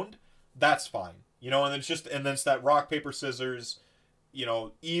abound, that's fine. You know, and then it's that rock, paper, scissors, you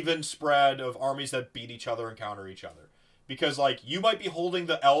know, even spread of armies that beat each other and counter each other. Because, like, you might be holding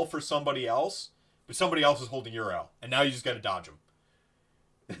the L for somebody else, but somebody else is holding your L, and now you just got to dodge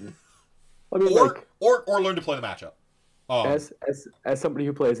them. I mean, or learn to play the matchup. As somebody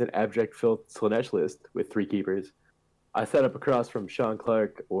who plays an abject filth Slanesh list with 3 keepers, I set up across from Sean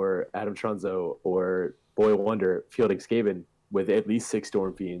Clark or Adam Tronzo or Boy Wonder fielding Skaven with at least 6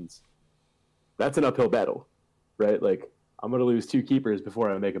 Storm Fiends. That's an uphill battle, right? Like, I'm going to lose 2 keepers before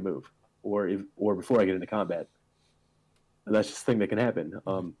I make a move, or before I get into combat. And that's just a thing that can happen.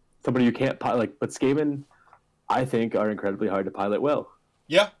 Somebody you can't pilot, but Skaven, I think, are incredibly hard to pilot well.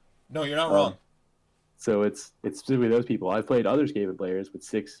 Yeah, no, you're not wrong. So it's specifically those people. I've played other Skaven players with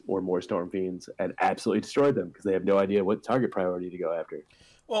 6 or more Storm Fiends and absolutely destroyed them because they have no idea what target priority to go after.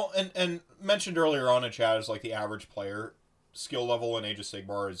 Well, and mentioned earlier on in chat is, like, the average player skill level in Age of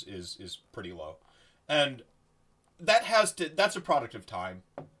Sigmar is pretty low, and that's a product of time.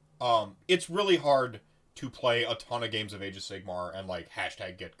 It's really hard to play a ton of games of Age of Sigmar and, like,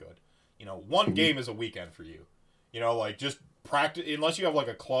 #get good. You know, one game is a weekend for you. You know, like, just practice, unless you have, like,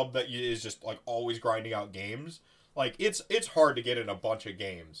 a club that is just, like, always grinding out games. Like, it's hard to get in a bunch of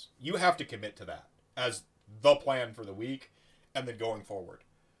games. You have to commit to that as the plan for the week and then going forward.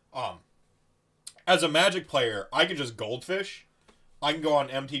 As a Magic player, I can just goldfish. I can go on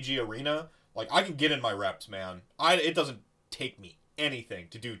MTG Arena. Like, I can get in my reps, man. It doesn't take me anything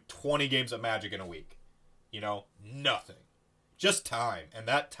to do 20 games of Magic in a week. You know? Nothing. Just time. And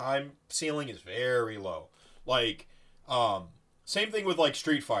that time ceiling is very low. Like, same thing with, like,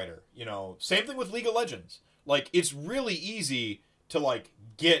 Street Fighter. You know? Same thing with League of Legends. Like, it's really easy to like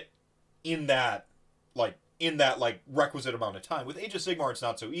get in that requisite amount of time. With Age of Sigmar, it's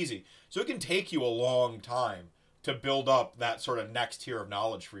not so easy. So it can take you a long time to build up that sort of next tier of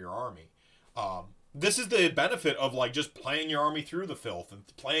knowledge for your army. This is the benefit of like just playing your army through the filth and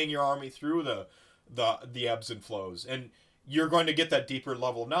playing your army through the ebbs and flows, and you're going to get that deeper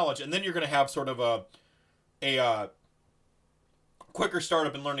level of knowledge, and then you're going to have sort of a quicker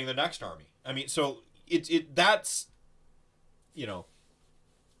startup in learning the next army. I mean, so that's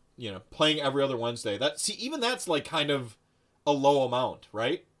playing every other Wednesday. Even that's like kind of a low amount,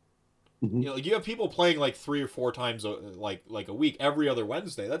 right? Mm-hmm. You have people playing like 3 or 4 times like a week, every other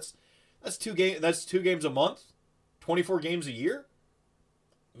Wednesday. That's 2 games a month, 24 games a year.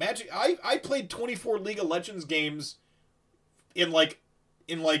 Magic. I played 24 League of Legends games in like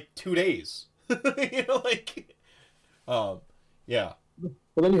 2 days. Yeah.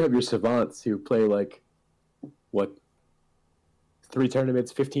 Well, then you have your savants who play like, what, 3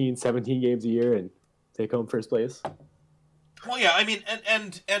 tournaments, 15, 17 games a year and take home first place. Well, yeah, I mean,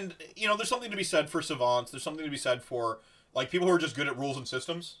 and there's something to be said for savants. There's something to be said for like people who are just good at rules and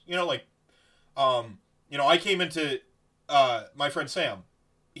systems. I came into my friend Sam.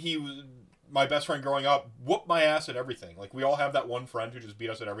 He was my best friend growing up. Whooped my ass at everything. Like we all have that one friend who just beat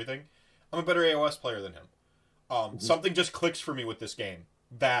us at everything. I'm a better AOS player than him. Something just clicks for me with this game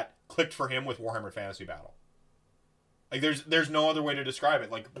that clicked for him with Warhammer Fantasy Battle. Like there's no other way to describe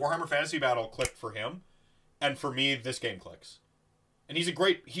it. Like Warhammer Fantasy Battle clicked for him, and for me this game clicks. And he's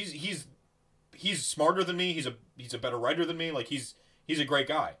smarter than me. He's a better writer than me. Like he's a great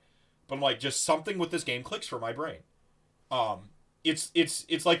guy. But I'm like, just something with this game clicks for my brain. It's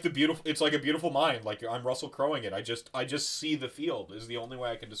like it's like a beautiful mind. Like I'm Russell Croweing it. I just see the field is the only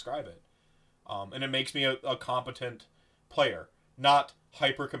way I can describe it. And it makes me a competent player, not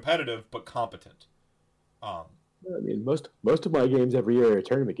hyper competitive, but competent. I mean, most of my games every year are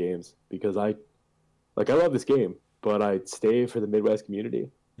tournament games because I love this game, but I stay for the Midwest community.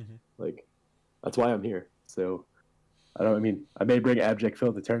 Mm-hmm. Like, that's why I'm here. So, I may bring Abject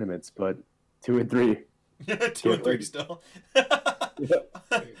Phil to tournaments, but 2 and 3. 2 and 3 still.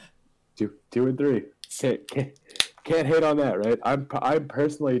 2 and 3. Can't hate on that, right? I'm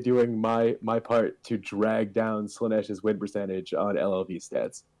personally doing my part to drag down Slanesh's win percentage on LLV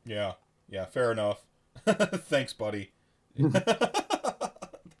stats. Yeah, fair enough. Thanks, buddy.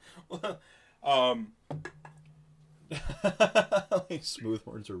 Smooth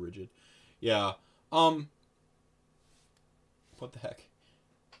horns are rigid. Yeah. What the heck?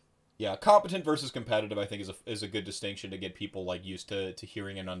 Yeah, competent versus competitive, I think, is a good distinction to get people like used to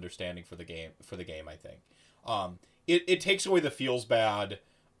hearing and understanding for the game. I think. It takes away the feels bad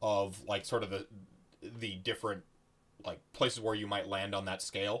of like sort of the different like places where you might land on that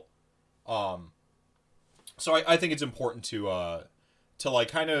scale. So I think it's important to like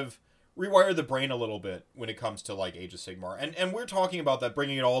kind of rewire the brain a little bit when it comes to like Age of Sigmar, and we're talking about that,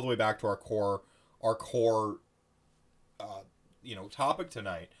 bringing it all the way back to our core topic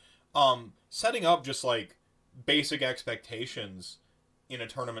tonight. Setting up just like basic expectations in a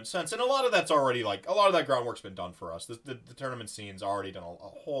tournament sense, and a lot of that's already like a lot of that groundwork's been done for us. The tournament scene's already done a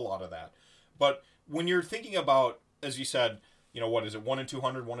whole lot of that. But when you're thinking about, as you said, what is it, 1 in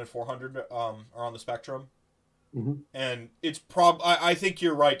 200, 1 in 400 are on the spectrum. Mm-hmm. And it's I think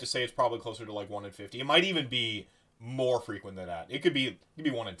you're right to say it's probably closer to like 1 in 50. It might even be more frequent than that. It could be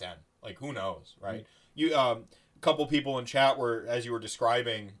 1 in 10. Like who knows, right? Mm-hmm. You a couple people in chat were, as you were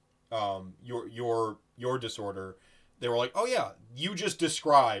describing your disorder, they were like, "Oh yeah, you just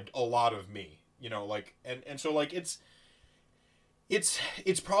described a lot of me." And so like it's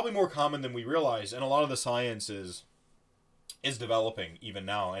probably more common than we realize, and a lot of the science is developing even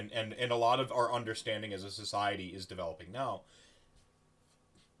now, and a lot of our understanding as a society is developing now.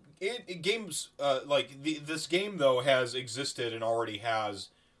 Games like this game though has existed and already has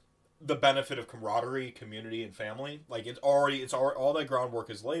the benefit of camaraderie, community, and family. Like all that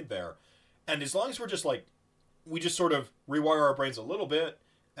groundwork is laid there, and as long as we just sort of rewire our brains a little bit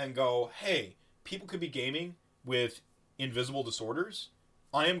and go, hey, people could be gaming with invisible disorders.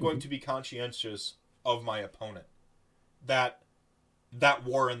 I am going to be conscientious of my opponent. That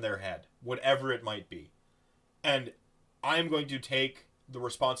war in their head, whatever it might be. And I am going to take the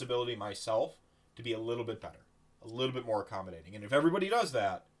responsibility myself to be a little bit better, a little bit more accommodating. And if everybody does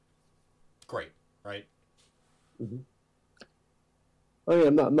that, great, right? Mm-hmm. I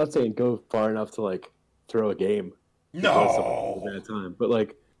mean, I'm not saying go far enough to like throw a game. No. At a bad time, but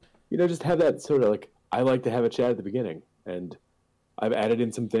like, just have that sort of like, I like to have a chat at the beginning, and I've added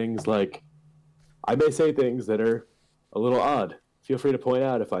in some things like, I may say things that are a little odd. Feel free to point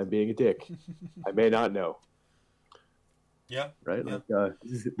out if I'm being a dick. I may not know. Yeah. right? Yeah. Like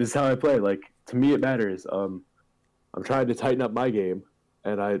this is how I play. Like to me, it matters. I'm trying to tighten up my game,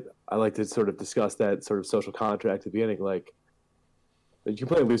 and I like to sort of discuss that sort of social contract at the beginning. Like you can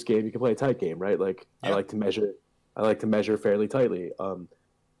play a loose game, you can play a tight game, right? Like Yeah. I like to measure fairly tightly.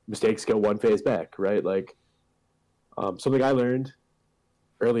 Mistakes go one phase back, right? Like something I learned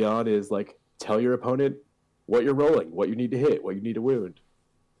early on is like tell your opponent what you're rolling, what you need to hit, what you need to wound.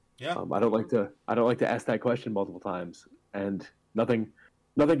 Yeah. I don't like to ask that question multiple times, and nothing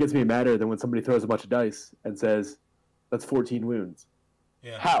gets me madder than when somebody throws a bunch of dice and says, "That's 14 wounds."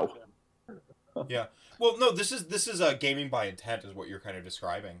 Yeah. How? Yeah. Well, no, this is gaming by intent is what you're kind of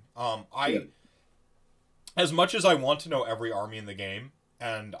describing. As much as I want to know every army in the game,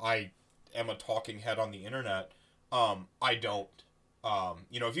 and I am a talking head on the internet, I don't.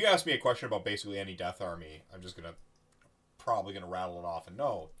 If you ask me a question about basically any death army, I'm just probably gonna rattle it off and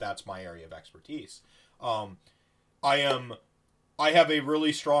no, that's my area of expertise. I have a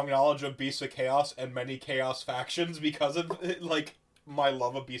really strong knowledge of Beasts of Chaos and many Chaos factions because of like my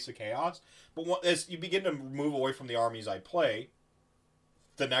love of Beasts of Chaos. But as you begin to move away from the armies I play,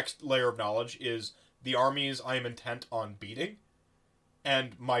 the next layer of knowledge is the armies I am intent on beating,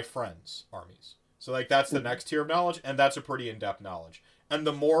 and my friends' armies. So like that's the next tier of knowledge, and that's a pretty in-depth knowledge. And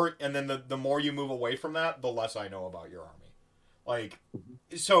the more you move away from that, the less I know about your army. Like,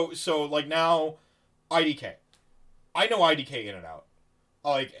 so like now, IDK. I know IDK in and out.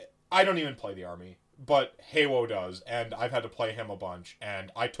 Like, I don't even play the army, but Haywo does, and I've had to play him a bunch,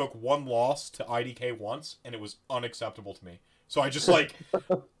 and I took one loss to IDK once, and it was unacceptable to me. So I just, like,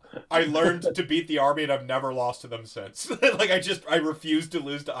 I learned to beat the army, and I've never lost to them since. Like, I refuse to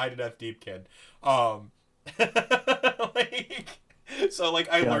lose to Idoneth Deepkin. Like, so, like,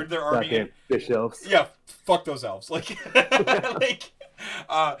 I learned their army. Fish elves. Yeah, fuck those elves. Like, like,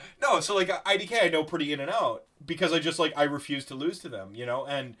 no, so, like, IDK I know pretty in and out, because I refuse to lose to them,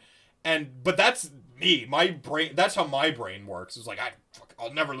 but that's me. My brain, that's how my brain works. It's like,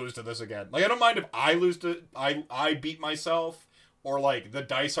 I'll never lose to this again. Like, I don't mind if I lose to, I beat myself, or, like, the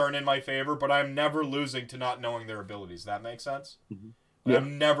dice aren't in my favor, but I'm never losing to not knowing their abilities. That makes sense? Mm-hmm. Yeah.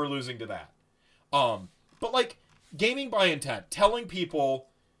 I'm never losing to that. But, like, gaming by intent, telling people,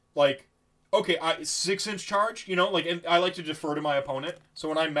 like, okay, 6-inch charge, like, and I like to defer to my opponent. So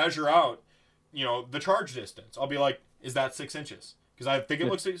when I measure out, the charge distance, I'll be like, is that 6 inches? Because I think it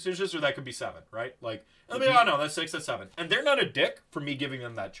looks 6 inches, or that could be 7, right? Like, and they'll be like, oh no, that's 6, that's 7. And they're not a dick for me giving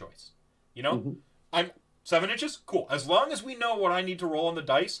them that choice. I'm 7 inches? Cool. As long as we know what I need to roll on the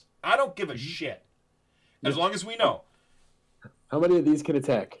dice, I don't give a shit. As long as we know. How many of these can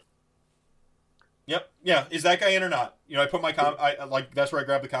attack? Yep. Yeah. Is that guy in or not? I put my that's where I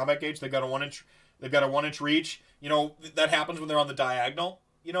grab the combat gauge. They've got a 1-inch reach. That happens when they're on the diagonal.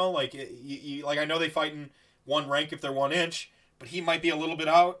 Like like I know they fight in one rank if they're 1 inch, but he might be a little bit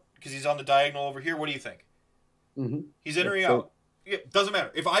out because he's on the diagonal over here. What do you think? Mm-hmm. He's in or out? It doesn't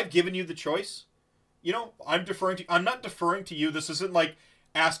matter. If I've given you the choice, I'm deferring to. I'm not deferring to you. This isn't like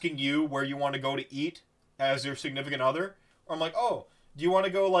asking you where you want to go to eat as your significant other. Or I'm like, oh, do you want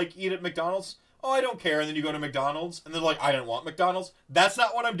to go like eat at McDonald's? Oh, I don't care. And then you go to McDonald's, and they're like, I didn't want McDonald's. That's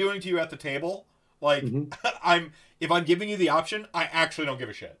not what I'm doing to you at the table. Like, if I'm giving you the option, I actually don't give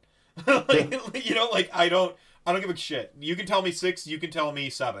a shit. Like, like I don't give a shit. You can tell me 6, you can tell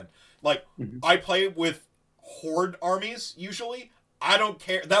me 7. Like, I play with horde armies usually. I don't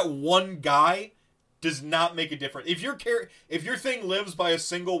care. That one guy does not make a difference. If your thing lives by a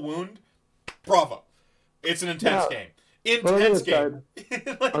single wound, bravo. It's an intense game. Intense game.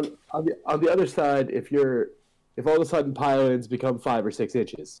 Like, on the other side, if all of a sudden pylons become 5 or 6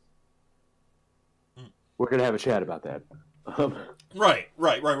 inches, we're gonna have a chat about that. Right.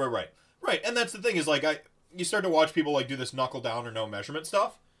 And that's the thing is like you start to watch people like do this knuckle down or no measurement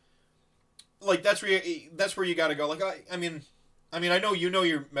stuff. Like that's where you got to go. Like I mean I know you know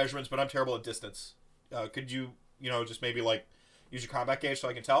your measurements, but I'm terrible at distance. Could you just maybe like use your combat gauge so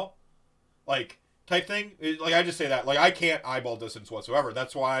I can tell, like type thing? Like I just say that like I can't eyeball distance whatsoever.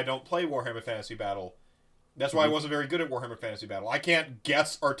 That's why I don't play Warhammer Fantasy Battle. That's why I wasn't very good at Warhammer Fantasy Battle. I can't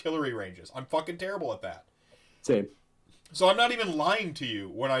guess artillery ranges. I'm fucking terrible at that. Same. So I'm not even lying to you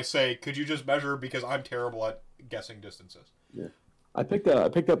when I say, could you just measure, because I'm terrible at guessing distances. Yeah. I picked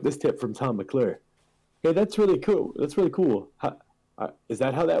up this tip from Tom McClure. Hey, that's really cool. That's really cool. Is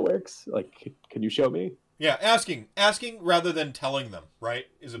that how that works? Like, can you show me? Yeah, asking rather than telling them, right,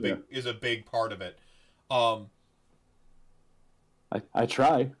 is a big part of it. I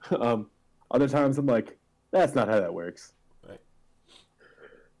try. Other times I'm like, that's not how that works. Right.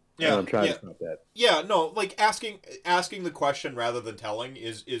 And Yeah, I'm trying yeah. to stop that. Yeah, no, like asking the question rather than telling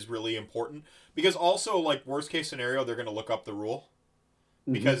is really important, because also, like, worst case scenario, they're going to look up the rule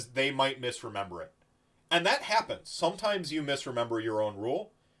Hmm. because they might misremember it. And that happens. Sometimes you misremember your own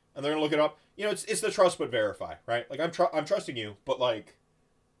rule and they're going to look it up. You know, it's the trust but verify, right? Like I'm trusting you, but like,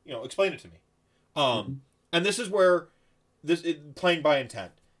 you know, explain it to me. Um Hmm. and this is where playing by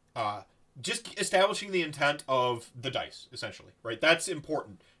intent. Uh just establishing the intent of the dice, essentially, right? That's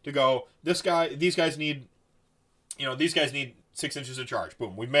important to go. These guys need, you know, these guys need 6 inches of charge.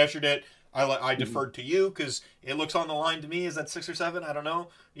 Boom, we measured it. I Hmm. deferred to you because it looks on the line to me. Is that 6 or 7? I don't know.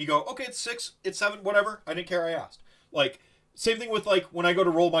 You go, okay, it's 6, it's 7, whatever. I didn't care. I asked. Like, same thing with, like, when I go to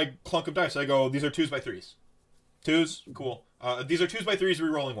roll my clunk of dice. I go, these are 2s by 3s. 2s, cool. These are 2s by 3s.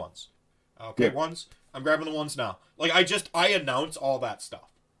 Re-rolling 1s. Okay, Yeah. 1s. I'm grabbing the 1s now. Like, I announce all that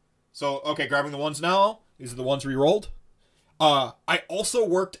stuff. So, okay, grabbing the 1s now. These are the 1s re-rolled. I also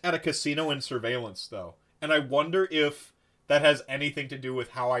worked at a casino in surveillance, though, and I wonder if that has anything to do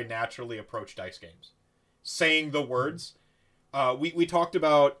with how I naturally approach dice games. Saying the words. We talked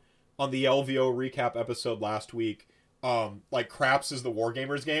about on the LVO recap episode last week, like, craps is the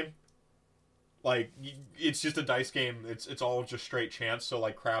Wargamers game. Like, it's just a dice game. It's all just straight chance. So,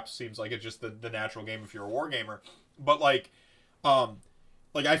 like, craps seems like it's just the natural game if you're a wargamer. But um,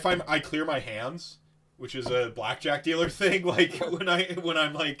 like, I find I clear my hands, which is a blackjack dealer thing. Like, when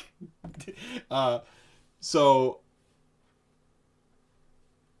I'm like, uh, so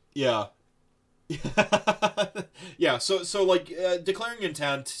yeah. Yeah, so like, declaring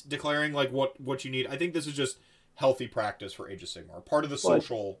intent, declaring like what you need. I think this is just healthy practice for Age of Sigmar. Part of the Well,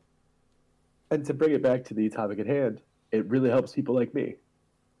 social. and to bring it back to the topic at hand, it really helps people like me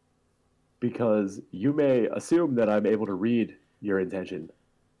because you may assume that I'm able to read your intention.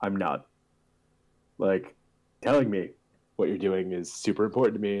 I'm not. Like, telling me what you're doing is super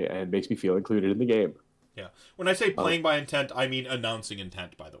important to me and makes me feel included in the game. Yeah. When I say Uh, playing by intent, I mean announcing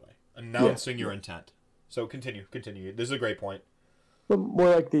intent, by the way. yeah, Announcing your yeah. intent. So continue. This is a great point. But more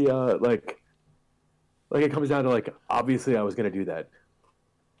like the like it comes down to like obviously I was gonna do that.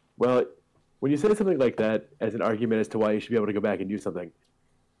 Well, when you say something like that as an argument as to why you should be able to go back and do something,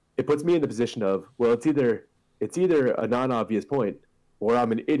 it puts me in the position of, well, it's either a non-obvious point or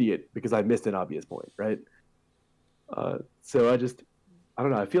I'm an idiot because I missed an obvious point, right? So I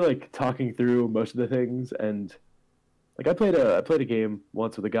don't know. I feel like talking through most of the things, and like I played a game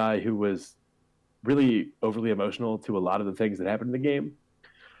once with a guy who was really overly emotional to a lot of the things that happened in the game,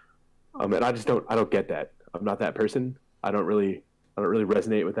 and I don't get that. I'm not that person. I don't really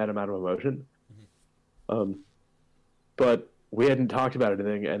resonate with that amount of emotion. Mhm. Um, but we hadn't talked about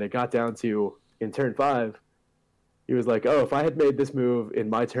anything, and it got down to in turn 5. He was like, "Oh, if I had made this move in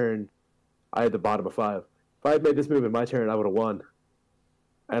my turn, I had the bottom of 5. If I had made this move in my turn, I would have won."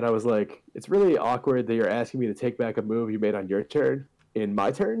 And I was like, "It's really awkward that you're asking me to take back a move you made on your turn in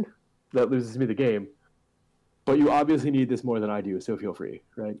my turn. That loses me the game. But you obviously need this more than I do, so feel free,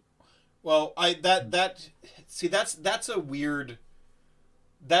 right?" Well, I that see that's a weird,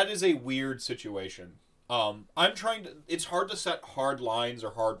 that is a weird situation. I'm trying to. It's hard to set hard lines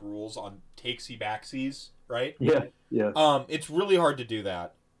or hard rules on takesy backsies, right? Yeah, yeah. It's really hard to do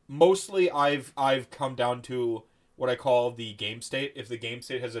that. Mostly, I've come down to what I call the game state. If the game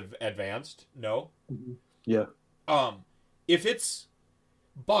state has advanced, no. Mhm. Yeah. Um, if it's,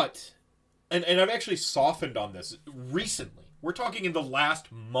 but, and I've actually softened on this recently. We're talking in the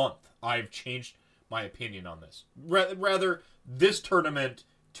last month. I've changed my opinion on this. Rather, this tournament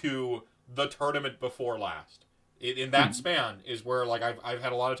to the tournament before last. In that Mhm. span is where, like, I've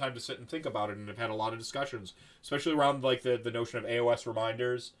had a lot of time to sit and think about it, and I've had a lot of discussions, especially around like the notion of AOS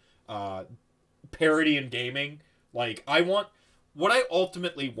reminders, uh, parity in gaming. Like, what I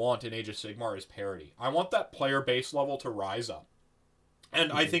ultimately want in Age of Sigmar is parity. I want that player base level to rise up,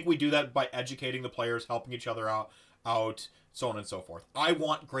 and I Mhm. think we do that by educating the players, helping each other out, so on and so forth. I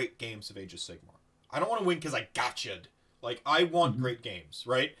want great games of Age of Sigmar. I don't want to win because I gotcha'd. Like, I want Mhm. great games,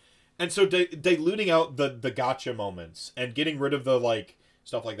 right? And so diluting out the gotcha moments and getting rid of the, like,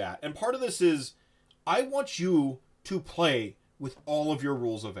 stuff like that. And part of this is I want you to play with all of your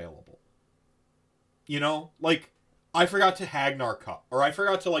rules available. You know, like, I forgot to Hagnar Cup, or I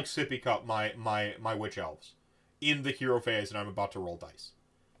forgot to, like, Sippy Cup my Witch Elves in the hero phase, and I'm about to roll dice.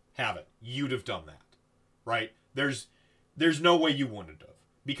 Have it. You'd have done that, right? There's no way you wouldn't have,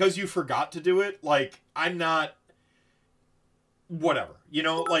 because you forgot to do it. Like, I'm not, whatever. You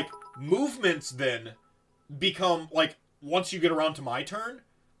know, like, movements then become, like, once you get around to my turn,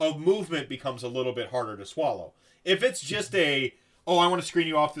 a movement becomes a little bit harder to swallow. If it's just oh, I want to screen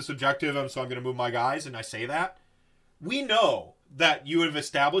you off this objective, so I'm going to move my guys, and I say that, we know that you have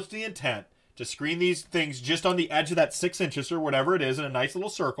established the intent to screen these things just on the edge of that 6 inches or whatever it is in a nice little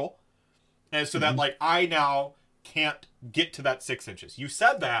circle, and so that like I now can't get to that 6 inches. You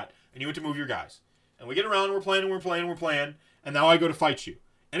said that, and you went to move your guys, and we get around, and we're playing, and we're playing, and we're playing, and now I go to fight you,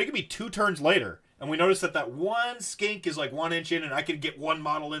 and it could be 2 turns later, and we notice that that one skink is like 1 inch in, and I could get one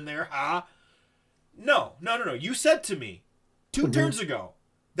model in there. No. You said to me 2 turns ago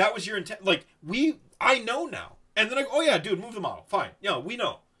that was your intent. Like I know now, and then I go, oh yeah, dude, move the model. Fine. Yeah, we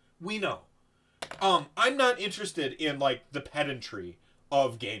know. I'm not interested in like the pedantry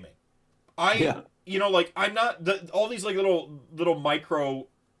of gaming. You know, like I'm not all these like little micro,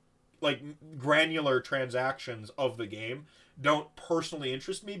 like granular transactions of the game don't personally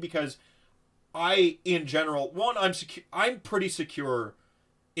interest me, because in general, I'm pretty secure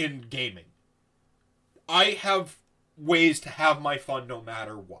in gaming. I have ways to have my fun no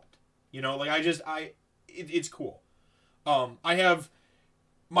matter what. You know, like it's cool. I have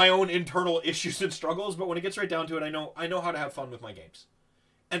my own internal issues and struggles, but when it gets right down to it, I know how to have fun with my games.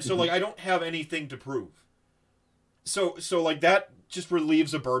 And so like I don't have anything to prove. So like that just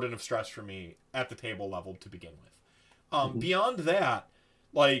relieves a burden of stress for me at the table level to begin with. Beyond that,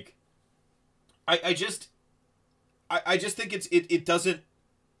 like I just think it doesn't,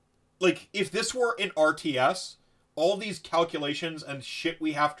 like, if this were an RTS, all these calculations and shit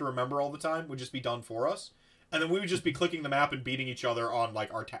we have to remember all the time would just be done for us, and then we would just be clicking the map and beating each other on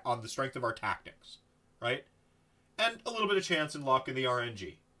like on the strength of our tactics, right? And a little bit of chance and luck in the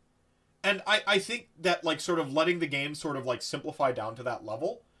RNG. And I think that like sort of letting the game sort of like simplify down to that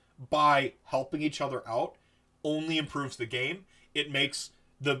level by helping each other out only improves the game. It makes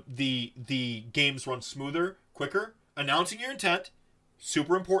the games run smoother, quicker. Announcing your intent,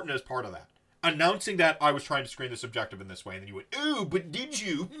 super important as part of that. Announcing that I was trying to screen this objective in this way, and then you went, ooh, but did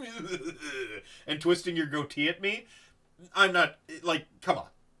you? And twisting your goatee at me. I'm not, like, come on.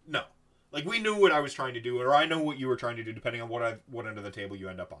 No. Like, we knew what I was trying to do, or I know what you were trying to do, depending on what end of the table you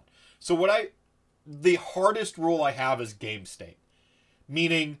end up on. So the hardest rule I have is game state.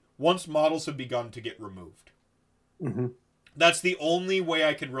 Meaning, once models have begun to get removed. That's the only way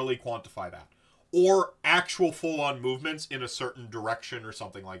I can really quantify that. Or actual full-on movements in a certain direction or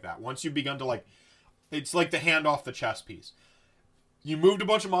something like that. Once you've begun to, like, it's like the hand off the chess piece. You moved a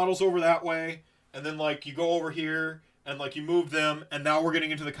bunch of models over that way, and then, like, you go over here, and, like, you move them, and now we're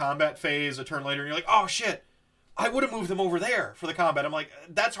getting into the combat phase a turn later, and you're like, oh, shit, I would have moved them over there for the combat. I'm like,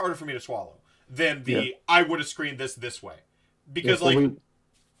 that's harder for me to swallow than I would have screened this way. Because, so we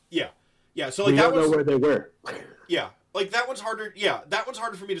don't know where they were. Yeah. Like, that one's harder. Yeah, that one's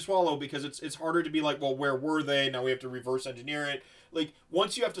harder for me to swallow, because it's harder to be like, well, where were they? Now we have to reverse engineer it. Like,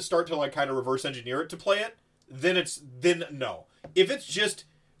 once you have to start to, like, kind of reverse engineer it to play it, then no. If it's just,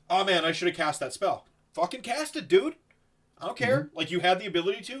 oh man, I should have cast that spell. Fucking cast it, dude. I don't care. Like, you had the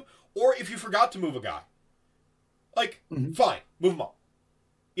ability to. Or if you forgot to move a guy. Like, fine. Move them all.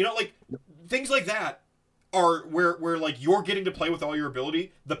 You know, like, things like that are where like, you're getting to play with all your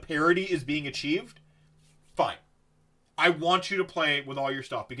ability. The parity is being achieved. Fine. I want you to play with all your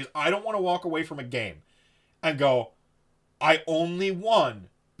stuff, because I don't want to walk away from a game and go, I only won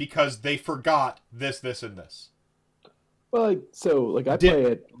because they forgot this, and this. Well, I play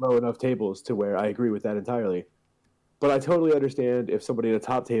at low enough tables to where I agree with that entirely. But I totally understand if somebody at a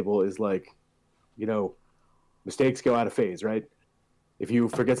top table is like, you know, mistakes go out of phase, right? If you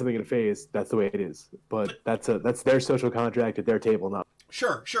forget something in a phase, that's the way it is. But that's their social contract at their table, not.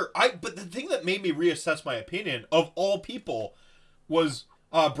 Sure. But the thing that made me reassess my opinion, of all people, was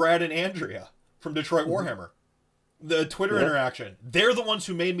Brad and Andrea from Detroit Warhammer. The Twitter interaction. They're the ones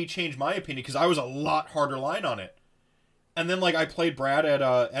who made me change my opinion, because I was a lot harder line on it. And then, like, I played Brad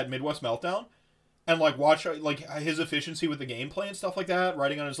at Midwest Meltdown, and, like, watch, like, his efficiency with the gameplay and stuff like that,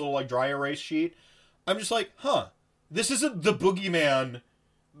 writing on his little, like, dry erase sheet. I'm just like, this isn't the boogeyman,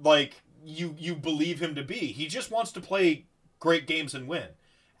 like, you believe him to be. He just wants to play great games and win.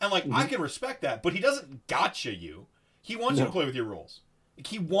 And, like, I can respect that, but he doesn't gotcha you. He wants you to play with your rules. Like,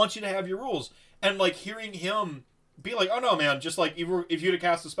 he wants you to have your rules. And, like, hearing him be like, oh, no, man, just, like, if you'd have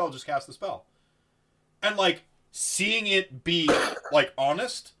cast the spell, just cast the spell. And, like, seeing it be, like,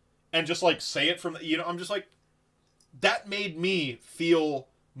 honest and just, like, say it from, you know, I'm just like, that made me feel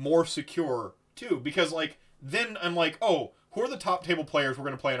more secure, too. Because, like, then I'm like, oh, who are the top table players we're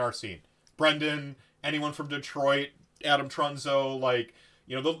going to play in our scene? Brendan, anyone from Detroit, Adam Trunzo, like,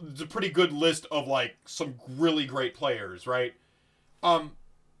 you know, it's a pretty good list of, like, some really great players, right?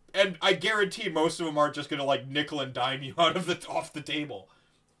 And I guarantee most of them aren't just gonna, like, nickel and dime you off the table.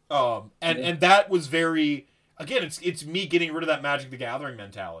 And that was very, again, it's me getting rid of that Magic the Gathering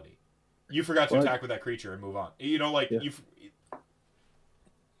mentality. You forgot to attack with that creature and move on. You know, like,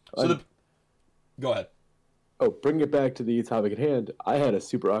 So go ahead. Oh, bringing it back to the topic at hand, I had a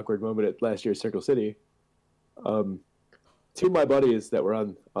super awkward moment at last year's Circle City. Two of my buddies that were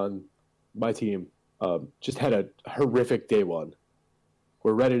on my team just had a horrific day one.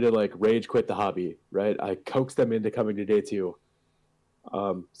 We're ready to like rage quit the hobby, right? I coaxed them into coming to day two.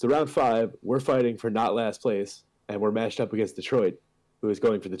 So round 5, we're fighting for not last place, and we're matched up against Detroit, who is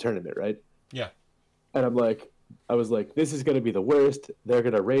going for the tournament, right? Yeah. And I was like, this is going to be the worst. They're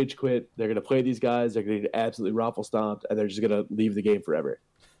going to rage quit. They're going to play these guys. They're going to get absolutely raffle stomped, and they're just going to leave the game forever.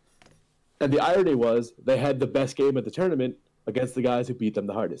 And the irony was they had the best game of the tournament against the guys who beat them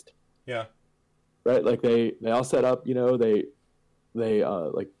the hardest. Yeah. Right? Like they all set up, you know, they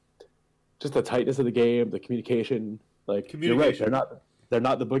like just the tightness of the game, the communication. Like you're right, they're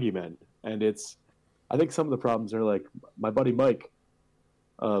not the boogeymen. And I think some of the problems are like my buddy Mike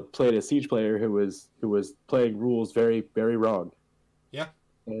played a Siege player who was playing rules very, very wrong. Yeah.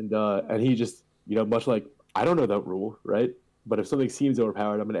 And he just, you know, much like I don't know that rule, right? But if something seems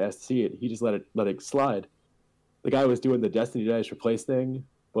overpowered, I'm going to ask to see it. He just let it slide. The guy was doing the Destiny Dice replace thing,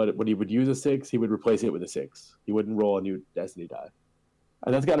 but when he would use a 6, he would replace it with a 6. He wouldn't roll a new Destiny die,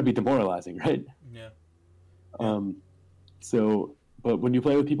 and that's got to be demoralizing, right? Yeah. So, but when you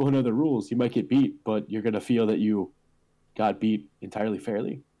play with people who know the rules, you might get beat, but you're going to feel that you got beat entirely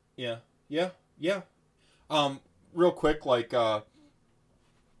fairly. Yeah. Real quick, like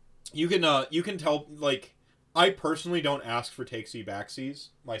you can tell, like, I personally don't ask for takesy backsies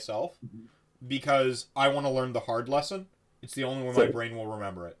myself because I want to learn the hard lesson. It's the only way my brain will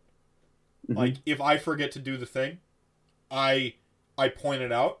remember it. Mm-hmm. Like, if I forget to do the thing, I point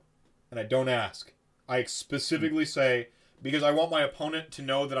it out and I don't ask. I specifically say, because I want my opponent to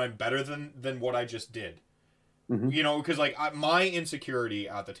know that I'm better than what I just did. Mm-hmm. You know, because like my insecurity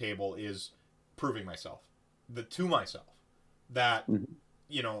at the table is proving myself, to myself, that,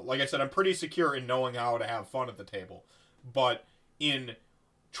 you know, like I said, I'm pretty secure in knowing how to have fun at the table, but in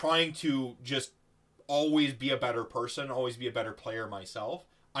trying to just always be a better person, always be a better player myself,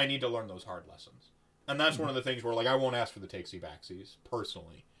 I need to learn those hard lessons. And that's one of the things where, like, I won't ask for the takesy backsies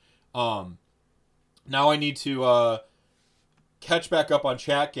personally. Now I need to catch back up on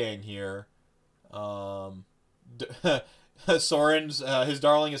Chat Gang here. Soren's his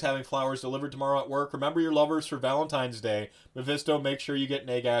darling is having flowers delivered tomorrow at work. Remember your lovers for Valentine's Day. Mephisto, make sure you get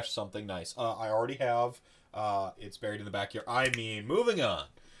Nagash something nice. I already have. It's buried in the backyard. I mean, moving on.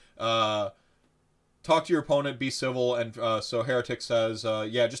 Talk to your opponent, be civil, and so Heretic says,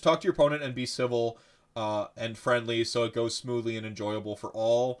 yeah, just talk to your opponent and be civil and friendly so it goes smoothly and enjoyable for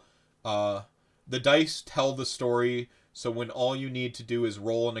all. The dice tell the story, so when all you need to do is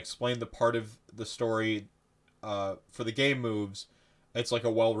roll and explain the part of the story for the game moves, it's like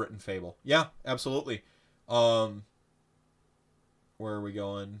a well-written fable. Yeah, absolutely. Where are we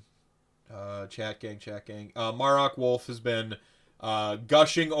going? Chat gang. Marok Wolf has been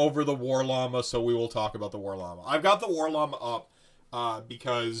gushing over the War Llama, so we will talk about the War Llama. I've got the War Llama up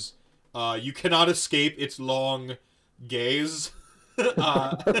because you cannot escape its long gaze.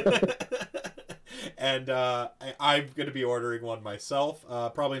 And I'm going to be ordering one myself.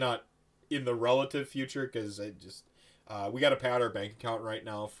 Probably not in the relative future, because I just we got to pay out our bank account right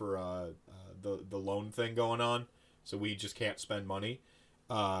now for the loan thing going on, so we just can't spend money.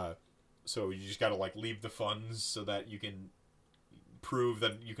 So you just got to like leave the funds so that you can prove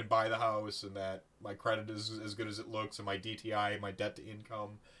that you can buy the house and that my credit is as good as it looks and my DTI, my debt to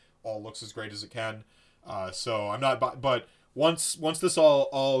income, all looks as great as it can. So I'm not, but once this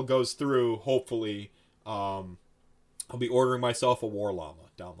all goes through, hopefully, I'll be ordering myself a War Llama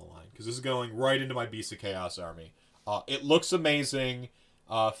down the line, because this is going right into my Beast of Chaos army. It looks amazing.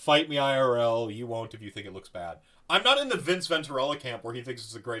 Fight me IRL. You won't if you think it looks bad. I'm not in the Vince Venturella camp where he thinks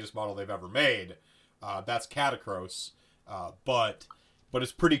it's the greatest model they've ever made. That's Catacross. But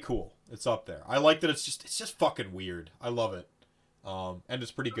it's pretty cool. It's up there. I like that it's just fucking weird. I love it. And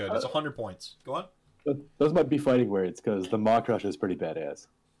it's pretty good. It's 100 points. Go on. Those might be fighting words, because the Maw Crush is pretty badass.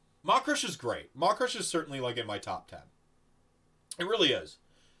 Maw Crush is great. Maw Crush is certainly like in my top 10. It really is.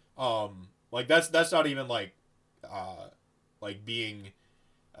 Like that's not even like being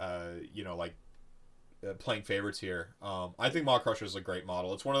playing favorites here. I think Maw Crusher is a great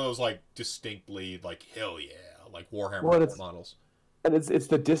model. It's one of those like distinctly like hell yeah, like Warhammer models. And it's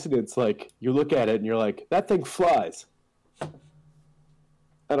the dissonance. Like you look at it and you're like, that thing flies.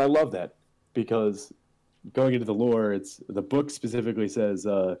 And I love that, because going into the lore, the book specifically says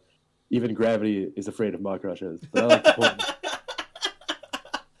even gravity is afraid of Maw Crushers. But I like to point.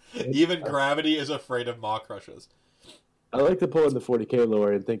 Even gravity is afraid of Maw Crushers. I like to pull in the 40k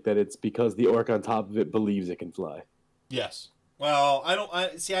lore and think that it's because the orc on top of it believes it can fly. Yes. Well, I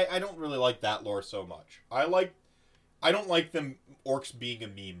don't really like that lore so much. I don't like them orcs being a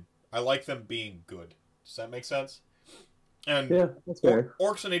meme. I like them being good. Does that make sense? And Yeah, that's fair.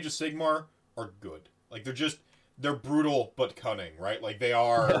 orcs in Age of Sigmar are good. Like they're brutal but cunning, right? Like they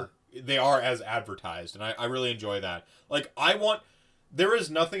are as advertised, and I really enjoy that. Like there is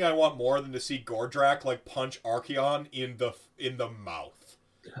nothing I want more than to see Gordrakk like punch Archeon in the mouth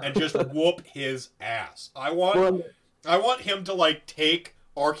and just whoop his ass. Well, I want him to like take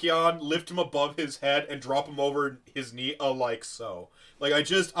Archeon, lift him above his head, and drop him over his knee, like so. Like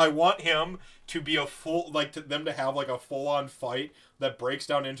I want him to be a full like to them to have like a full on fight that breaks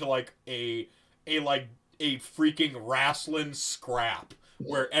down into like a freaking wrestling scrap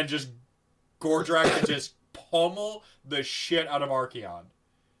and just Gordrakk can just pummel the shit out of Archeon.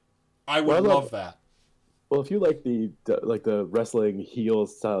 I would love that. Well, if you like the wrestling heel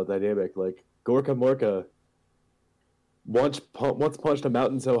style dynamic, like Gorka Morka once punched a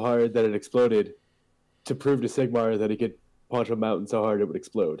mountain so hard that it exploded to prove to Sigmar that he could punch a mountain so hard it would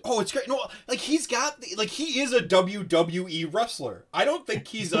explode. Oh, it's great. No, like he is a WWE wrestler. I don't think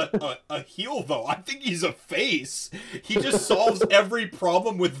he's a heel though. I think he's a face. He just solves every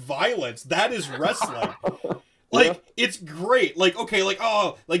problem with violence. That is wrestling. Like it's great. Like okay, like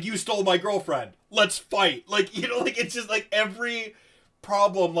oh, like you stole my girlfriend. Let's fight. Like like it's just like every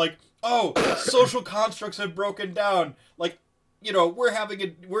problem. Like oh, social constructs have broken down. Like we're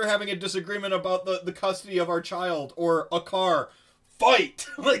having a disagreement about the custody of our child or a car. Fight.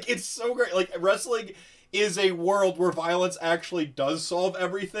 Like it's so great. Like wrestling is a world where violence actually does solve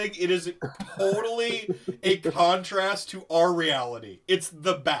everything. It is totally a contrast to our reality. It's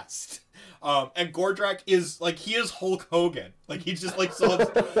the best. And Gordrakk is like he is Hulk Hogan. Like he just like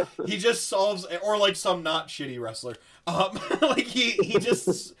solves or like some not shitty wrestler. Like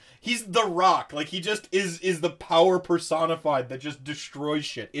he's the Rock. Like he just is the power personified that just destroys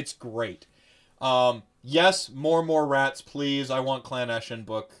shit. It's great. Yes, more rats, please. I want Clan Eshin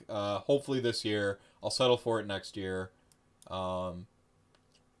book. Hopefully this year. I'll settle for it next year. All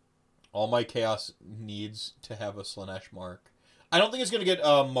my chaos needs to have a Slaanesh mark. I don't think it's going to get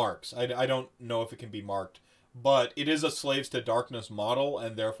marks. I don't know if it can be marked. But it is a Slaves to Darkness model,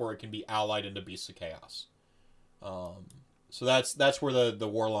 and therefore it can be allied into Beasts of Chaos. So that's where the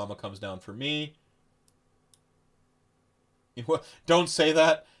War Llama comes down for me. Don't say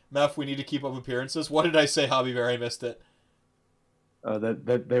that, Meph. We need to keep up appearances. What did I say, Hobby Bear? I missed it.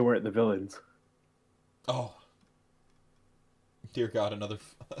 That they weren't the villains. Oh. Dear God, another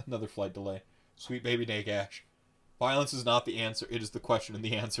flight delay. Sweet baby Nagash. Violence is not the answer. It is the question, and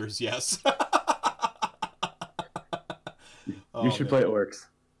the answer is yes. You should play orcs.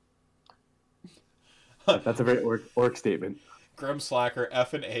 That's a very orc statement. Grim Slacker,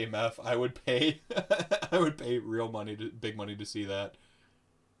 F and A, Meph. I would pay big money to see that.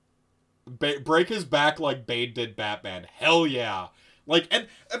 Break his back like Bane did Batman. Hell yeah. Like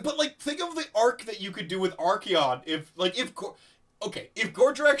but like think of the arc that you could do with Archeon if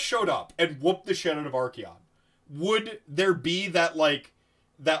Gordrakk showed up and whooped the shit out of Archeon. Would there be that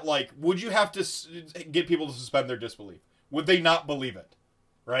would you have to get people to suspend their disbelief? Would they not believe it?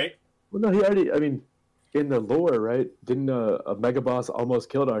 Right? Well, no, in the lore, right? Didn't a mega boss almost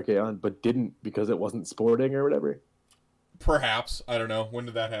killed Archeon, but didn't because it wasn't sporting or whatever? Perhaps. I don't know. When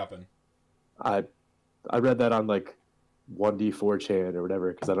did that happen? I read that on like 1D4chan or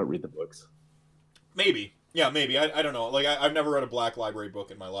whatever because I don't read the books. Maybe. Yeah, maybe. I don't know. Like I've never read a Black Library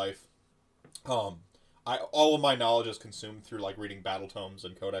book in my life. All of my knowledge is consumed through like reading battle tomes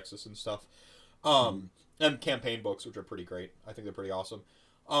and codexes and stuff, and campaign books, which are pretty great. I think they're pretty awesome.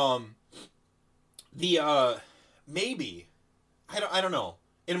 Maybe I don't know.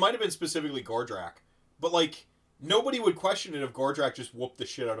 It might have been specifically Gordrakk, but like nobody would question it if Gordrakk just whooped the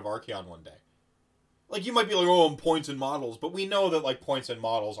shit out of Archeon one day. Like you might be like, oh, points and models, but we know that like points and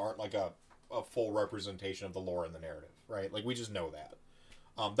models aren't like a full representation of the lore and the narrative, right? Like we just know that.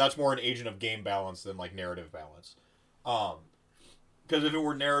 That's more an agent of game balance than like narrative balance. Because if it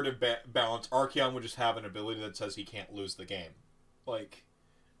were narrative balance, Archeon would just have an ability that says he can't lose the game, like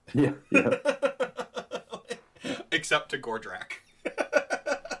yeah. Except to Gordrakk.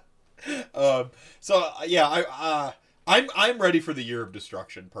 So yeah, I'm ready for the Year of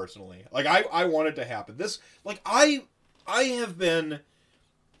Destruction personally. Like I want it to happen. This like I have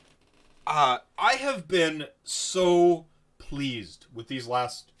been so pleased with these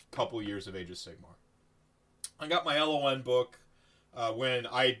last couple years of Age of Sigmar. I got my LON book when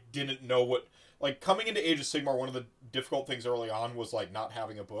I didn't know what... Like, coming into Age of Sigmar, one of the difficult things early on was, like, not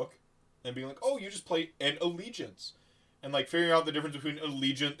having a book. And being like, oh, you just play an allegiance. And, like, figuring out the difference between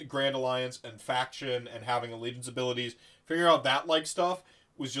Grand Alliance and Faction and having allegiance abilities. figuring out that like stuff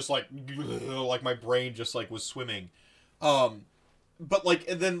was just like my brain just like was swimming. But like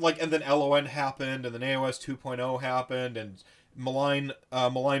and then LON happened, and then AOS 2.0 happened, and Malign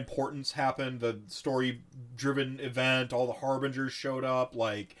Portents happened, the story driven event, all the Harbingers showed up,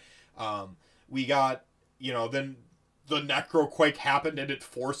 like we got, then the Necroquake happened and it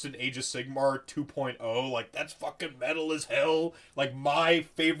forced an Age of Sigmar 2.0. Like, that's fucking metal as hell. Like, my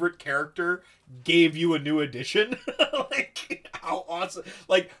favorite character gave you a new edition. Like, how awesome.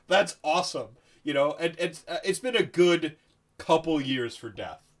 Like, that's awesome. And it's been a good couple years for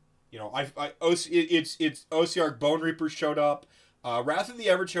Death. It's Ossiarch Bone Reapers showed up. Wrath of the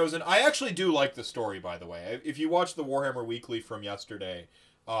Everchosen. I actually do like the story, by the way. If you watch the Warhammer Weekly from yesterday,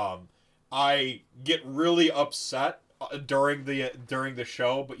 I get really upset during the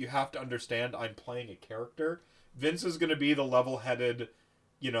show, but you have to understand I'm playing a character. Vince is going to be the level-headed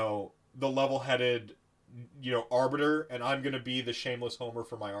arbiter, and I'm going to be the shameless homer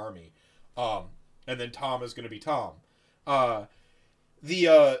for my army. And then Tom is going to be Tom. I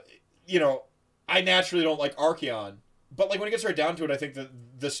naturally don't like Archaon, but like when it gets right down to it, I think that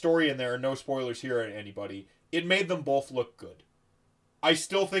the story in there, no spoilers here on anybody, it made them both look good. I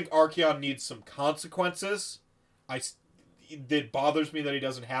still think Archaon needs some consequences. It bothers me that he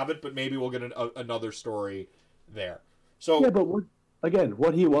doesn't have it, but maybe we'll get another story there. So yeah, but what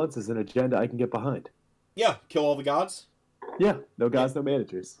he wants is an agenda I can get behind. Yeah, kill all the gods. Yeah, no gods, no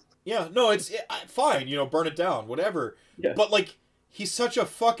managers. Yeah, no, it's fine. Burn it down, whatever. Yeah. But like, he's such a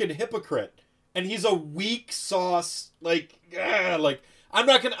fucking hypocrite, and he's a weak sauce. Like I'm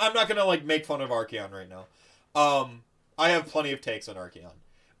not gonna like make fun of Archaon right now. I have plenty of takes on Archaon.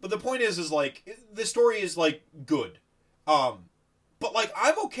 But the point is like, the story is, like, good. But, like,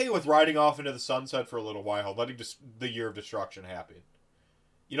 I'm okay with riding off into the sunset for a little while, letting the Year of Destruction happen.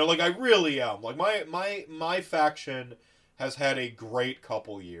 Like, I really am. Like, my faction has had a great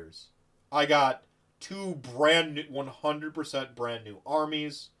couple years. I got 2 brand new, 100% brand new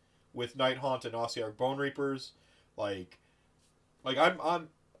armies with Nighthaunt and Ossiarch Bone Reapers. Like I'm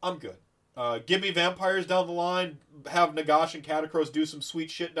good. Give me vampires down the line, have Nagash and Catacross do some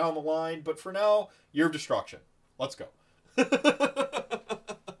sweet shit down the line, but for now, Year of Destruction. Let's go.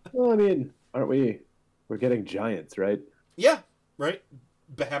 Well, I mean, aren't we? We're getting giants, right? Yeah, right?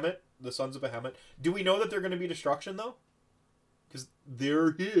 Behemoth, the Sons of Behemoth. Do we know that they're going to be destruction, though? Because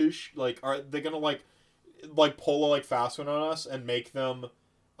they're hish. Like, are they going to, like pull a, like, fast one on us and make them,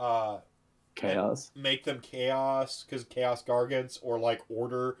 chaos? Make them chaos, because Chaos Gargants, or, like,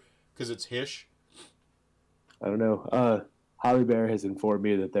 Order, because it's hish? I don't know. Holly Bear has informed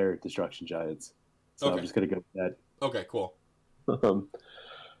me that they're destruction giants. So okay. I'm just going to go with that. Okay, cool.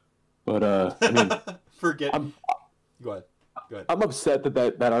 But, I mean... Go ahead. I'm upset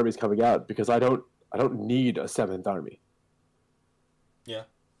that army's coming out, because I don't need a 7th army. Yeah.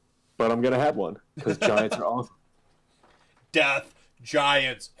 But I'm going to have one, because giants are awesome. Death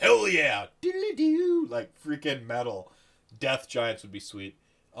Giants. Hell yeah. Diddly-doo. Like freaking metal. Death Giants would be sweet.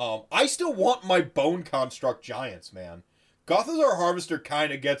 I still want my Bone Construct Giants, man. Gothazar Harvester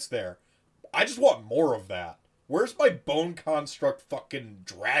kind of gets there. I just want more of that. Where's my Bone Construct fucking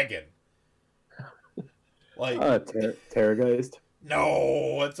dragon? Like Terrorgeist?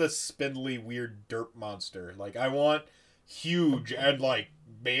 No, it's a spindly, weird dirt monster. Like, I want huge and, like,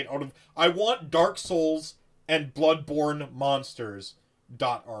 made out of... I want Dark Souls and Bloodborne monsters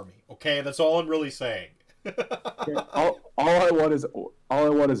 .army. Okay? That's all I'm really saying. all I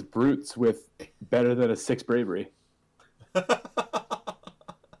want is brutes with better than a 6 bravery.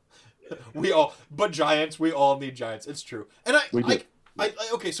 But giants, we all need giants. It's true. And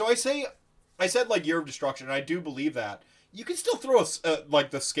okay, so I said like Year of Destruction, and I do believe that. You can still throw like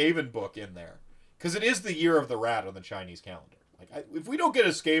the Skaven book in there, because it is the Year of the Rat on the Chinese calendar. Like, if we don't get a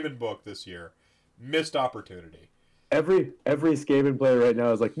Skaven book this year, missed opportunity. Every Skaven player right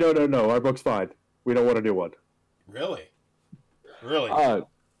now is like, no, our book's fine. We don't want to do one. Really?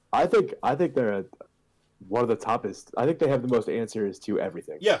 I think they're one of the toppest. I think they have the most answers to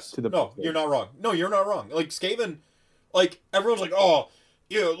everything. Yes. You're not wrong. No, you're not wrong. Like, Skaven, like, everyone's like, oh,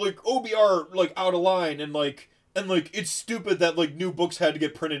 yeah, like, OBR, like, out of line, and it's stupid that, like, new books had to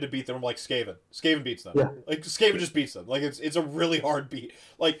get printed to beat them. I'm like, Skaven beats them. Yeah. Like, Skaven just beats them. Like, it's a really hard beat.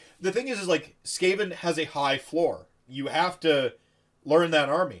 Like, the thing is like, Skaven has a high floor. You have to learn that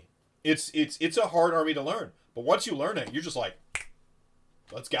army. It's a hard army to learn. But once you learn it, you're just like,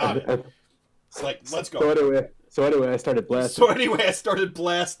 let's got it. It's like, let's go. So anyway, I started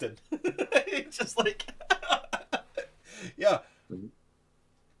blasting. It's just like, yeah.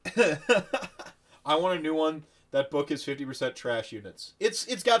 I want a new one. That book is 50% trash units.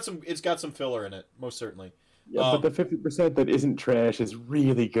 It's got some filler in it, most certainly. Yeah, but the 50% that isn't trash is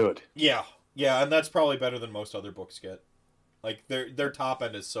really good. Yeah, yeah, and that's probably better than most other books get. Like their top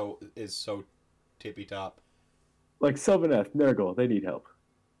end is so tippy top. Like Sylvaneth, Nurgle, they need help.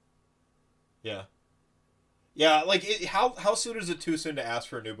 Yeah, yeah. Like how soon is it too soon to ask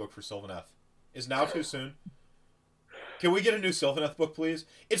for a new book for Sylvaneth? Is now too soon? Can we get a new Sylvaneth book, please?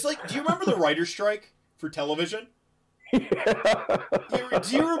 It's like, do you remember the writer's strike for television? Yeah.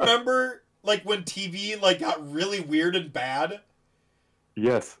 Do you remember like when TV like got really weird and bad?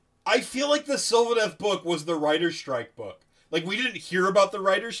 Yes. I feel like the Sylvaneth book was the writer's strike book. Like we didn't hear about the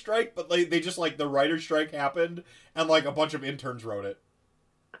writer's strike, but like they just like the writer's strike happened and like a bunch of interns wrote it.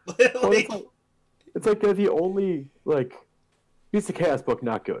 Well, it's like they're the only like Beast of Chaos book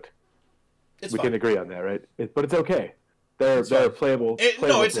not good. It's we fine. can agree on that, right? But it's okay. They're playable.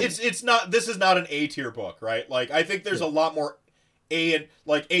 No, it's not. This is not an A tier book, right? Like I think there's a lot more A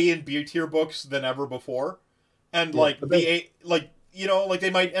and B tier books than ever before, and like the A like you know like they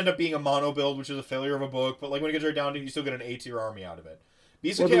might end up being a mono build, which is a failure of a book. But like when it gets right down to it, you still get an A tier army out of it.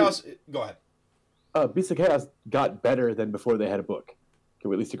 Beast of Chaos. Go ahead. Beast of Chaos got better than before they had a book. Can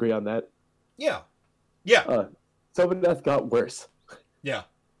we at least agree on that? Yeah. Yeah. Sylvaneth got worse. Yeah.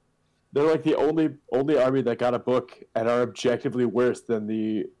 They're like the only army that got a book and are objectively worse than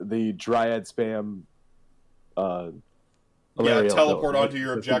the Dryad spam. Teleport onto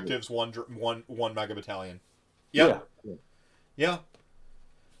your objectives. One mega battalion. Yep. Yeah.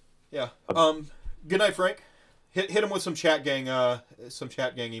 Good night, Frank. Hit him with some chat gang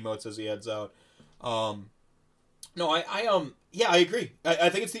emotes as he heads out. No, I agree. I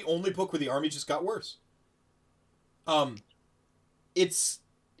think it's the only book where the army just got worse. It's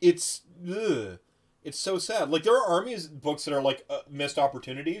so sad. Like there are armies books that are like missed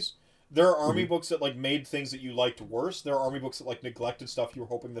opportunities. There are army books that like made things that you liked worse. There are army books that like neglected stuff you were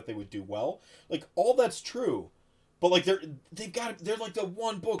hoping that they would do well. Like all that's true, but like they're like the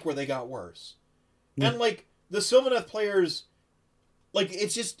one book where they got worse, and like the Sylvaneth players, like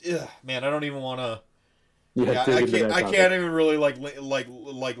it's just man, I don't even want to. Yeah, I can't even really like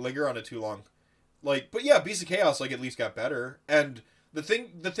linger on it too long. Like, but yeah, Beast of Chaos like at least got better, and the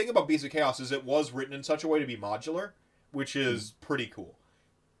thing about Beast of Chaos is it was written in such a way to be modular, which is pretty cool.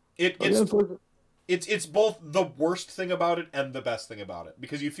 It's both the worst thing about it and the best thing about it,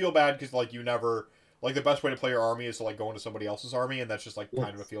 because you feel bad because like you never like the best way to play your army is to like go into somebody else's army, and that's just like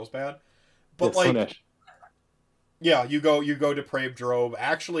kind of feels bad. But like, yeah, you go Depraved Drobe.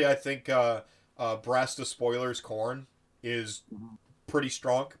 Actually, I think Breast of Spoilers Khorne is pretty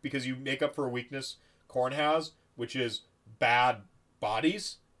strong because you make up for a weakness Khorne has, which is bad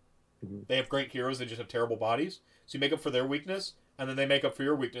bodies. They have great heroes, they just have terrible bodies. So you make up for their weakness, and then they make up for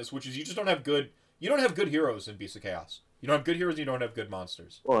your weakness, which is you don't have good heroes in Beast of Chaos. You don't have good heroes, you don't have good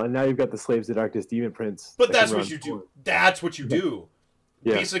monsters. Well, and now you've got the Slaves of Darkness Demon Prince. But that's what you do. That's what you do.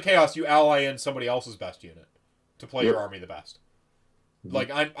 Yeah. Beast of Chaos, you ally in somebody else's best unit to play your army the best. Like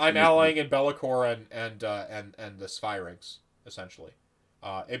I'm allying in Be'lakor and the Sphinx, essentially.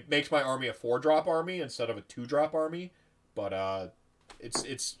 It makes my army a 4-drop army instead of a 2-drop army, but it's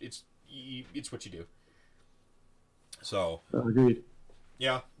what you do. So agreed.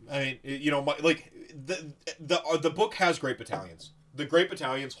 Yeah, I mean, like the book has great battalions. The great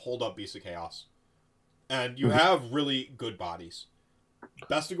battalions hold up Beast of Chaos, and you have really good bodies.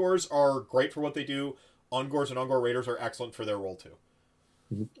 Bestigors are great for what they do. Ungors and Ungor Raiders are excellent for their role too.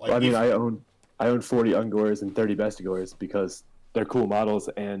 Like, well, I mean, I own 40 Ungors and 30 Bestigors because they're cool models,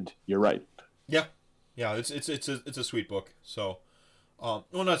 and you're right. Yeah, it's a sweet book. So, well,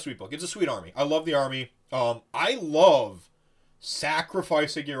 not a sweet book. It's a sweet army. I love the army. I love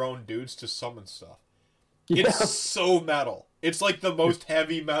sacrificing your own dudes to summon stuff. Yeah. It's so metal. It's like the most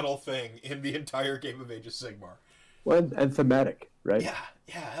heavy metal thing in the entire game of Age of Sigmar. Well, and thematic, right? Yeah,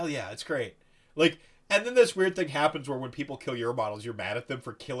 hell yeah, it's great. Like, and then this weird thing happens where when people kill your models, you're mad at them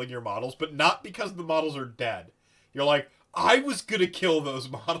for killing your models, but not because the models are dead. You're like, I was gonna kill those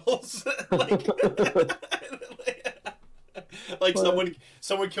models. like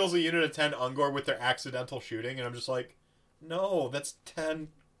someone kills a unit of 10 Ungor with their accidental shooting, and I'm just like, no, that's 10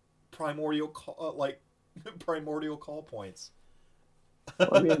 primordial call points. Well,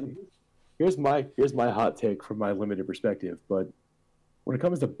 I mean, here's my hot take from my limited perspective, but when it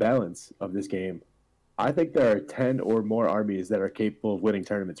comes to balance of this game, I think there are 10 or more armies that are capable of winning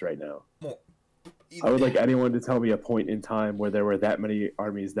tournaments right now. Well, I would like anyone to tell me a point in time where there were that many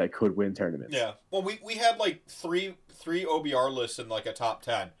armies that could win tournaments. Yeah. Well, we had like three OBR lists in like a top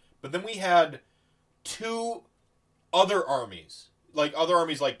 10, but then we had 2 other armies like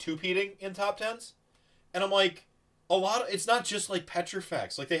 2-peating in top 10s, and I'm like, it's not just like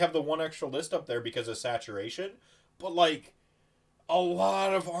Petrifex. Like they have the one extra list up there because of saturation, but like a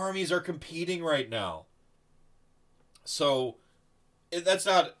lot of armies are competing right now. So that's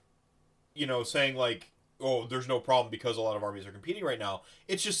not, saying like, oh, there's no problem because a lot of armies are competing right now.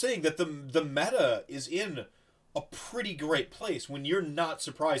 It's just saying that the meta is in a pretty great place when you're not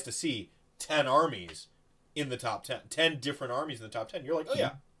surprised to see 10 armies in the top 10. 10 different armies in the top 10. You're like, oh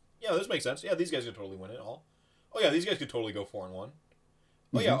yeah. Yeah, this makes sense. Yeah, these guys could totally win it all. Oh yeah, these guys could totally go 4-1.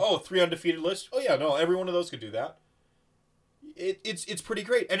 Oh yeah, 3 undefeated list. Oh yeah, no, every one of those could do that. It's pretty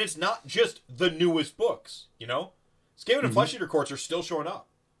great. And it's not just the newest books, Skaven and Flesh Eater courts are still showing up.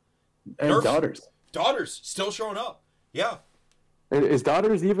 And Daughters. Daughters still showing up. Yeah. Is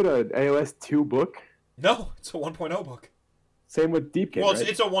Daughters even an AOS 2 book? No, it's a 1.0 book. Same with Deepkin, well, right?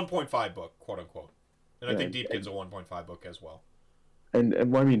 it's a 1.5 book, quote unquote. And I think Deepkin's a 1.5 book as well. And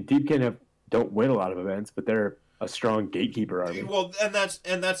I mean, Deepkin don't win a lot of events, but they're a strong gatekeeper army. Well, and that's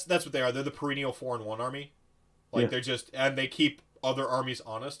what they are. They're the perennial 4-1 army. Like they keep other armies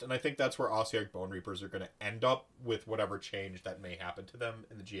honest, and I think that's where Ossiarch Bone Reapers are going to end up with whatever change that may happen to them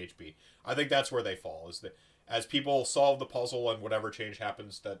in the GHB. I think that's where they fall, is that as people solve the puzzle and whatever change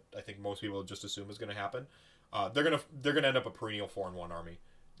happens that I think most people just assume is going to happen, they're gonna end up a perennial 4-1 army,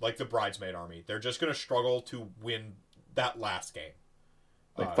 like the Bridesmaid army. They're just going to struggle to win that last game.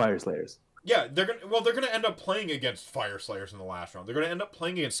 Like Fire Slayers. Yeah, they're gonna end up playing against Fire Slayers in the last round. They're gonna end up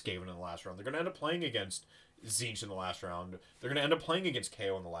playing against Skaven in the last round. They're gonna end up playing against Tzeentch in the last round. They're gonna end up playing against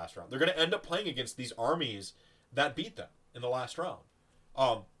KO in the last round. They're gonna end up playing against these armies that beat them in the last round.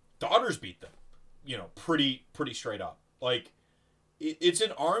 Daughters beat them, pretty straight up. Like, it's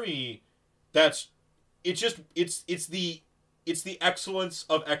an army that's it's the excellence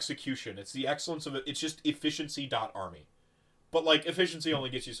of execution. It's the excellence of it. It's just efficiency.army. But, like, efficiency only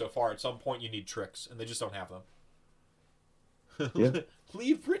gets you so far. At some point, you need tricks, and they just don't have them. Yeah.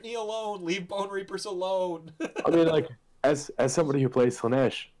 Leave Brittany alone. Leave Bone Reapers alone. I mean, like, as somebody who plays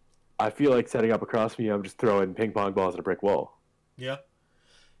Slaanesh, I feel like setting up across me, I'm just throwing ping pong balls at a brick wall. Yeah.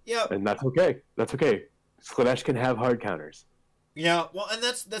 Yeah. And that's okay. That's okay. Slaanesh can have hard counters. Yeah, well, and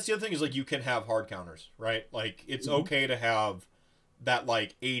that's the other thing is, like, you can have hard counters, right? Like, it's okay to have that,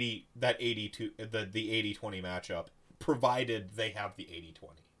 like, 80-20 matchup, provided they have the 80-20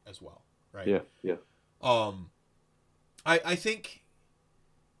 as well, right? Yeah. I think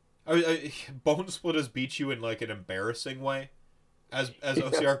Bone Splitters beat you in like an embarrassing way, as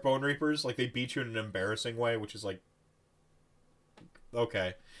Ossiarch Bone Reapers. Like, they beat you in an embarrassing way, which is like,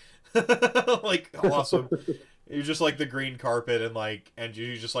 okay, like, awesome. You're just like the green carpet, and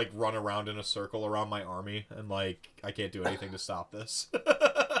you just like run around in a circle around my army, and like I can't do anything to stop this.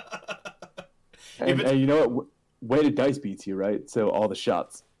 and you know what? Weighted dice beats you, right? So all the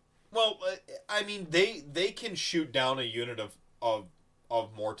shots. Well, I mean, they can shoot down a unit of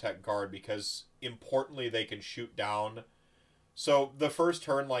Mortek Guard because, importantly, they can shoot down. So the first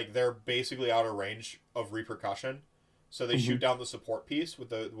turn, like, they're basically out of range of repercussion, so they shoot down the support piece with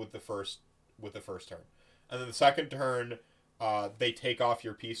the first turn, and then the second turn, they take off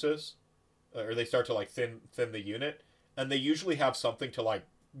your pieces, or they start to like thin the unit, and they usually have something to like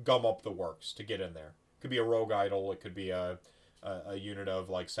gum up the works to get in there. Could be a rogue idol. It could be a unit of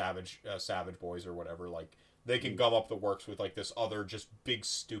like savage boys or whatever. Like, they can gum up the works with like this other just big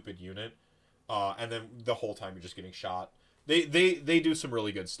stupid unit, and then the whole time you're just getting shot. They do some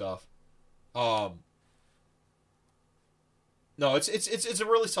really good stuff. No, it's a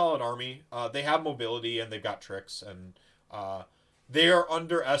really solid army. They have mobility and they've got tricks, and they are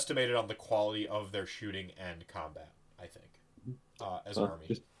underestimated on the quality of their shooting and combat, I think, as an army.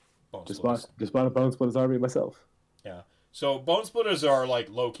 Just bought a Bone Splitters army myself. Yeah. So Bone Splitters are like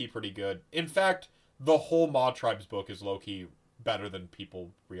low-key pretty good. In fact, the whole Mod Tribes book is low-key better than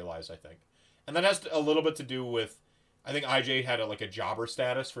people realize, I think. And that has a little bit to do with, I think IJ had a jobber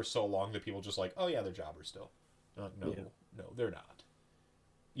status for so long that people just like, oh yeah, they're jobbers still. No, they're not.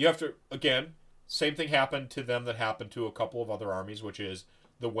 You have to, again, same thing happened to them that happened to a couple of other armies, which is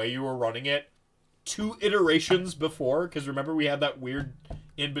the way you were running it 2 iterations before, because remember we had that weird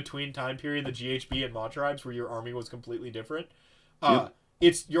in-between time period, the GHB and Mod Tribes, where your army was completely different.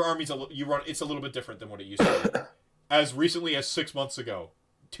 It's your army's it's a little bit different than what it used to be. As recently as 6 months ago,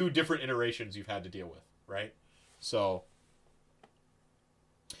 2 different iterations you've had to deal with, right? So,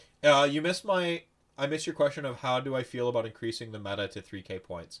 I missed your question of how do I feel about increasing the meta to 3k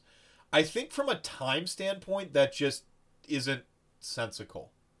points. I think from a time standpoint, that just isn't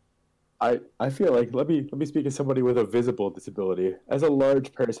sensical. I feel like, let me speak as somebody with a visible disability. As a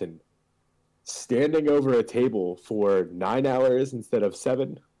large person, standing over a table for 9 hours instead of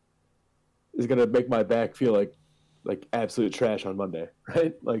 7 is going to make my back feel like like absolute trash on Monday,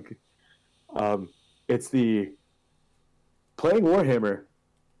 right? Like, it's the playing Warhammer.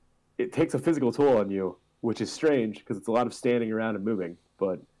 It takes a physical toll on you, which is strange because it's a lot of standing around and moving.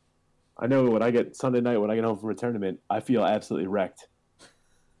 But I know when I get Sunday night when I get home from a tournament, I feel absolutely wrecked.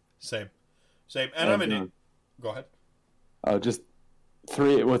 Same. And I'm in. Go ahead. Just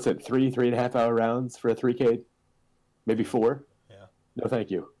what's it? 3.5 hour rounds for a 3K, maybe 4. Yeah. No, thank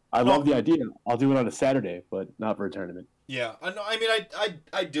you. I love the idea. I'll do it on a Saturday, but not for a tournament. Yeah, I mean,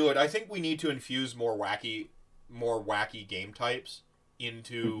 I do it. I think we need to infuse more wacky game types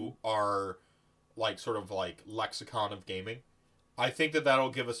into our like sort of like lexicon of gaming. I think that'll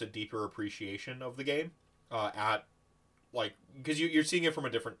give us a deeper appreciation of the game. At like because you're seeing it from a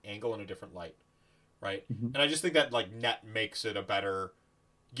different angle and a different light, right? Mm-hmm. And I just think that like net makes it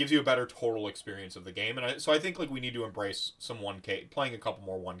gives you a better total experience of the game. And so I think like we need to embrace some 1K, playing a couple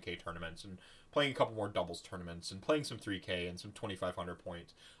more 1K tournaments and playing a couple more doubles tournaments and playing some 3K and some 2,500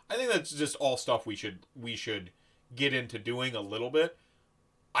 points. I think that's just all stuff we should get into doing a little bit.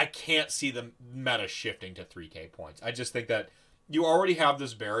 I can't see the meta shifting to 3K points. I just think that you already have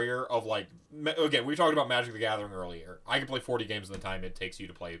this barrier of like, again, we talked about Magic the Gathering earlier. I can play 40 games in the time it takes you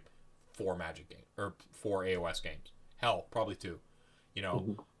to play 4 Magic games or 4 AOS games. Hell, probably 2. You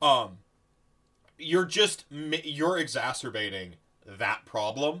know, you're exacerbating that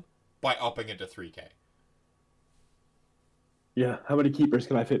problem by upping it to 3K. Yeah, how many keepers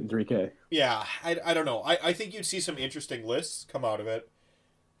can I fit in 3K? Yeah, I don't know. I think you'd see some interesting lists come out of it,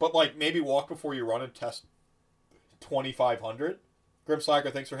 but like maybe walk before you run and test 2,500. Grim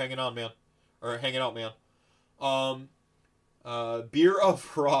Slacker, thanks for hanging on, man, or hanging out, man. Beer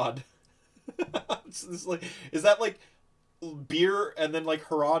of Harad. Is that like beer and then like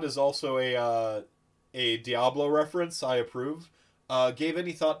Harad is also a Diablo reference? I approve. Gave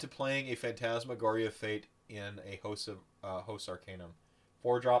any thought to playing a Phantasmagoria Fate in a Host Arcanum?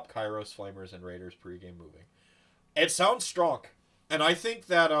 4-drop Kairos Flamers and Raiders pregame moving. It sounds strong, and I think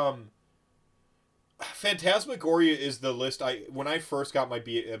that Phantasmagoria is the list. When I first got my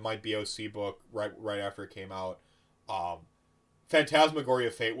BOC book right after it came out,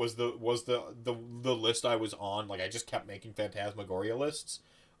 Phantasmagoria Fate was the list I was on. Like I just kept making Phantasmagoria lists.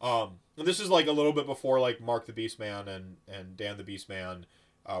 And this is like a little bit before like Mark the Beastman and Dan the Beastman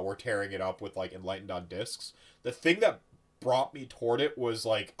were tearing it up with like Enlightened on discs. The thing that brought me toward it was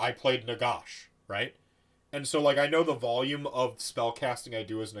like I played Nagash, right? And so like I know the volume of spell casting I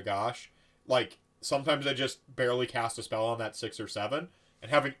do as Nagash. Like sometimes I just barely cast a spell on that 6 or 7, and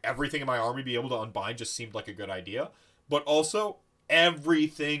having everything in my army be able to unbind just seemed like a good idea. But also,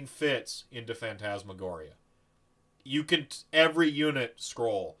 everything fits into Phantasmagoria. You can every unit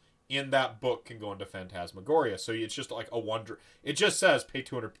scroll in that book can go into Phantasmagoria. So it's just like a one. It just says pay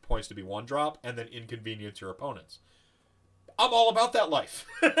 200 points to be 1-drop, and then inconvenience your opponents. I'm all about that life.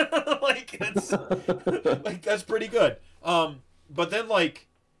 Like it's like that's pretty good. But then like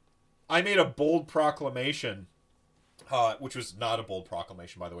I made a bold proclamation. Which was not a bold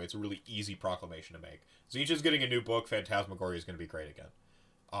proclamation, by the way. It's a really easy proclamation to make. Tzeentch's getting a new book. Phantasmagoria is going to be great again.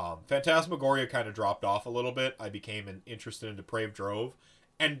 Phantasmagoria kind of dropped off a little bit. I became interested in Depraved Drove.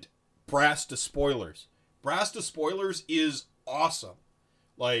 And Brass Despoilers. Brass Despoilers is awesome.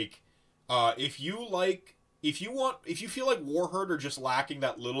 Like, if you feel like Warherd are just lacking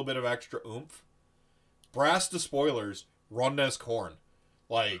that little bit of extra oomph, Brass Despoilers run as Khorne.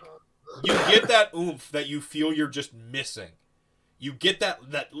 Like, you get that oomph that you feel you're just missing. You get that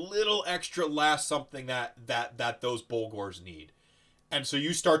little extra last something that those Bulgors need. And so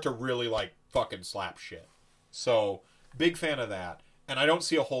you start to really, like, fucking slap shit. So, big fan of that. And I don't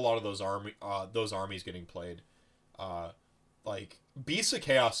see a whole lot of those armies getting played. Like, Beasts of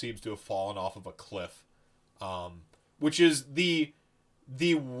Chaos seems to have fallen off of a cliff. Which is the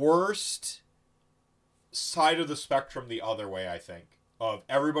worst side of the spectrum the other way, I think. Of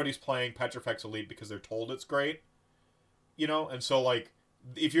everybody's playing Petrifex Elite because they're told it's great. You know? And so, like,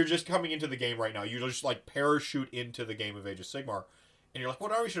 if you're just coming into the game right now, you just, like, parachute into the game of Age of Sigmar. And you're like,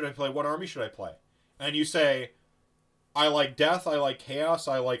 what army should I play? What army should I play? And you say, I like Death, I like Chaos,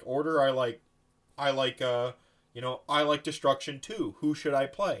 I like Order, I like Destruction too. Who should I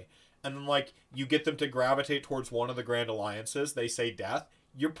play? And then, like, you get them to gravitate towards one of the Grand Alliances. They say Death.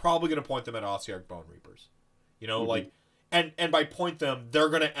 You're probably going to point them at Ossiarch Bone Reapers. You know, like... And by point them, they're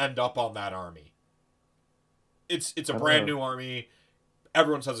going to end up on that army. It's a brand new army.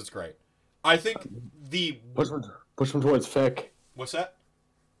 Everyone says it's great. I think the... Push them towards Feck. What's that?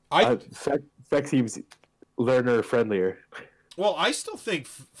 Feck seems learner friendlier. Well, I still think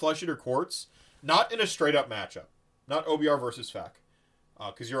Flesh Eater Quartz, not in a straight-up matchup. Not OBR versus Feck.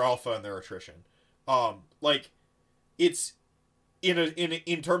 Because you're alpha and they're attrition. Like, it's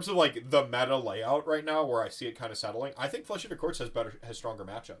in terms of like the meta layout right now, where I see it kind of settling. I think Flesh Eater Courts has stronger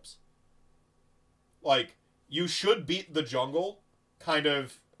matchups. Like, you should beat the jungle kind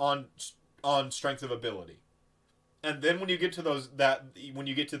of on strength of ability. And then when you get to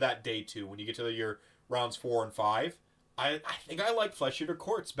that day 2, when you get to your rounds 4 and 5, I think I like Flesh Eater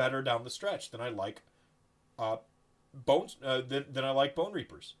Courts better down the stretch than I like Bones than I like Bone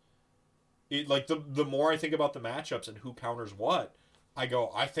Reapers. Like the more I think about the matchups and who counters what, I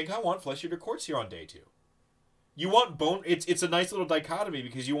think I want Flesh Eater Courts here on day 2. You want Bone. It's a nice little dichotomy,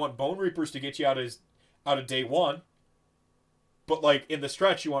 because you want Bone Reapers to get you out of day 1, but like in the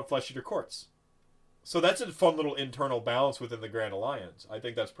stretch you want Flesh Eater Courts. So that's a fun little internal balance within the Grand Alliance. I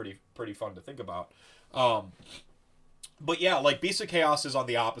think that's pretty fun to think about. But yeah, like Beasts of Chaos is on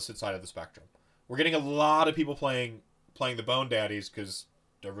the opposite side of the spectrum. We're getting a lot of people playing the Bone Daddies because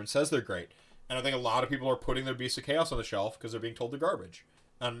everyone says they're great. And I think a lot of people are putting their Beasts of Chaos on the shelf because they're being told they're garbage.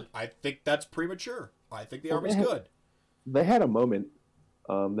 And I think that's premature. I think the army's good. They had a moment.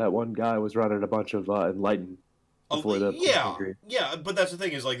 That one guy was running a bunch of Enlighten before the yeah, but that's the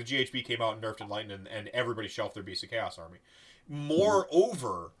thing, is like the GHB came out and nerfed Enlighten, and everybody shelved their Beasts of Chaos army.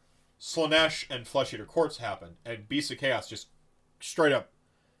 Moreover, Slaanesh and Flesh Eater Courts happened, and Beasts of Chaos just straight up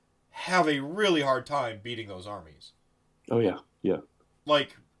have a really hard time beating those armies. Oh yeah, yeah.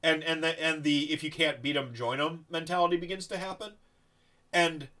 Like, and the if you can't beat them, join them mentality begins to happen.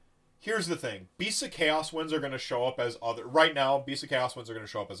 And here's the thing: Beasts of Chaos wins are going to show up as other. Right now, Beasts of Chaos wins are going to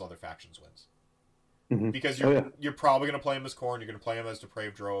show up as other factions wins. Because you're probably going to play him as Khorne, you're going to play him as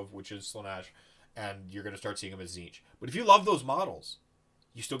Depraved Drove, which is Slaanesh, and you're going to start seeing him as Tzeentch. But if you love those models,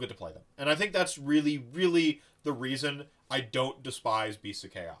 you still get to play them. And I think that's really, really the reason I don't despise Beasts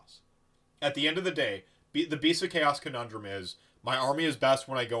of Chaos. At the end of the day, the Beasts of Chaos conundrum is, my army is best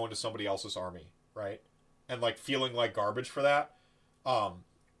when I go into somebody else's army, right? And like feeling like garbage for that. I'm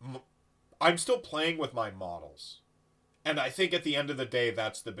still playing with my models. And I think at the end of the day,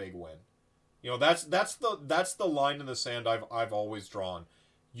 that's the big win. You know, that's the line in the sand I've always drawn.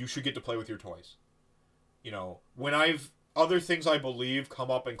 You should get to play with your toys. You know, when other things I believe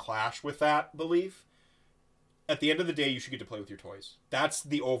come up and clash with that belief, at the end of the day, you should get to play with your toys. That's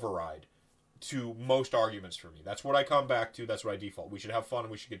the override to most arguments for me. That's what I come back to. That's what I default. We should have fun,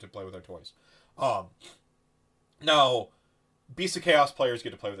 and we should get to play with our toys. Now, Beasts of Chaos players get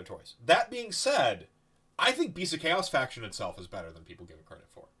to play with their toys. That being said, I think Beasts of Chaos faction itself is better than people give it credit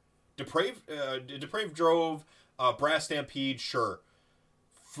for. Depraved Drove, Brass Stampede, sure.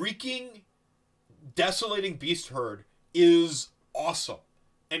 Freaking Desolating Beast Herd is awesome.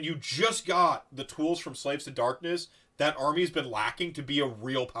 And you just got the tools from Slaves to Darkness that army's been lacking to be a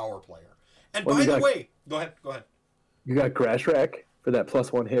real power player. And by the way, go ahead. You got Grashrak for that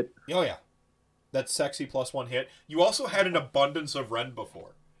 +1 hit. Oh yeah. That sexy +1 hit. You also had an abundance of Rend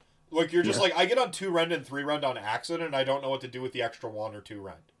before. Like, you're just like, I get on 2 Rend and 3 Rend on accident, and I don't know what to do with the extra 1 or 2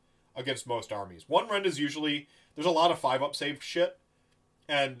 Rend against most armies. 1 Rend is usually, there's a lot of 5-up save shit,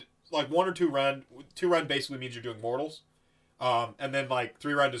 and like 1 or 2 Rend, 2 Rend basically means you're doing mortals, and then like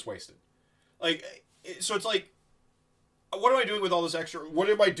 3 Rend is wasted. Like, so it's like, what am I doing with all this extra, what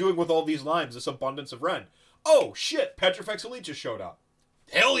am I doing with all these lines, this abundance of Rend? Oh shit, Petrifex Elite just showed up.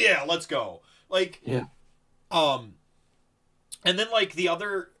 Hell yeah, let's go. Like, yeah. And then like the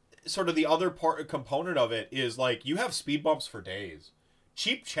other component of it is like, you have speed bumps for days.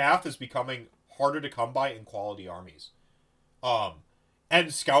 Cheap chaff is becoming harder to come by in quality armies.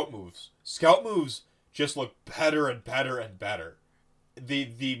 And scout moves. Scout moves just look better and better and better.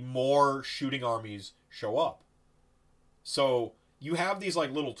 The more shooting armies show up. So you have these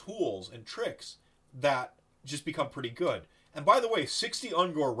like little tools and tricks that just become pretty good. And by the way, 60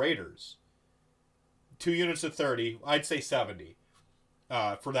 Ungor Raiders, 2 units of 30, I'd say 70.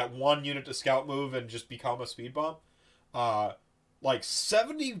 For that 1 unit to scout move and just become a speed bump. Like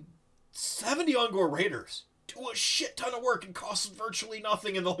 70 Ungor Raiders do a shit ton of work and cost virtually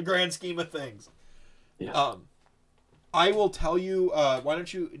nothing in the grand scheme of things. Yeah. I will tell you, why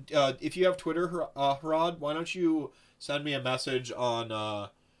don't you, if you have Twitter, Harad, why don't you send me a message on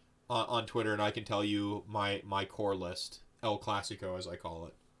Twitter, and I can tell you my core list, El Clasico as I call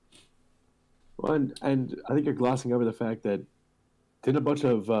it. Well, and I think you're glossing over the fact that didn't a bunch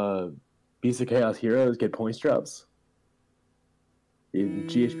of Beasts of Chaos heroes get points drops in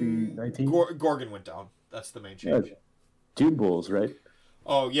GHB 19? Gorgon went down. That's the main change. Yeah, Doom Bulls, right?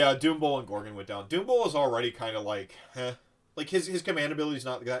 Oh yeah, Doom Bull and Gorgon went down. Doom Bull is already kind of like, like his command ability is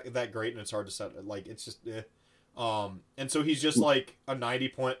not that great, and it's hard to set. Like, it's just, and so he's just like a 90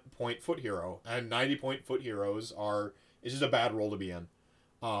 point foot hero, and 90 point foot heroes is just a bad role to be in.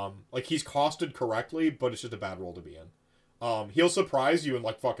 Like he's costed correctly, but it's just a bad role to be in. He'll surprise you and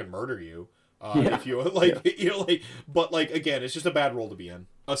like fucking murder you. If you like, but like again, it's just a bad role to be in.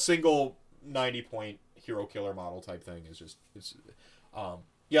 A single 90-point hero killer model type thing is just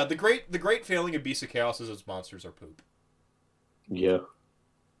yeah. The great failing of Beast of Chaos is its monsters are poop. Yeah.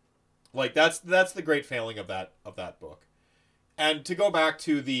 Like that's the great failing of that book. And to go back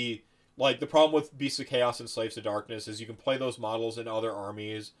to the problem with Beasts of Chaos and Slaves to Darkness is you can play those models in other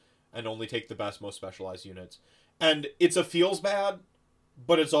armies and only take the best, most specialized units. And it feels bad,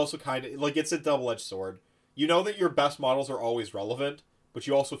 but it's also kind of like it's a double-edged sword. You know that your best models are always relevant, but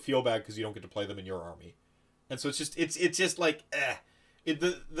you also feel bad because you don't get to play them in your army. And so it's just like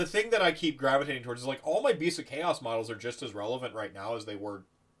the thing that I keep gravitating towards is like all my Beasts of Chaos models are just as relevant right now as they were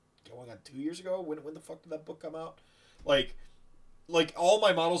going on 2 years ago. When the fuck did that book come out? Like all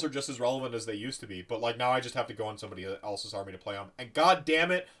my models are just as relevant as they used to be, but like now I just have to go on somebody else's army to play on. And god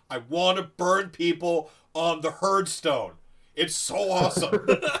damn it, I want to burn people on the Herdstone. It's so awesome.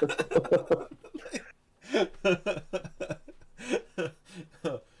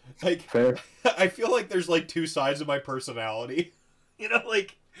 Like fair. I feel like there's like two sides of my personality. You know,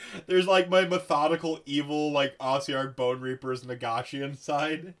 like there's like my methodical evil like Ossiarch Bone Reapers Nagashian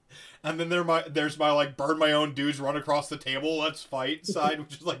side. And then there's my like burn my own dudes, run across the table, let's fight side,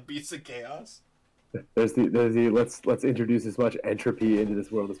 which is like Beasts of Chaos. There's the let's introduce as much entropy into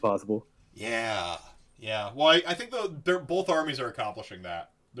this world as possible. Yeah. Well, I think they're both armies are accomplishing that.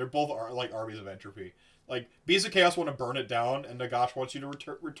 They're both like armies of entropy. Like Beasts of Chaos want to burn it down, and Nagash wants you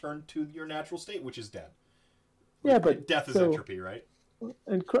to return to your natural state, which is dead. Yeah, but death is entropy, right?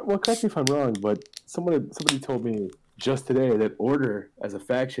 And correct me if I'm wrong, but somebody told me just today that Order as a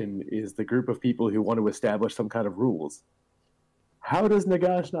faction is the group of people who want to establish some kind of rules. How does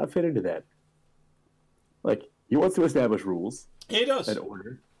Nagash not fit into that? Like he wants to establish rules. He does. And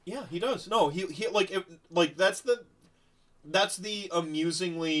Order. Yeah, he does. No, he like that's the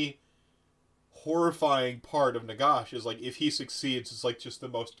amusingly horrifying part of Nagash is like if he succeeds, it's like just the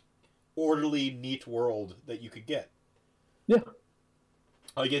most orderly, neat world that you could get. Yeah.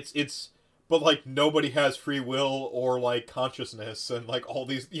 Like it's but like nobody has free will or like consciousness and like all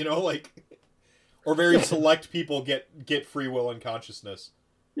these, you know, like or very select people get free will and consciousness.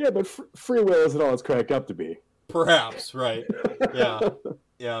 Yeah, but free will isn't all it's cracked up to be. Perhaps, right? Yeah.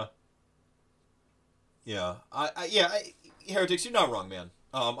 Heretics, you're not wrong, man.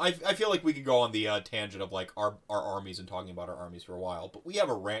 I feel like we could go on the tangent of like our armies and talking about our armies for a while, but we have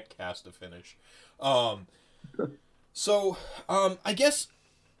a rant cast to finish. So I guess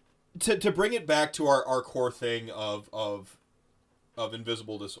to bring it back to our core thing of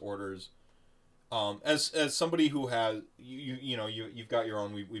invisible disorders, as somebody who has you've got your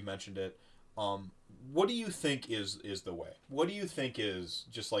own, we've mentioned it. What do you think is the way? What do you think is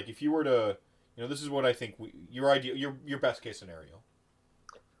just like if you were to, this is what I think your best case scenario.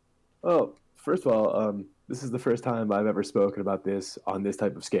 Oh, first of all, this is the first time I've ever spoken about this on this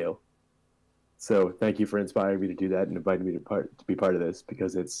type of scale. So thank you for inspiring me to do that and inviting me to be part of this,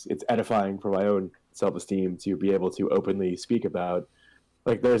 because it's edifying for my own self-esteem to be able to openly speak about,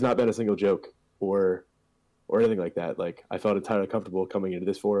 like, there's not been a single joke or anything like that. Like, I felt entirely comfortable coming into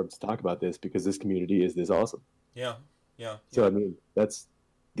this forum to talk about this because this community is this awesome. Yeah. So, I mean, that's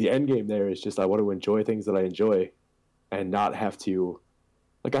the end game there is just I want to enjoy things that I enjoy and not have to,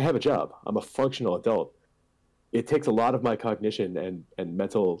 like, I have a job. I'm a functional adult. It takes a lot of my cognition and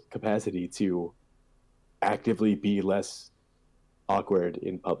mental capacity to actively be less awkward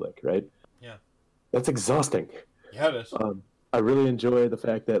in public, right? Yeah. That's exhausting. Yeah, it is. I really enjoy the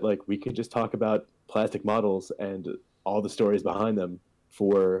fact that, like, we can just talk about plastic models and all the stories behind them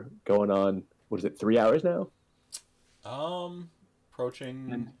for going on, what is it, 3 hours now?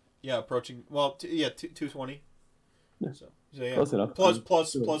 Approaching, well, 2:20. Yeah. So yeah. Close enough.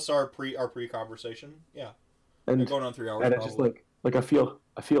 Plus our pre-conversation. Yeah. And going on 3 hours. And I just like I feel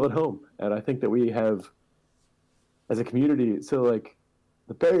at home, and I think that we have, as a community, so like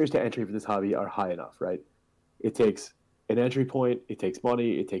the barriers to entry for this hobby are high enough, right? It takes an entry point, it takes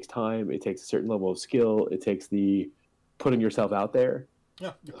money, it takes time, it takes a certain level of skill, it takes the putting yourself out there.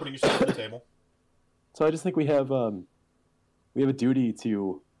 Yeah, you're putting yourself on the table. So I just think we have a duty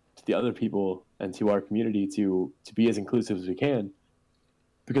to the other people and to our community to be as inclusive as we can,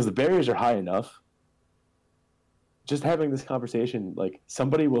 because the barriers are high enough. Just having this conversation, like,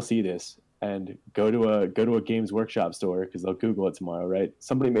 somebody will see this and go to a Games Workshop store because they'll Google it tomorrow, right?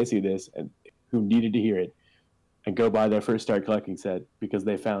 Somebody may see this and who needed to hear it and go buy their first Start Collecting set because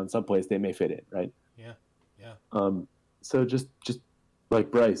they found someplace they may fit in, right? Yeah. So just like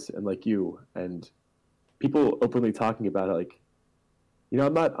Bryce and like you and people openly talking about it, like,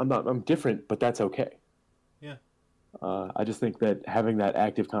 I'm different, but that's okay. Yeah. I just think that having that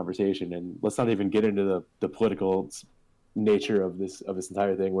active conversation, and let's not even get into the political nature of this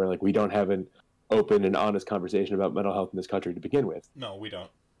entire thing, where like we don't have an open and honest conversation about mental health in this country to begin with. No, we don't.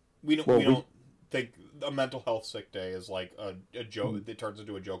 We don't. Well, we don't think a mental health sick day is like a joke. Mhm. It turns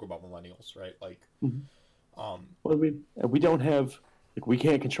into a joke about millennials, right? Like, Mhm. um, Well, we don't have, like, we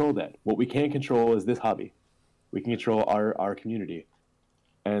can't control that. What we can control is this hobby. We can control our community,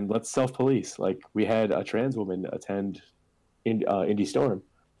 and let's self police. Like we had a trans woman attend Indie Storm,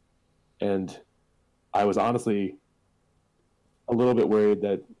 and I was honestly a little bit worried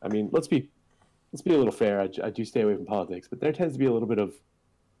that, I mean, let's be a little fair. I do stay away from politics, but there tends to be a little bit of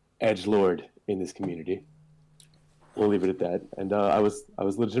edge lord in this community. We'll leave it at that. And I was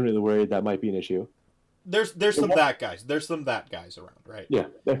legitimately worried that might be an issue. there's some that guys. There's some that guys around, right? Yeah,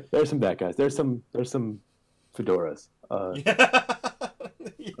 there's some bad guys. There's some fedoras.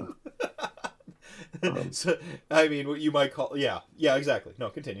 So, I mean, what you might call, yeah, exactly. No,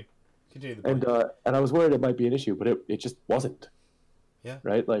 continue the point. And I was worried it might be an issue, but it just wasn't. Yeah.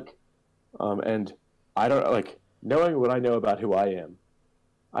 Right. Like, and I don't like knowing what I know about who I am.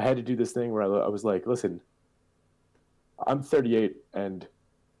 I had to do this thing where I was like, listen, I'm 38 and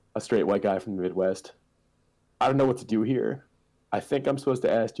a straight white guy from the Midwest. I don't know what to do here. I think I'm supposed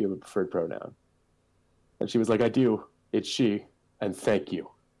to ask you a preferred pronoun. And she was like, I do. It's she, and thank you.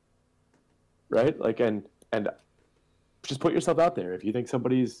 Right? Like, and just put yourself out there. If you think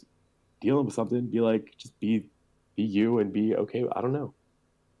somebody's dealing with something, be like, just be you and be okay. I don't know.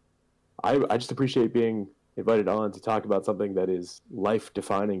 I just appreciate being invited on to talk about something that is life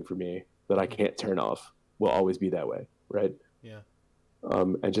defining for me that I can't turn off. Will always be that way, right? Yeah.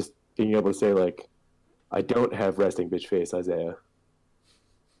 And just being able to say, like, I don't have resting bitch face, Isaiah.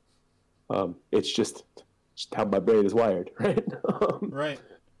 It's just how my brain is wired, right?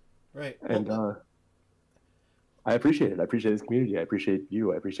 Right. And I appreciate it. I appreciate this community. I appreciate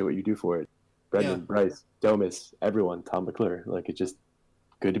you. I appreciate what you do for it. Brendan, Yeah. Bryce, Domus, everyone, Tom McClure. Like, it's just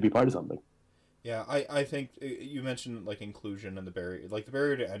good to be part of something. Yeah, I think you mentioned like inclusion and the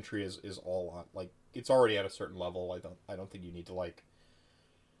barrier to entry is all on, like, it's already at a certain level. I don't think you need to, like,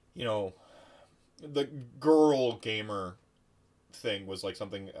 you know, the girl gamer thing was like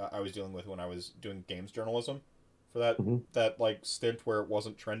something I was dealing with when I was doing games journalism for that like stint where it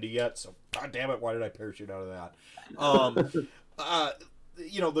wasn't trendy yet. So god damn it, why did I parachute out of that?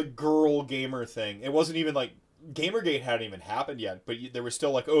 You know, the girl gamer thing. It wasn't even like Gamergate hadn't even happened yet, but there was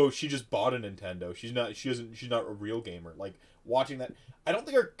still like, oh, she just bought a Nintendo. She's not a real gamer. Like, watching that, I don't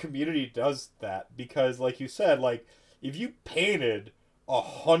think our community does that, because like you said, like, if you painted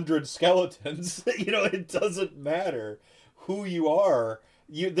 100 skeletons, you know, it doesn't matter who you are.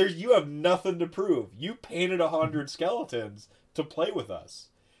 You have nothing to prove. You painted 100 skeletons to play with us.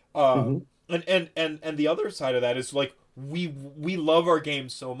 And the other side of that is like, we love our game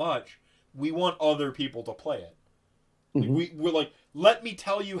so much, we want other people to play it. We're like, let me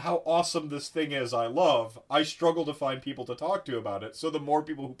tell you how awesome this thing is I love. I struggle to find people to talk to about it. So the more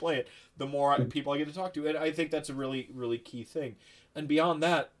people who play it, the more people I get to talk to. And I think that's a really, really key thing. And beyond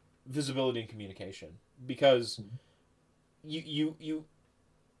that, visibility and communication. Because you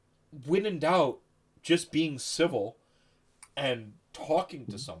when in doubt, just being civil and talking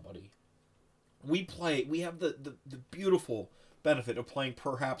to somebody. We have the beautiful benefit of playing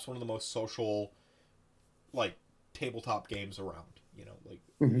perhaps one of the most social, like, tabletop games around, you know, like,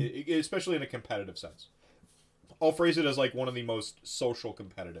 especially in a competitive sense. I'll phrase it as like one of the most social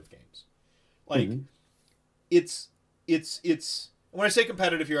competitive games. Like, it's when I say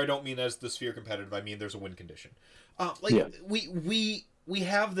competitive here, I don't mean as the sphere competitive. I mean there's a win condition. We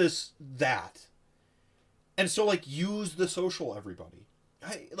have that, and so, like, use the social, everybody.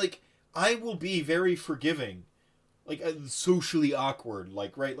 I will be very forgiving. Like, socially awkward,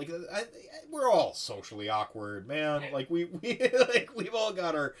 like, right? Like, we're all socially awkward, man. Like, like, we've all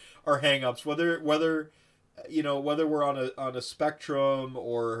got our hang-ups, whether you know, whether we're on a spectrum,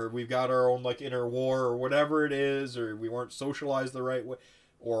 or we've got our own, like, inner war, or whatever it is, or we weren't socialized the right way,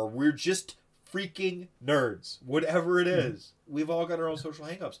 or we're just freaking nerds, whatever it is. We've all got our own social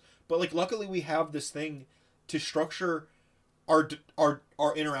hang-ups. But, like, luckily we have this thing to structure our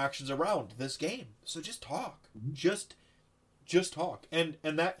interactions around this game. So just talk. Just talk. And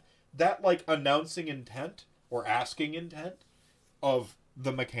that like announcing intent or asking intent of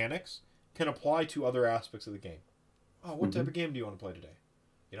the mechanics can apply to other aspects of the game. Oh, what type of game do you want to play today?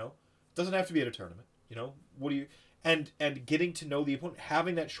 You know? It doesn't have to be at a tournament. You know? What do you and getting to know the opponent,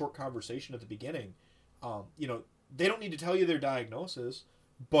 having that short conversation at the beginning. You know, they don't need to tell you their diagnosis,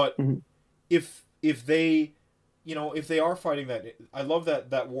 but if they you know, if they are fighting that, I love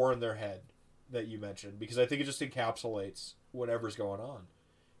that war in their head that you mentioned, because I think it just encapsulates whatever's going on.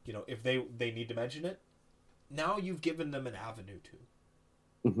 You know, if they need to mention it, now you've given them an avenue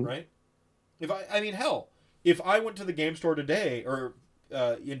to, right? I mean, hell, if I went to the game store today or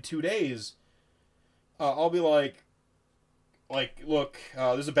in 2 days, I'll be like, look,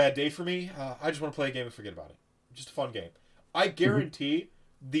 this is a bad day for me. I just want to play a game and forget about it. Just a fun game. I guarantee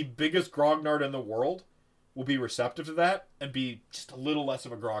the biggest grognard in the world will be receptive to that and be just a little less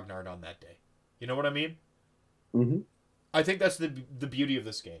of a grognard on that day. You know what I mean? I think that's the beauty of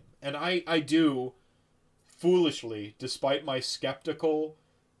this game. And I do, foolishly, despite my skeptical,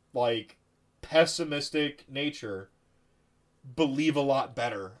 like, pessimistic nature, believe a lot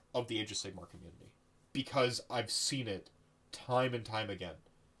better of the Age of Sigmar community. Because I've seen it time and time again.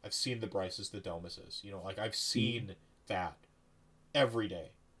 I've seen the Bryces, the Domuses. You know, like, I've seen that every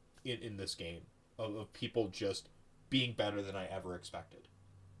day in this game of people just being better than I ever expected.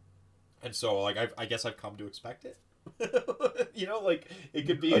 And so, like, I guess I've come to expect it. You know, like, it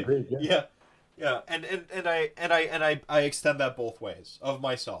could be... Agreed, yeah. Yeah, and I extend that both ways of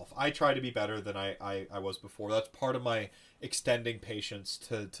myself. I try to be better than I was before. That's part of my extending patience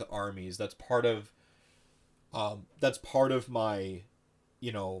to armies. That's part of my,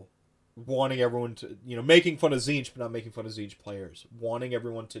 you know, wanting everyone to, you know, making fun of Tzeentch, but not making fun of Tzeentch players. Wanting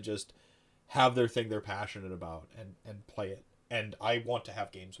everyone to just have their thing they're passionate about and play it. And I want to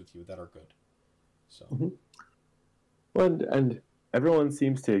have games with you that are good. So. Well, and everyone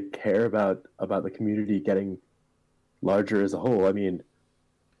seems to care about the community getting larger as a whole. I mean,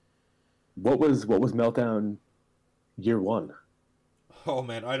 what was Meltdown year one? Oh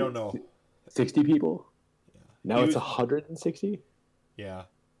man, I don't know. 60 people? Yeah. Now it's 160? Yeah.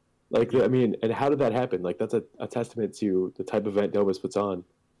 Like, I mean, and how did that happen? Like, that's a testament to the type of event Domus puts on,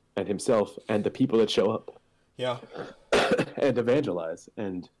 and himself, and the people that show up. Yeah. And evangelize.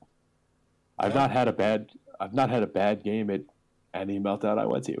 And I've not had a bad game at any Meltdown I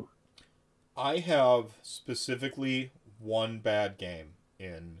went to. I have specifically one bad game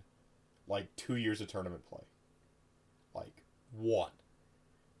in like 2 years of tournament play. Like, one.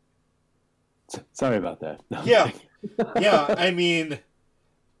 Sorry about that. No. Yeah. Yeah, I mean,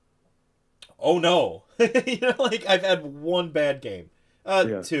 oh no. You know, like, I've had one bad game.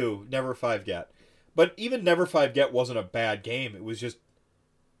 Two, Never 5 Get. But even Never 5 Get wasn't a bad game. It was just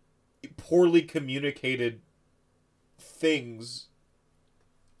poorly communicated things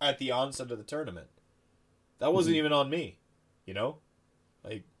at the onset of the tournament. That wasn't even on me, you know?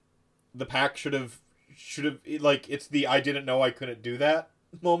 Like, the pack should have, like, it's the I didn't know I couldn't do that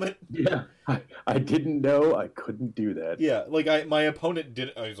moment. Yeah, I didn't know I couldn't do that. Yeah, like, my opponent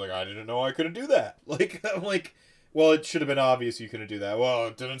didn't, I was like, I didn't know I couldn't do that. Like, I'm like, well, it should have been obvious you couldn't do that. Well,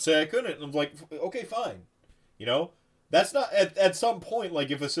 it didn't say I couldn't. And I'm like, okay, fine. You know? That's not, at some point,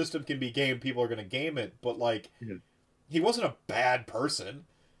 like, if a system can be gamed, people are going to game it, but, like, he wasn't a bad person.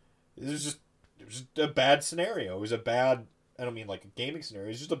 It was just a bad scenario. It was a bad, I don't mean like a gaming scenario,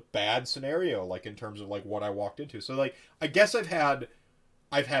 it was just a bad scenario, like, in terms of, like, what I walked into. So, like, I guess I've had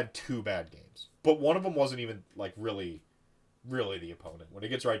 2 bad games, but one of them wasn't even, like, really the opponent when it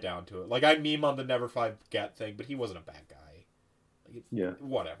gets right down to it. Like, I meme on the Never 5 Get thing, but he wasn't a bad guy. Like,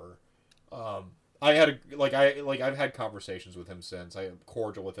 whatever. I've had conversations with him since. I am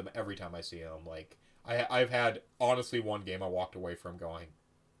cordial with him every time I see him. Like, I've had, honestly, one game I walked away from going,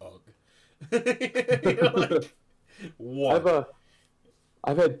 ugh. You know, like, one.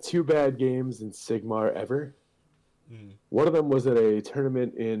 I've had 2 bad games in Sigmar ever. One of them was at a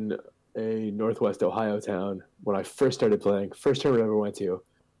tournament in a Northwest Ohio town when I first started playing. First tournament I ever went to.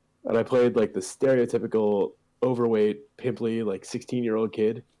 And I played, like, the stereotypical overweight, pimply, like, 16-year-old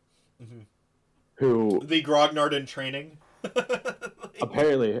kid. Who... The grognard in training.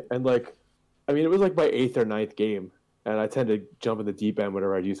 Apparently. And, like, I mean, it was, like, my 8th or 9th game. And I tend to jump in the deep end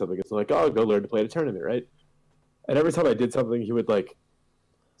whenever I do something. It's like, oh, I'll go learn to play at a tournament, right? And every time I did something, he would, like,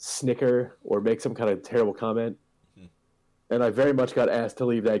 snicker or make some kind of terrible comment. And I very much got asked to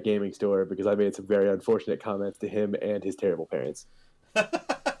leave that gaming store because I made some very unfortunate comments to him and his terrible parents.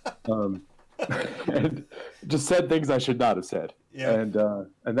 And just said things I should not have said. Yeah. And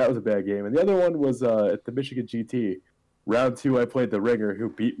that was a bad game. And the other one was at the Michigan GT. Round 2, I played the Ringer, who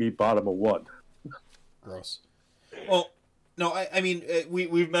beat me bottom of 1. Gross. Well, no, I mean,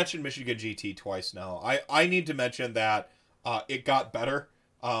 we've mentioned Michigan GT twice now. I need to mention that it got better.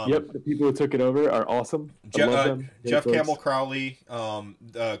 Yep, the people who took it over are awesome. I love them. Jeff Campbell Crowley,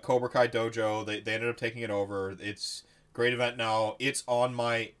 the Cobra Kai Dojo, they ended up taking it over. It's a great event now. It's on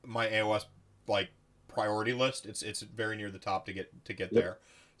my AOS, like, priority list. It's very near the top to get there.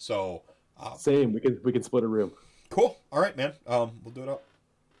 So same. We can split a room. Cool. All right, man. We'll do it up.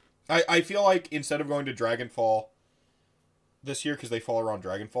 I feel like instead of going to Dragonfall this year, because they fall around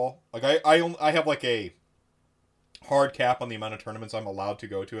Dragonfall, like I have like a hard cap on the amount of tournaments I'm allowed to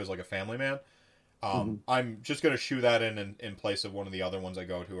go to as like a family man. I'm just gonna shoe that in place of one of the other ones I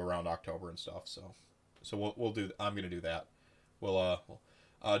go to around October and stuff. So we'll do. I'm gonna do that. We'll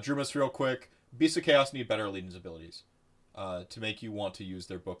Drumas real quick. Beasts of Chaos need better Allegiance abilities to make you want to use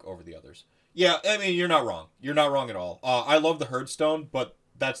their book over the others. Yeah, I mean you're not wrong. You're not wrong at all. I love the Herdstone, but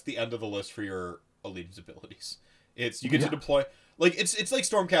that's the end of the list for your Allegiance abilities. It's you get to deploy like it's like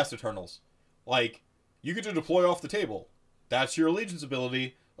Stormcast Eternals. Like you get to deploy off the table. That's your Allegiance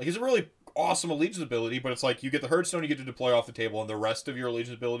ability. Like it's a really awesome Allegiance ability, but it's like you get the Herdstone, you get to deploy off the table, and the rest of your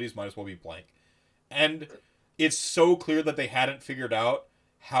Allegiance abilities might as well be blank. And it's so clear that they hadn't figured out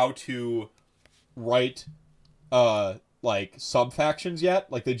how to write like sub-factions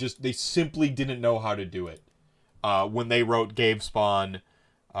yet. Like they simply didn't know how to do it. When they wrote Gavespawn,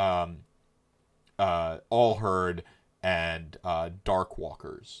 All Herd, and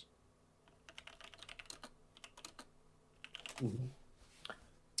Darkwalkers.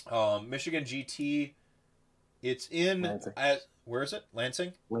 Michigan GT, it's in where is it?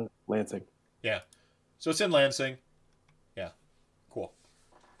 Lansing? Lansing. Yeah. So it's in Lansing. Yeah. Cool.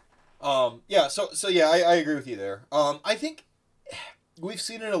 Yeah, so yeah, I agree with you there. I think we've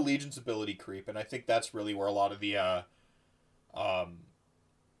seen an Allegiance ability creep, and I think that's really where a lot of the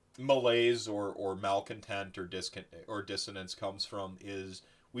malaise or malcontent or dissonance comes from. Is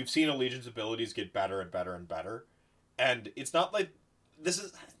we've seen Allegiance abilities get better and better and better, and it's not like this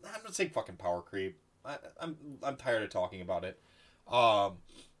is. I'm not saying fucking power creep. I'm tired of talking about it.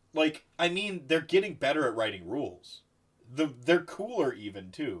 Like I mean, they're getting better at writing rules. They're cooler even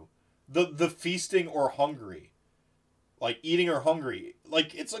too. The feasting or hungry, like eating or hungry,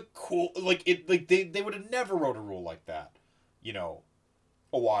 like it's a cool like it like they would have never wrote a rule like that, you know,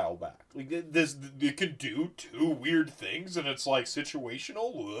 a while back. Like this, you can do two weird things and it's like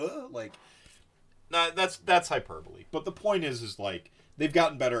situational. Like, nah, that's hyperbole. But the point is like they've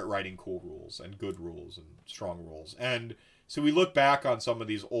gotten better at writing cool rules and good rules and strong rules. And so we look back on some of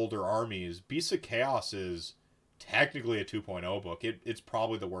these older armies. Beasts of Chaos is technically a 2.0 book. It's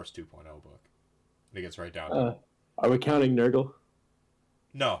probably the worst 2.0 book. I think it's right down to it. Are we counting Nurgle?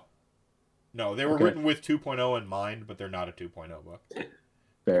 No, they were written with 2.0 in mind, but they're not a 2.0 book.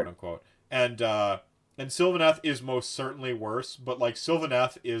 Fair. Quote unquote. And Sylvaneth is most certainly worse, but like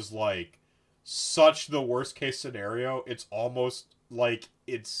Sylvaneth is like such the worst case scenario. It's almost like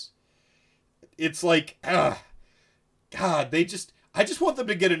it's like God, I just want them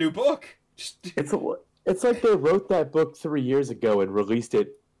to get a new book. It's like they wrote that book 3 years ago and released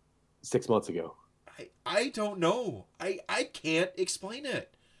it 6 months ago. I don't know. I can't explain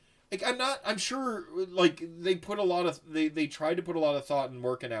it. Like I'm sure like they put a lot of they tried to put a lot of thought and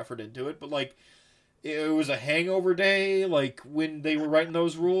work and effort into it, but like it was a hangover day like when they were writing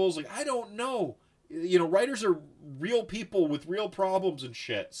those rules. Like I don't know. You know, writers are real people with real problems and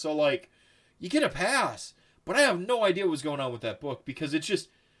shit. So like you get a pass. But I have no idea what was going on with that book because it's just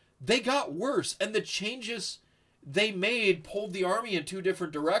they got worse and the changes they made pulled the army in two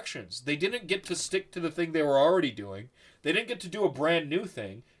different directions. They didn't get to stick to the thing they were already doing. They didn't get to do a brand new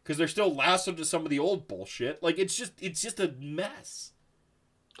thing because they're still lassoed to some of the old bullshit. Like it's just a mess.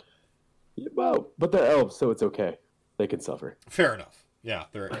 Yeah, well, but they're elves, so it's okay. They can suffer. Fair enough. Yeah,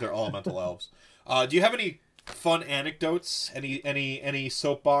 they're elemental elves. Do you have any fun anecdotes? Any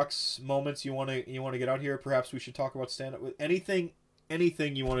soapbox moments you want to get out here? Perhaps we should talk about stand up with anything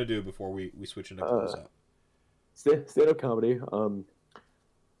you want to do before we switch into close out. Stand-up comedy.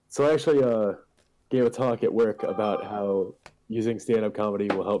 So I actually gave a talk at work about how using stand-up comedy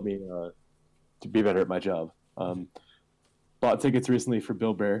will help me to be better at my job. Bought tickets recently for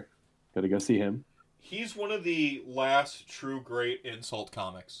Bill Burr. Got to go see him. He's one of the last true great insult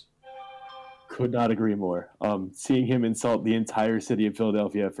comics. Could not agree more. Seeing him insult the entire city of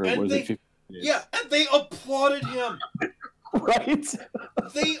Philadelphia for 15 minutes. Yeah, and they applauded him. Right?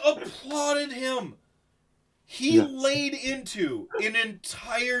 They applauded him. He laid into an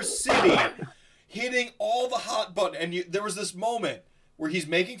entire city, hitting all the hot button. And there was this moment where he's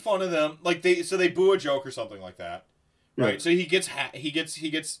making fun of them, like they boo a joke or something like that, right? Yeah. So he gets harangued, he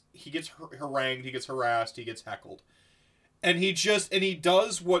gets harassed, he gets heckled, and he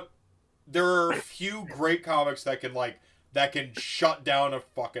does what. There are a few great comics that can shut down a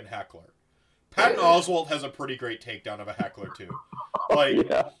fucking heckler. Patton Oswalt has a pretty great takedown of a heckler too.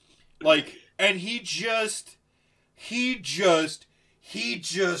 And he just he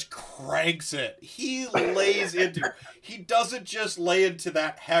just cranks it. He lays into. He doesn't just lay into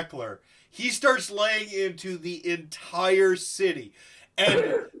that heckler. He starts laying into the entire city.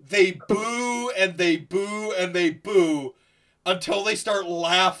 And they boo and they boo and they boo until they start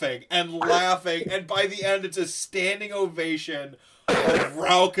laughing and laughing. And by the end, it's a standing ovation of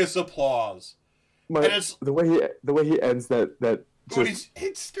raucous applause. And it's the way he ends that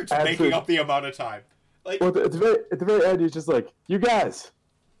he starts making up the amount of time. Like, well, at the very end, he's just like, you guys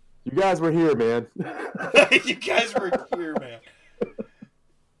were here, man. You guys were here, man.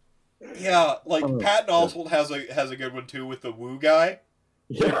 Yeah, like Patton Oswalt has a good one too with the woo guy.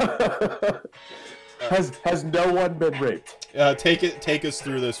 Yeah. Has no one been raped? Take us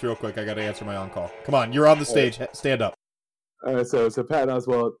through this real quick. I got to answer my own call. Come on, you're on the stage. Stand up. So Patton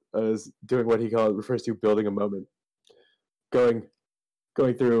Oswalt is doing what he refers to building a moment, going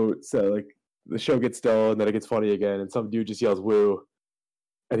through. So like the show gets dull and then it gets funny again, and some dude just yells "woo,"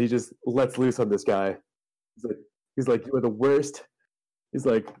 and he just lets loose on this guy. He's like, you are the worst. He's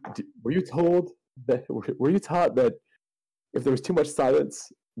like, were you taught that if there was too much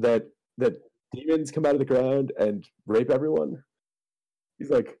silence that demons come out of the ground and rape everyone? He's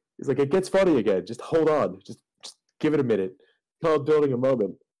like, it gets funny again. Just hold on. Just give it a minute. It's called building a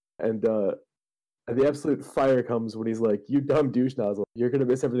moment. And the absolute fire comes when he's like, you dumb douche nozzle. You're going to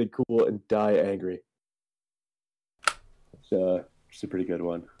miss everything cool and die angry. It's a pretty good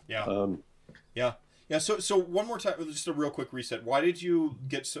one. Yeah. Yeah, so one more time, just a real quick reset. Why did you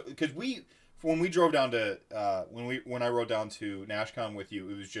get so? Because when we drove down to when I rode down to NashCon with you,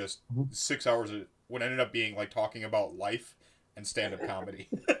 it was just 6 hours of what ended up being like talking about life and stand-up comedy.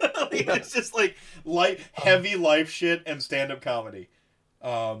 It's just like heavy life shit and stand-up comedy.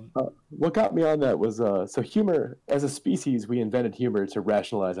 What got me on that was so humor. As a species, we invented humor to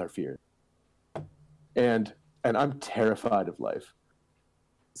rationalize our fear, and I'm terrified of life.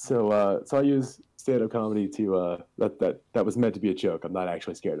 So I use stand-up comedy to that was meant to be a joke. I'm not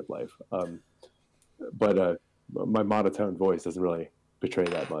actually scared of life, but my monotone voice doesn't really betray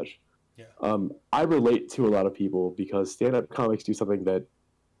that much. Yeah. I relate to a lot of people because stand-up comics do something that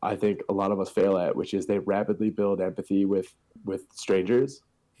I think a lot of us fail at, which is they rapidly build empathy with strangers.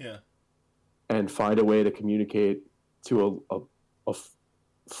 Yeah. And find a way to communicate to a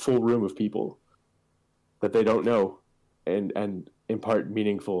full room of people that they don't know, and impart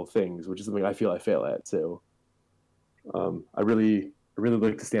meaningful things, which is something I feel I fail at. So I really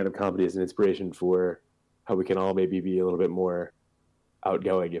look to stand-up comedy as an inspiration for how we can all maybe be a little bit more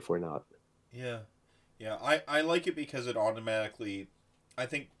outgoing if we're not. Yeah. I like it because it automatically, I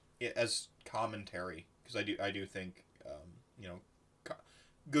think as commentary, because I do think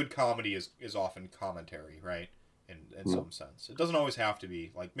good comedy is often commentary, right? In some sense, it doesn't always have to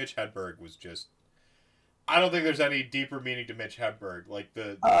be. Like Mitch Hedberg was just. I don't think there's any deeper meaning to Mitch Hedberg. Like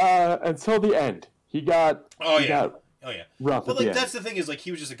until the end, he got rough. But like that's the thing is like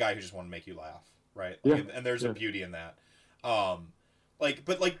he was just a guy who just wanted to make you laugh, right? Like, and there's a beauty in that. When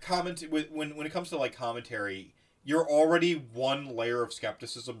it comes to like commentary, you're already one layer of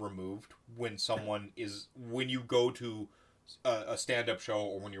skepticism removed when you go to a stand-up show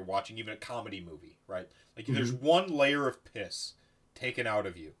or when you're watching even a comedy movie, right? Like there's one layer of piss taken out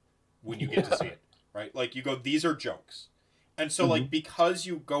of you when you get to see it. Right? Like, you go, these are jokes. And so, like, because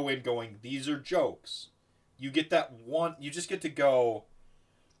you go in going, these are jokes, you get that one, you just get to go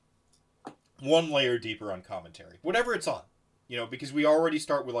one layer deeper on commentary. Whatever it's on. Because we already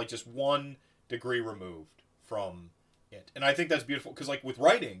start with, like, just 1 degree removed from it. And I think that's beautiful. Because, like, with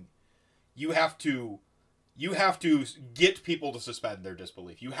writing, you have to get people to suspend their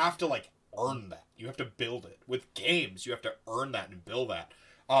disbelief. You have to, like, earn that. You have to build it. With games, you have to earn that and build that.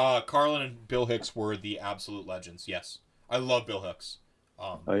 Carlin and Bill Hicks were the absolute legends. Yes, I love Bill Hicks.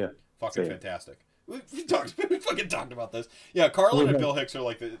 Fucking Same. fantastic. We fucking talked about this. Yeah, Carlin and Bill Hicks are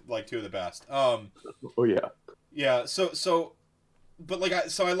like two of the best. Yeah. So, but like,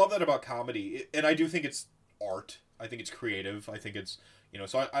 I love that about comedy, and I do think it's art. I think it's creative. I think it's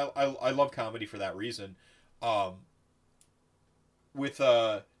So I love comedy for that reason.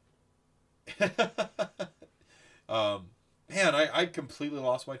 Man, I completely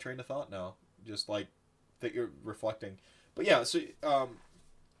lost my train of thought now. Just like that you're reflecting. But yeah, so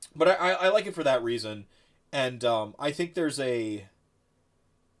but I like it for that reason. And I think the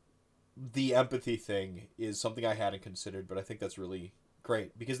empathy thing is something I hadn't considered, but I think that's really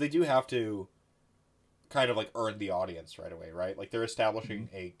great because they do have to kind of like earn the audience right away, right? Like they're establishing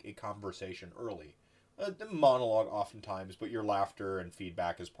a conversation early. A monologue oftentimes, but your laughter and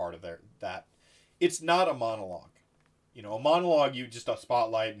feedback is part of that. It's not a monologue. A monologue, you just a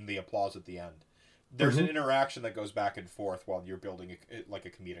spotlight and the applause at the end. there's an interaction that goes back and forth while you're building like a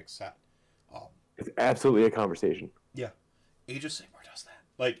comedic set. It's absolutely a conversation. Yeah, Age of Sigmar does that.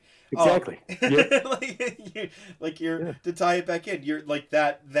 Like exactly. You're to tie it back in. You're like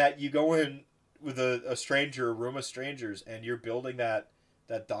that you go in with a stranger, a room of strangers, and you're building that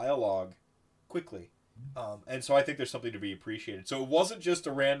dialogue quickly. And so I think there's something to be appreciated. So it wasn't just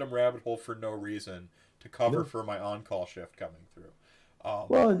a random rabbit hole for no reason to cover for my on-call shift coming through.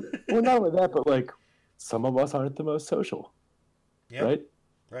 Well, not only that, but like some of us aren't the most social, right?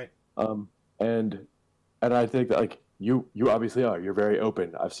 Right. And I think that like you obviously are. You're very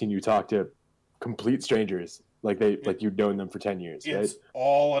open. I've seen you talk to complete strangers, like like you've known them for 10 years. It's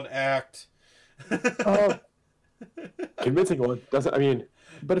all an act. Convincing one doesn't. I mean,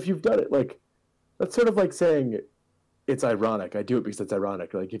 but if you've done it, like that's sort of like saying it's ironic. I do it because it's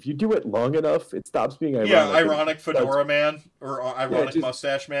ironic. Like if you do it long enough, it stops being ironic. Yeah, ironic fedora man or ironic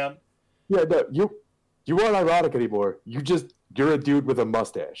mustache man. Yeah, no, you aren't ironic anymore. You're a dude with a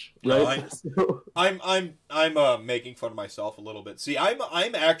mustache, right? No, I'm making fun of myself a little bit. See,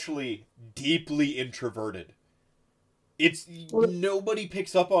 I'm actually deeply introverted. It's nobody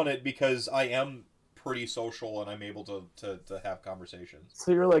picks up on it because I am pretty social and I'm able to have conversations.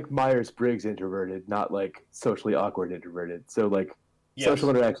 So you're like Myers-Briggs introverted, not like socially awkward introverted. So like social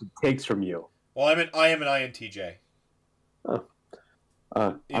interaction takes from you. Well, I am an INTJ. Oh.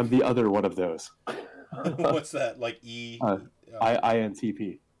 I'm the other one of those. What's that? Like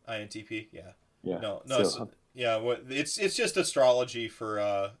INTP. INTP, yeah. Yeah. No. So, it's just astrology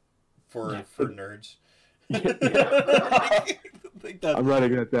for nerds. I'm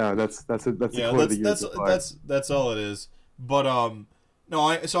writing that down. That's all it is. But I'm an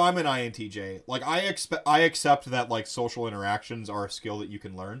INTJ. Like I accept that like social interactions are a skill that you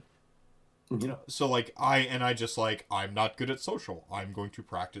can learn. Mm-hmm. You know, so like I'm not good at social. I'm going to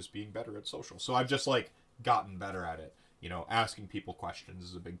practice being better at social. So I've just like gotten better at it. You know, asking people questions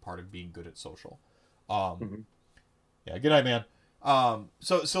is a big part of being good at social. Yeah, good night, man.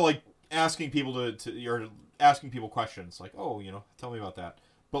 So like asking people you're asking people questions like, oh, you know, tell me about that.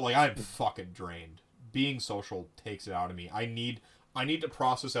 But like I'm fucking drained. Being social takes it out of me. I need to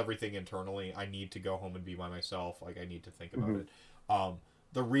process everything internally. I need to go home and be by myself. Like I need to think about it.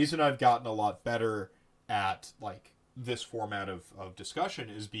 The reason I've gotten a lot better at like this format of discussion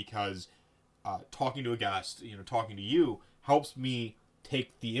is because talking to a guest, you know, talking to you helps me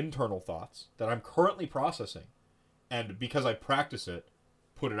take the internal thoughts that I'm currently processing, and because I practice it,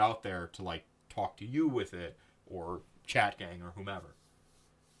 put it out there to like talk to you with it or chat gang or whomever.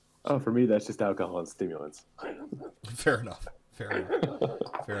 Oh, for me, that's just alcohol and stimulants. Fair enough.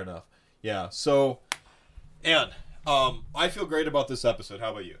 Fair enough. Yeah. So, and I feel great about this episode.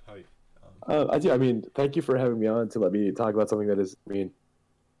 How about you? I do. I mean, thank you for having me on to let me talk about something that has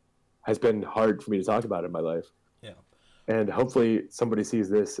been hard for me to talk about in my life. Yeah. And hopefully somebody sees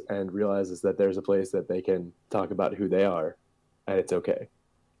this and realizes that there's a place that they can talk about who they are, and it's okay.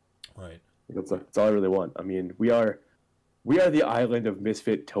 Right. That's all I really want. I mean, we are the island of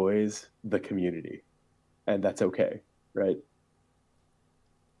misfit toys, the community, and that's okay, right?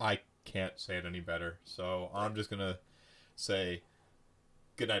 I can't say it any better, so I'm just gonna say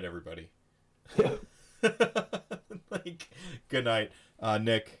good night, everybody. Yeah. Like, good night,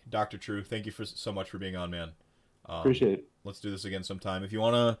 Nick, Dr. True. Thank you so much for being on, man. Appreciate it. Let's do this again sometime. If you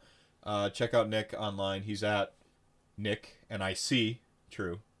wanna check out Nick online, he's at Nick NIC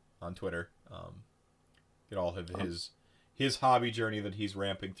True on Twitter. Get all of his hobby journey that he's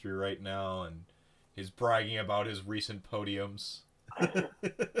ramping through right now, and his bragging about his recent podiums.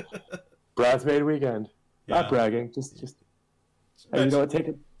 Bridesmaid weekend. Yeah. Not bragging, just hey, you know what? Take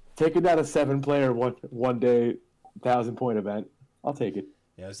it down a 7-player one day 1,000-point event. I'll take it.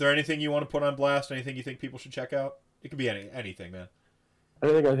 Yeah. Is there anything you want to put on blast? Anything you think people should check out? It could be anything, man. I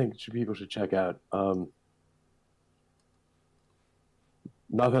think people should check out.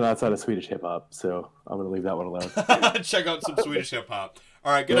 Nothing outside of Swedish hip hop, so I'm gonna leave that one alone. Check out some Swedish hip hop.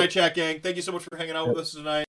 All right, good night, chat gang. Thank you so much for hanging out with us tonight.